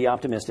we want to be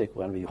optimistic. We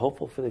want to be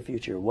hopeful for the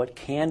future. What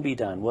can be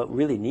done? What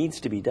really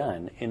needs to be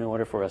done in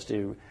order for us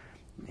to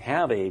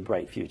have a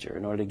bright future?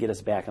 In order to get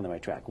us back on the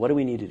right track, what do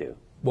we need to do?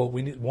 Well,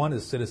 one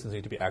is citizens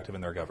need to be active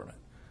in their government.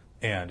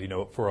 And,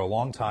 for a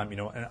long time,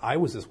 and I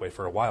was this way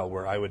for a while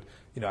where I would,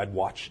 I'd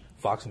watch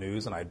Fox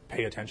News and I'd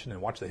pay attention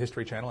and watch the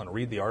History Channel and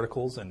read the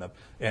articles and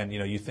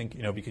you think,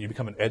 because you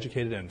become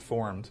educated and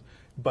informed.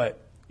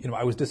 But,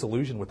 I was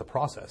disillusioned with the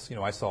process.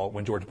 I saw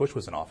when George Bush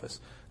was in office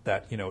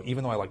that,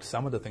 even though I liked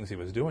some of the things he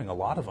was doing, a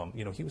lot of them,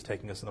 he was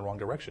taking us in the wrong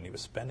direction. He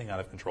was spending out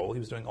of control. He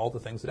was doing all the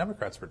things the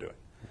Democrats were doing.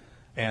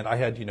 And I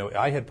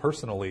had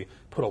personally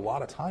put a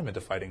lot of time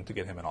into fighting to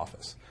get him in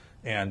office.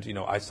 And,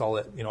 I saw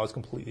that, I was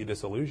completely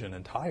disillusioned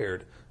and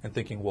tired and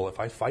thinking, well, if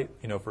I fight,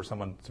 for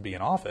someone to be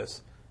in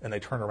office and they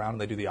turn around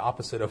and they do the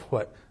opposite of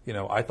what,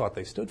 I thought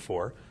they stood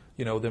for,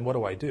 then what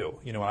do I do?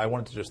 I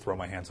wanted to just throw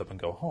my hands up and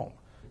go home.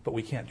 But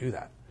we can't do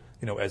that.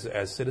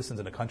 As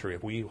citizens in a country,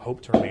 if we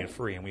hope to remain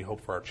free and we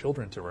hope for our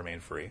children to remain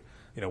free,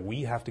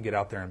 we have to get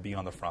out there and be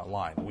on the front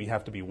line. We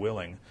have to be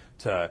willing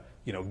to,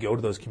 go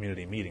to those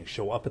community meetings,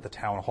 show up at the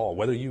town hall,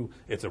 whether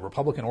it's a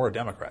Republican or a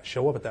Democrat,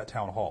 show up at that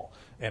town hall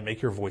and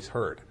make your voice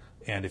heard.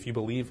 And if you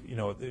believe,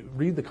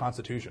 read the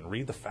Constitution,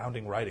 read the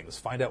founding writings,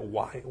 find out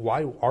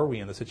why are we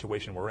in the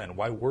situation we're in?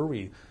 Why were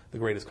we the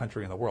greatest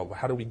country in the world?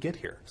 How do we get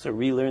here? So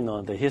relearn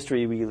the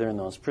history, relearn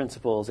those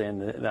principles,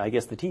 and I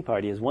guess the Tea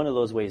Party is one of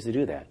those ways to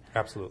do that.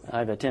 Absolutely.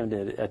 I've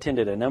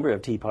attended a number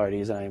of Tea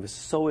Parties, and I was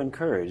so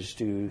encouraged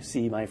to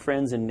see my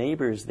friends and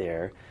neighbors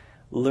there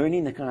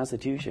learning the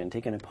Constitution,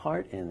 taking a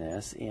part in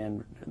this,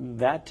 and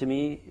that to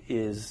me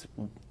is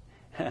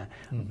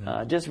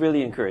just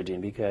really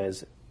encouraging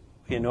because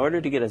in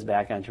order to get us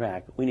back on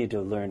track, we need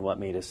to learn what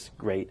made us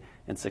great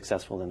and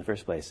successful in the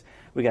first place.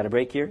 We got a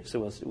break here,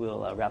 so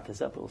we'll wrap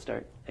this up. We'll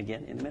start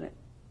again in a minute.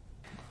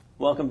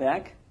 Welcome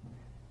back.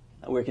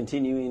 We're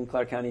continuing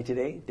Clark County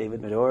Today.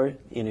 David Medor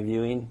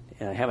interviewing,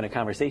 having a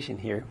conversation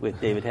here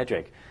with David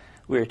Hedrick.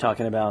 We're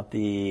talking about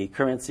the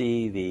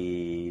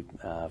currency,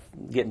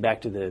 getting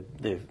back to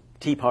the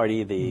Tea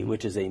Party,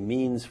 which is a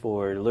means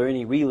for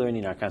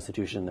relearning our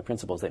Constitution and the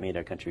principles that made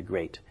our country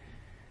great.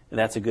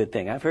 That's a good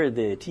thing. I've heard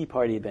the Tea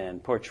Party been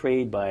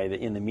portrayed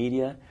in the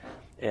media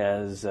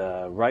as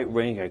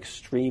right-wing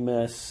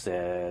extremists,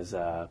 as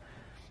all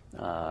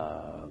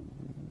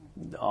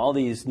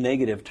these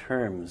negative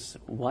terms.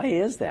 Why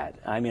is that?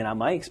 I mean,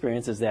 my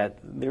experience is that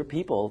they're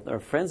people, they're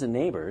friends and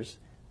neighbors,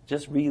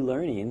 just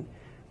relearning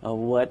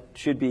what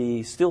should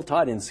be still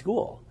taught in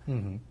school.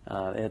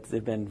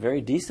 They've been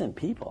very decent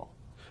people.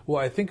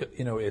 Well, I think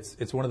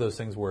it's one of those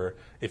things where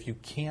if you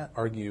can't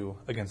argue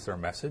against their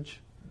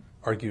message,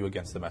 argue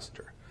against the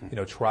messenger.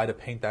 Try to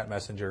paint that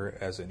messenger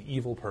as an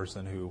evil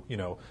person who,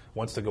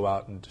 wants to go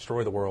out and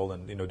destroy the world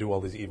and, do all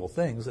these evil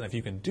things. And if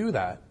you can do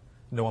that,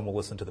 no one will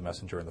listen to the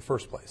messenger in the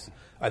first place.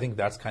 I think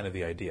that's kind of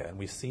the idea. And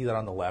we see that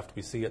on the left.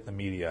 We see it in the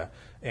media.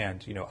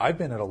 And, I've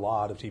been at a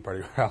lot of Tea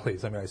Party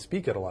rallies. I mean, I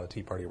speak at a lot of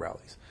Tea Party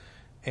rallies.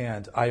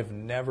 And I've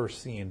never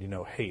seen,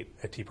 hate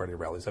at Tea Party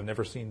rallies. I've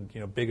never seen,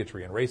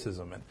 bigotry and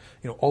racism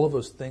and, all of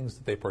those things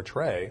that they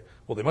portray.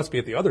 Well, they must be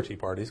at the other Tea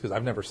Parties because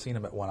I've never seen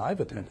them at one I've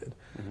attended.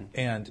 Mm-hmm.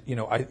 And,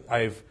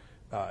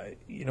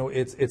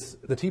 it's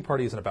the Tea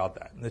Party isn't about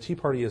that. And the Tea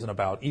Party isn't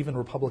about even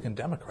Republican,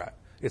 Democrat.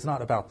 It's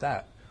not about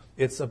that.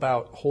 It's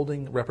about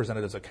holding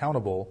representatives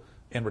accountable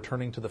and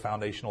returning to the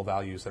foundational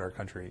values that our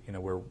country,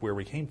 where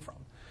we came from.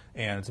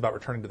 And it's about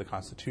returning to the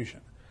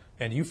Constitution.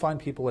 And you find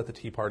people at the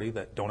Tea Party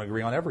that don't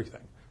agree on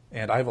everything.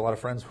 And I have a lot of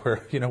friends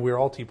where, we're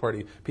all Tea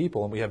Party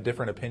people and we have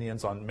different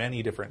opinions on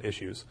many different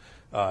issues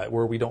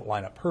where we don't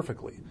line up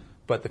perfectly.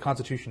 But the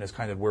Constitution is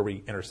kind of where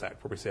we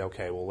intersect, where we say,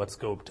 okay, well, let's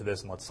go to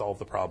this and let's solve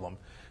the problem.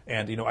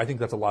 And, I think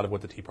that's a lot of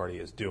what the Tea Party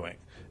is doing.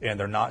 And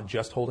they're not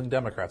just holding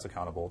Democrats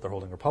accountable, they're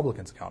holding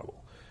Republicans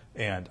accountable.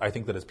 And I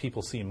think that as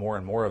people see more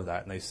and more of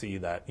that and they see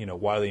that,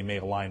 while they may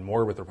align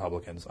more with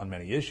Republicans on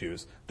many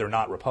issues, they're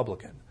not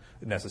Republican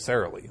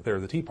necessarily. They're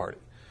the Tea Party.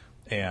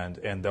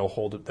 And they'll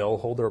hold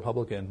the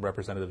Republican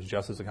representatives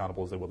just as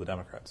accountable as they will the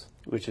Democrats.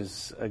 Which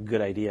is a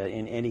good idea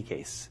in any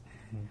case.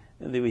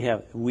 Mm-hmm. We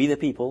have We the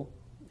People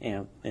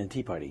and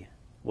Tea Party.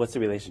 What's the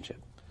relationship?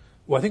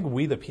 Well, I think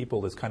We the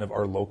People is kind of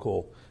our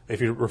local,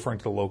 if you're referring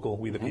to the local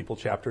We the People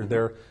chapter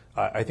there,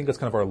 I think that's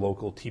kind of our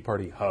local Tea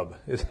Party hub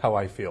is how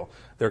I feel.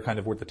 They're kind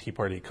of where the Tea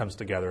Party comes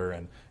together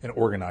and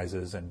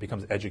organizes and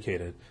becomes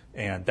educated.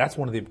 And that's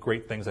one of the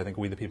great things I think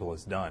We the People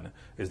has done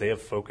is they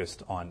have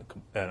focused on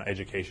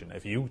education.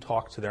 If you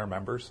talk to their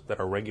members that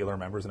are regular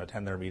members and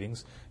attend their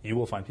meetings, you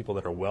will find people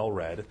that are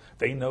well-read.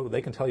 They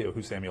can tell you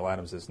who Samuel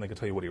Adams is and they can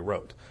tell you what he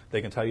wrote.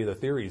 They can tell you the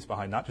theories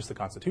behind not just the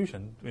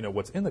Constitution,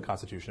 what's in the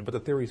Constitution, but the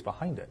theories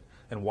behind it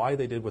and why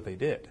they did what they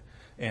did.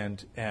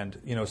 And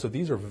so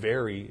these are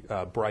very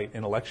bright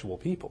intellectual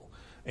people.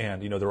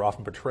 And, they're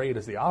often portrayed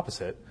as the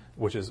opposite,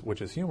 which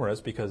is humorous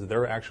because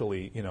they're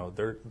actually,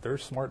 they're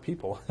smart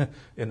people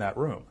in that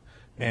room.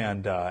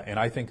 And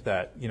I think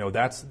that,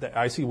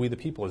 I see We the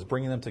People as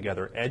bringing them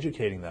together,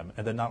 educating them,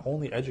 and then not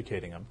only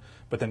educating them,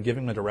 but then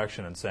giving them a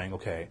direction and saying,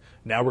 okay,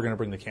 now we're going to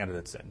bring the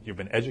candidates in. You've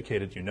been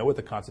educated. You know what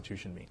the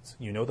Constitution means.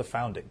 You know the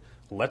founding.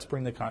 Let's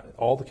bring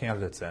all the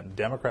candidates in,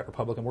 Democrat,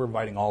 Republican. We're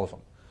inviting all of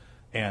them.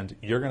 And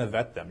you're going to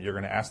vet them. You're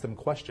going to ask them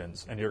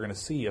questions, and you're going to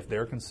see if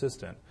they're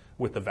consistent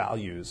with the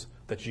values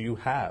that you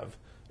have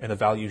and the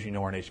values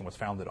our nation was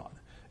founded on.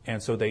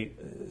 And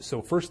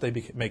so first they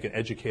make an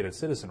educated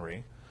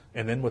citizenry,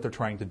 and then what they're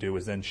trying to do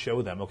is then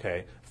show them,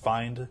 okay,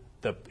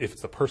 if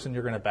it's the person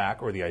you're going to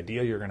back or the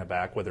idea you're going to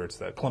back, whether it's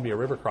the Columbia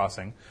River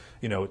crossing,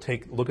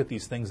 look at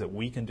these things that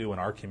we can do in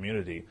our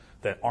community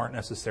that aren't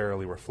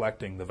necessarily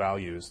reflecting the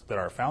values that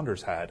our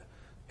founders had.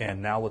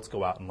 And now let's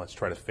go out and let's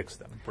try to fix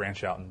them,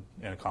 branch out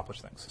and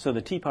accomplish things. So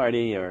the Tea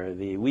Party or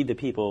the We the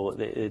People,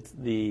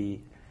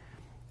 the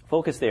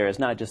focus there is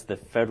not just the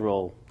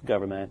federal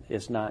government.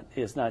 It's not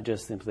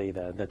just simply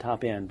the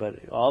top end,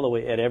 but all the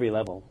way at every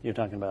level. You're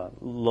talking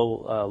about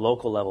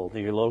local level,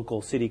 your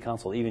local city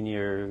council, even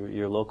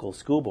your local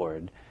school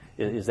board.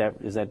 Is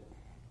that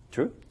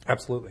true?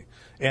 Absolutely.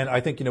 And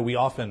I think we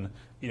often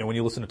when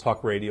you listen to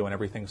talk radio and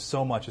everything,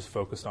 so much is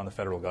focused on the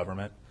federal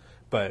government.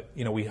 But,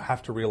 we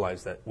have to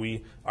realize that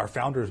our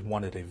founders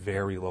wanted a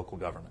very local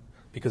government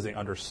because they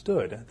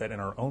understood that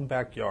in our own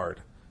backyard,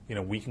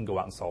 we can go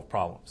out and solve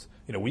problems.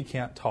 We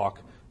can't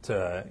talk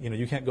to,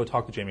 you can't go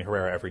talk to Jamie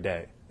Herrera every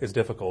day. It's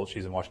difficult.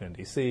 She's in Washington,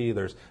 D.C.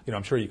 There's,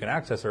 I'm sure you can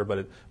access her,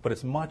 but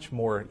it's much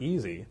more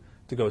easy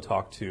to go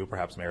talk to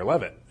perhaps Mayor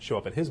Leavitt, show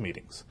up at his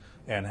meetings.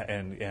 And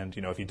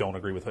if you don't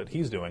agree with what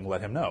he's doing,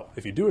 let him know.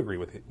 If you do agree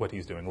with what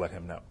he's doing, let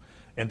him know.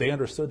 And they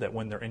understood that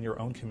when they're in your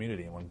own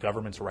community and when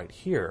government's right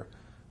here,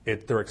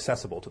 they're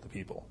accessible to the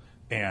people,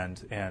 and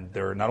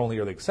they're not only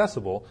are they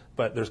accessible,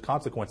 but there's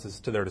consequences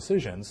to their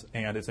decisions,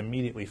 and it's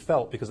immediately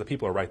felt because the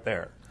people are right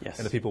there, yes.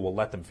 And the people will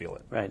let them feel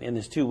it. Right, and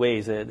there's two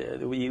ways.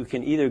 You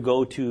can either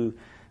go to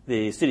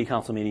the city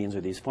council meetings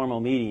or these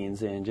formal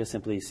meetings and just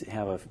simply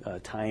have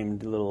a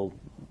timed little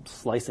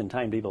slice in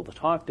time to be able to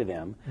talk to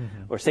them,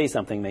 or say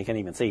something. They can't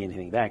even say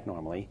anything back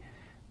normally,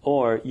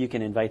 or you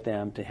can invite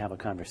them to have a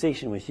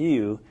conversation with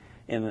you.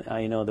 And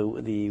I know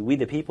the We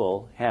the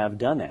People have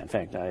done that. In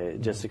fact,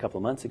 just a couple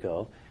of months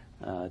ago,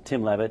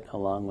 Tim Leavitt,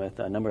 along with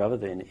a number of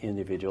other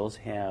individuals,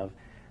 have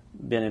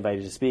been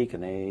invited to speak,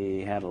 and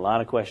they had a lot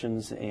of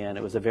questions, and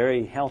it was a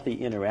very healthy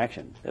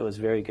interaction. It was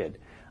very good.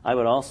 I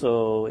would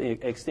also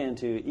extend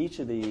to each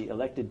of the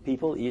elected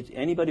people,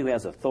 anybody who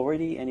has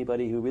authority,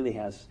 anybody who really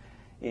has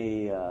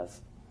an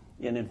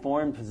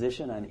informed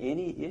position on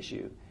any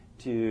issue,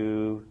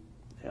 you're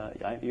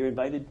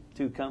invited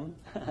to come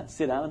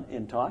sit down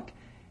and talk.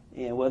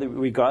 And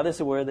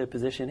regardless of where the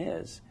position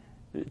is,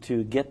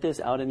 to get this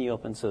out in the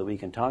open so that we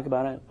can talk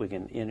about it, we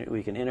can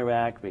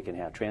interact, we can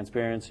have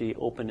transparency,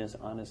 openness,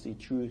 honesty,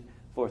 truth,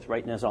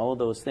 forthrightness, all of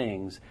those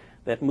things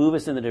that move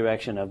us in the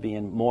direction of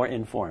being more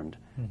informed.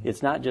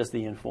 It's not just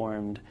the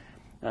informed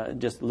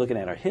just looking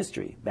at our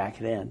history back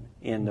then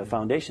in the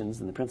foundations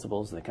and the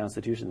principles and the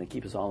Constitution that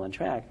keep us all on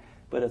track,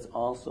 but it's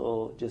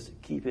also just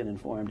keeping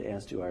informed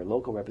as to our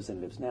local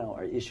representatives now,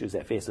 our issues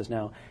that face us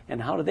now,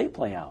 and how do they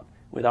play out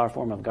with our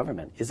form of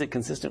government? Is it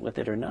consistent with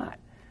it or not?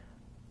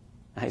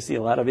 I see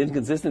a lot of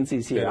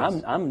inconsistencies here.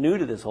 Yes. I'm new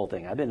to this whole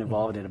thing. I've been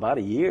involved in about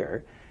a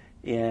year,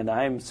 and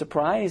I'm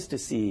surprised to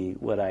see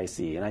what I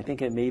see. And I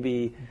think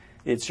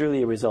it's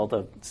surely a result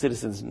of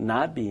citizens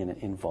not being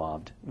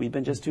involved. We've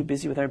been just too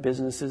busy with our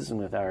businesses and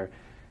with our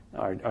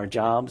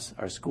jobs,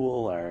 our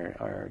school,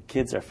 our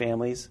kids, our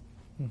families.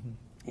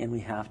 And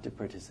we have to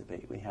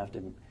participate. We have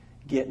to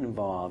get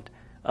involved.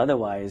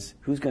 Otherwise,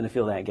 who's going to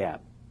fill that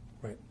gap?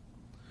 Right.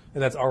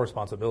 And that's our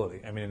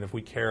responsibility. I mean, and if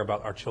we care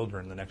about our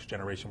children, the next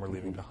generation we're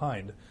leaving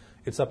behind,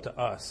 it's up to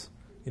us,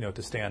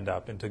 to stand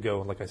up and to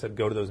go, like I said,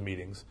 go to those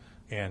meetings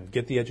and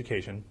get the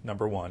education,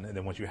 number one. And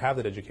then once you have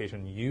that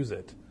education, use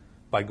it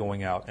by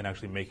going out and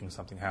actually making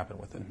something happen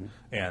with it.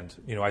 And,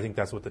 I think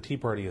that's what the Tea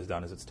Party has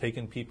done, is it's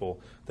taken people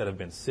that have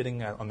been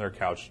sitting on their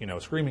couch,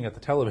 screaming at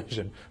the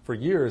television for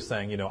years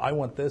saying, I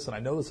want this and I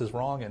know this is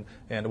wrong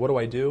and what do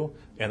I do?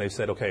 And they've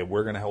said, okay,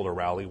 we're going to hold a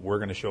rally. We're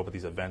going to show up at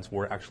these events.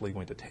 We're actually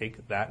going to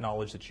take that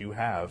knowledge that you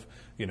have,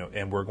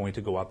 and we're going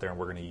to go out there and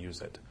we're going to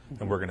use it.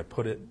 And we're going to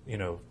put it,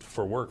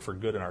 for work, for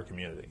good in our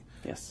community.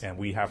 Yes. And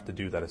we have to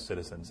do that as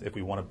citizens. If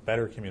we want a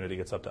better community,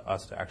 it's up to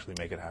us to actually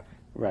make it happen.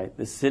 Right.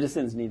 The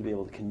citizens need to be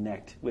able to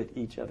connect with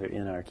each other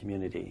in our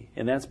community.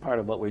 And that's part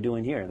of what we're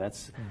doing here.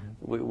 That's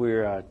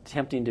we're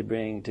attempting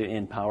to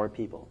empower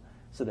people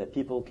so that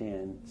people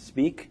can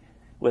speak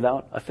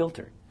without a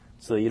filter.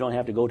 So you don't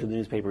have to go to the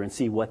newspaper and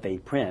see what they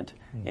print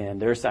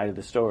and their side of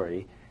the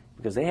story,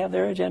 because they have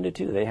their agenda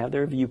too. They have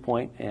their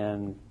viewpoint,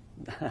 and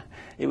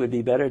it would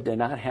be better to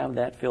not have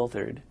that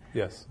filtered.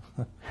 Yes.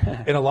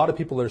 And a lot of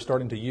people are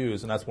starting to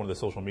use, and that's one of the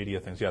social media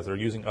things, they're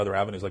using other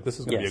avenues. Like, this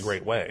is going to be a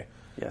great way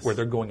where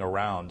they're going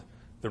around.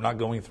 They're not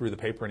going through the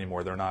paper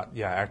anymore. They're not,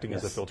 acting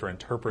as a filter,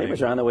 interpreting.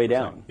 Papers are on the way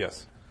down.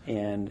 Yes.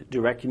 And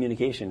direct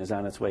communication is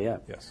on its way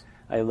up. Yes.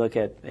 I look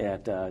at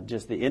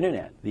just the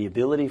Internet, the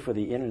ability for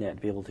the Internet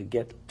to be able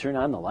to turn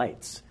on the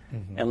lights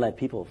and let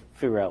people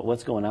figure out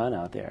what's going on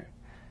out there.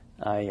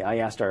 I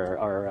asked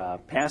our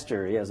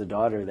pastor, he has a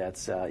daughter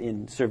that's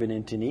serving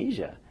in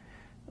Tunisia,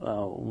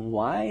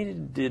 why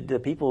did the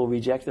people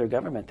reject their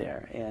government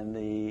there? And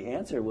the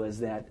answer was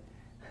that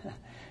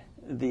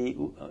the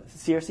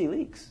CRC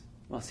leaks.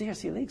 Well,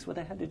 CRC leaks, what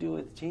that had to do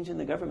with changing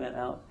the government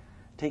out,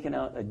 taking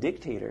out a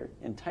dictator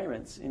and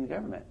tyrants in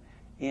government.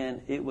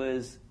 And it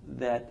was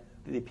that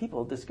the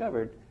people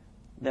discovered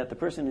that the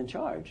person in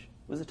charge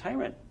was a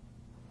tyrant.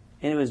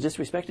 And it was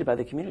disrespected by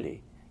the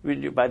community,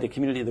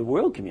 the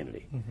world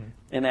community.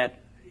 And that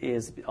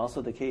is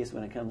also the case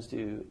when it comes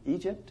to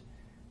Egypt.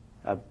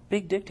 A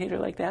big dictator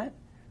like that,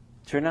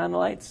 turn on the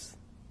lights.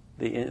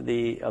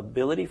 The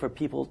ability for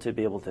people to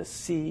be able to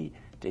see,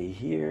 to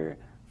hear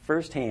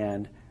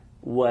firsthand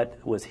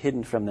what was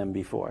hidden from them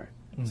before.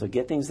 So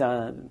get things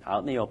out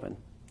in the open.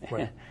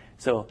 Right.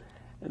 So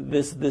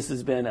this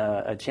has been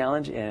a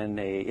challenge, and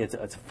it's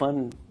a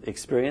fun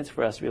experience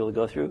for us to be able to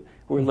go through.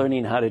 We're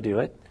learning how to do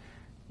it,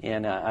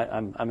 and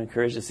I'm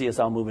encouraged to see us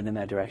all moving in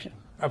that direction.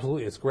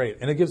 Absolutely, it's great.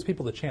 And it gives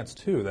people the chance,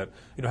 too, that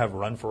have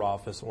run for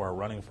office or are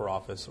running for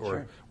office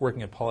or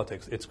working in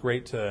politics. It's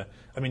great to,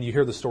 you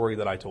hear the story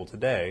that I told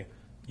today.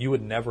 You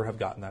would never have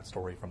gotten that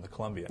story from the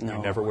Columbian. No.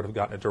 You never would have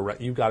gotten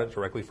it you got it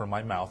directly from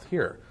my mouth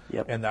here.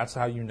 Yep. And that's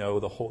how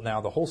the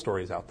whole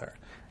story is out there.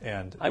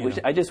 And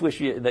I just wish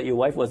that your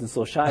wife wasn't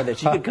so shy that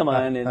she could come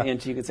on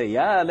and she could say,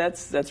 yeah,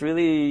 that's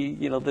really,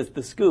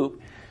 the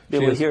scoop. Be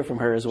able to hear from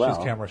her as well.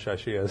 She's camera shy.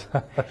 She is.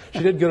 She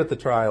did good at the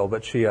trial,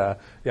 but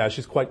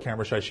she's quite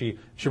camera shy. She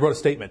wrote a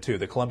statement too.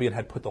 The Columbian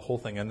had put the whole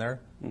thing in there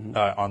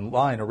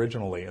online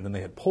originally, and then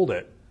they had pulled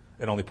it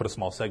and only put a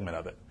small segment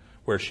of it.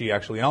 Where she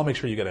actually, and I'll make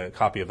sure you get a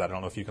copy of that. I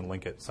don't know if you can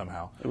link it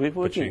somehow. We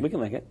can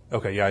link it.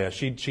 Okay, yeah.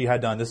 She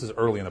had done, this is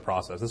early in the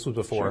process. This was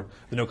before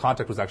the no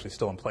contact was actually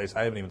still in place.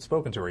 I haven't even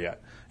spoken to her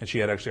yet. And she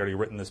had actually already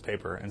written this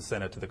paper and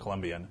sent it to the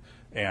Columbian,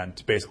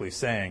 and basically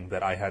saying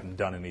that I hadn't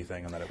done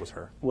anything and that it was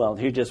her. Well,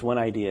 here's just one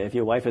idea. If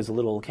your wife is a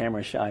little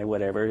camera shy,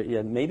 whatever,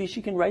 maybe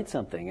she can write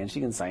something and she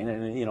can sign it,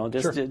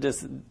 and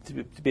just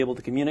to be able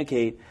to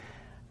communicate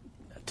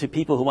to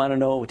people who want to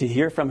know, to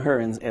hear from her,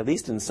 and at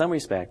least in some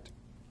respect.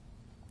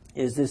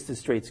 Is this the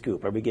straight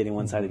scoop? Are we getting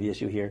one side of the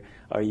issue here?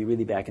 Are you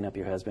really backing up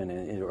your husband,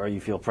 or you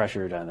feel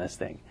pressured on this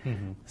thing?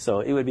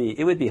 So it would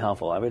be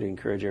helpful. I would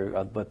encourage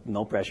her, but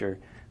no pressure,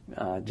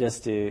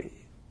 just to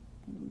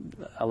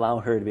allow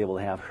her to be able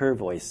to have her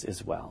voice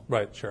as well.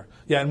 Right, sure.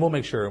 Yeah, and we'll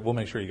make sure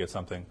you get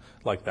something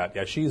like that.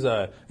 Yeah, she's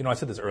I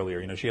said this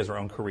earlier, she has her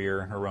own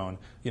career, her own,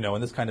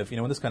 and this kind of,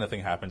 when this kind of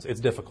thing happens, it's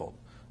difficult.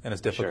 And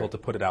it's difficult to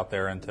put it out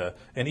there, and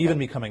even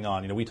me coming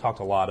on, we talked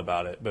a lot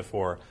about it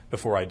before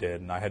I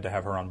did, and I had to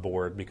have her on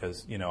board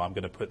because, I'm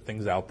going to put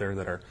things out there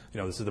that are,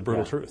 this is the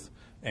brutal truth.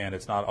 And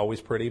it's not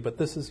always pretty, but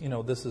this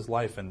is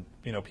life, and,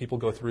 people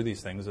go through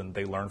these things and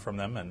they learn from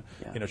them, and,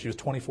 she was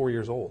 24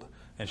 years old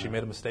and she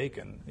made a mistake,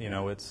 and,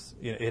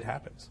 it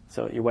happens.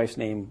 So your wife's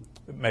name?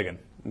 Megan.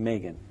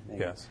 Megan.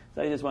 Yes.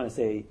 So I just want to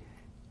say,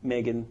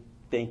 Megan,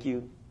 thank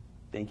you.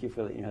 Thank you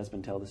for letting your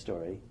husband tell the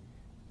story.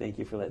 Thank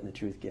you for letting the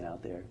truth get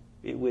out there.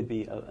 It would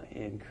be,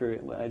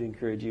 I'd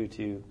encourage you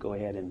to go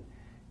ahead and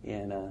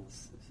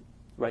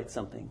write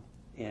something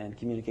and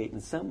communicate in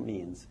some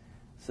means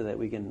so that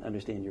we can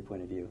understand your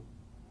point of view.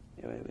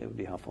 It would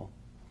be helpful.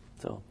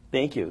 So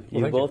thank you.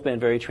 You've both been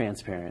very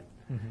transparent.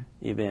 Mm-hmm.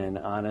 You've been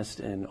honest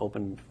and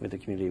open with the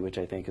community, which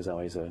I think is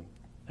always a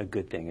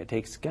good thing. It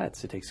takes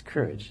guts. It takes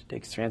courage. Mm-hmm. It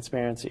takes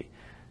transparency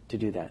to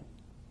do that.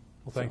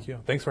 Well, thank you.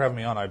 Thanks for having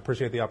me on. I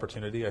appreciate the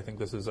opportunity. I think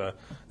this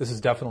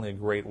is definitely a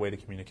great way to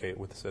communicate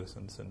with the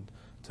citizens and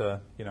to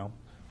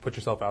put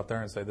yourself out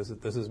there and say this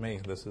is me.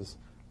 This is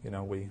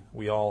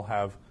we all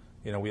have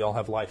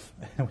life.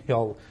 We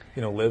all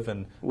live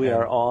and we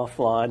are all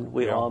flawed.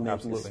 We all make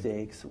absolutely.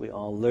 mistakes. We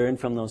all learn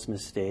from those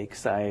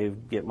mistakes. I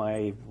get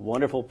my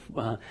wonderful,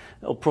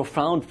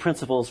 profound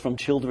principles from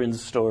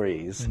children's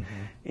stories. Mm-hmm.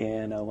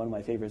 And one of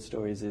my favorite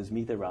stories is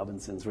Meet the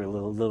Robinsons, where a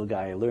little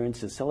guy learns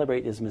to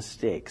celebrate his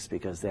mistakes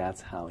because that's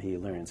how he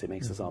learns. It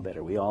makes us all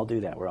better. We all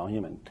do that. We're all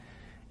human.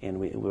 And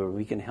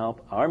we can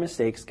help. Our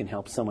mistakes can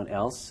help someone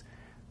else.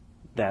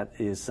 That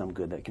is some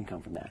good that can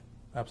come from that.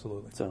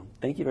 Absolutely. So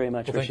thank you very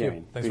much for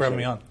sharing. Thanks for having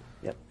me on.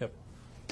 Yep.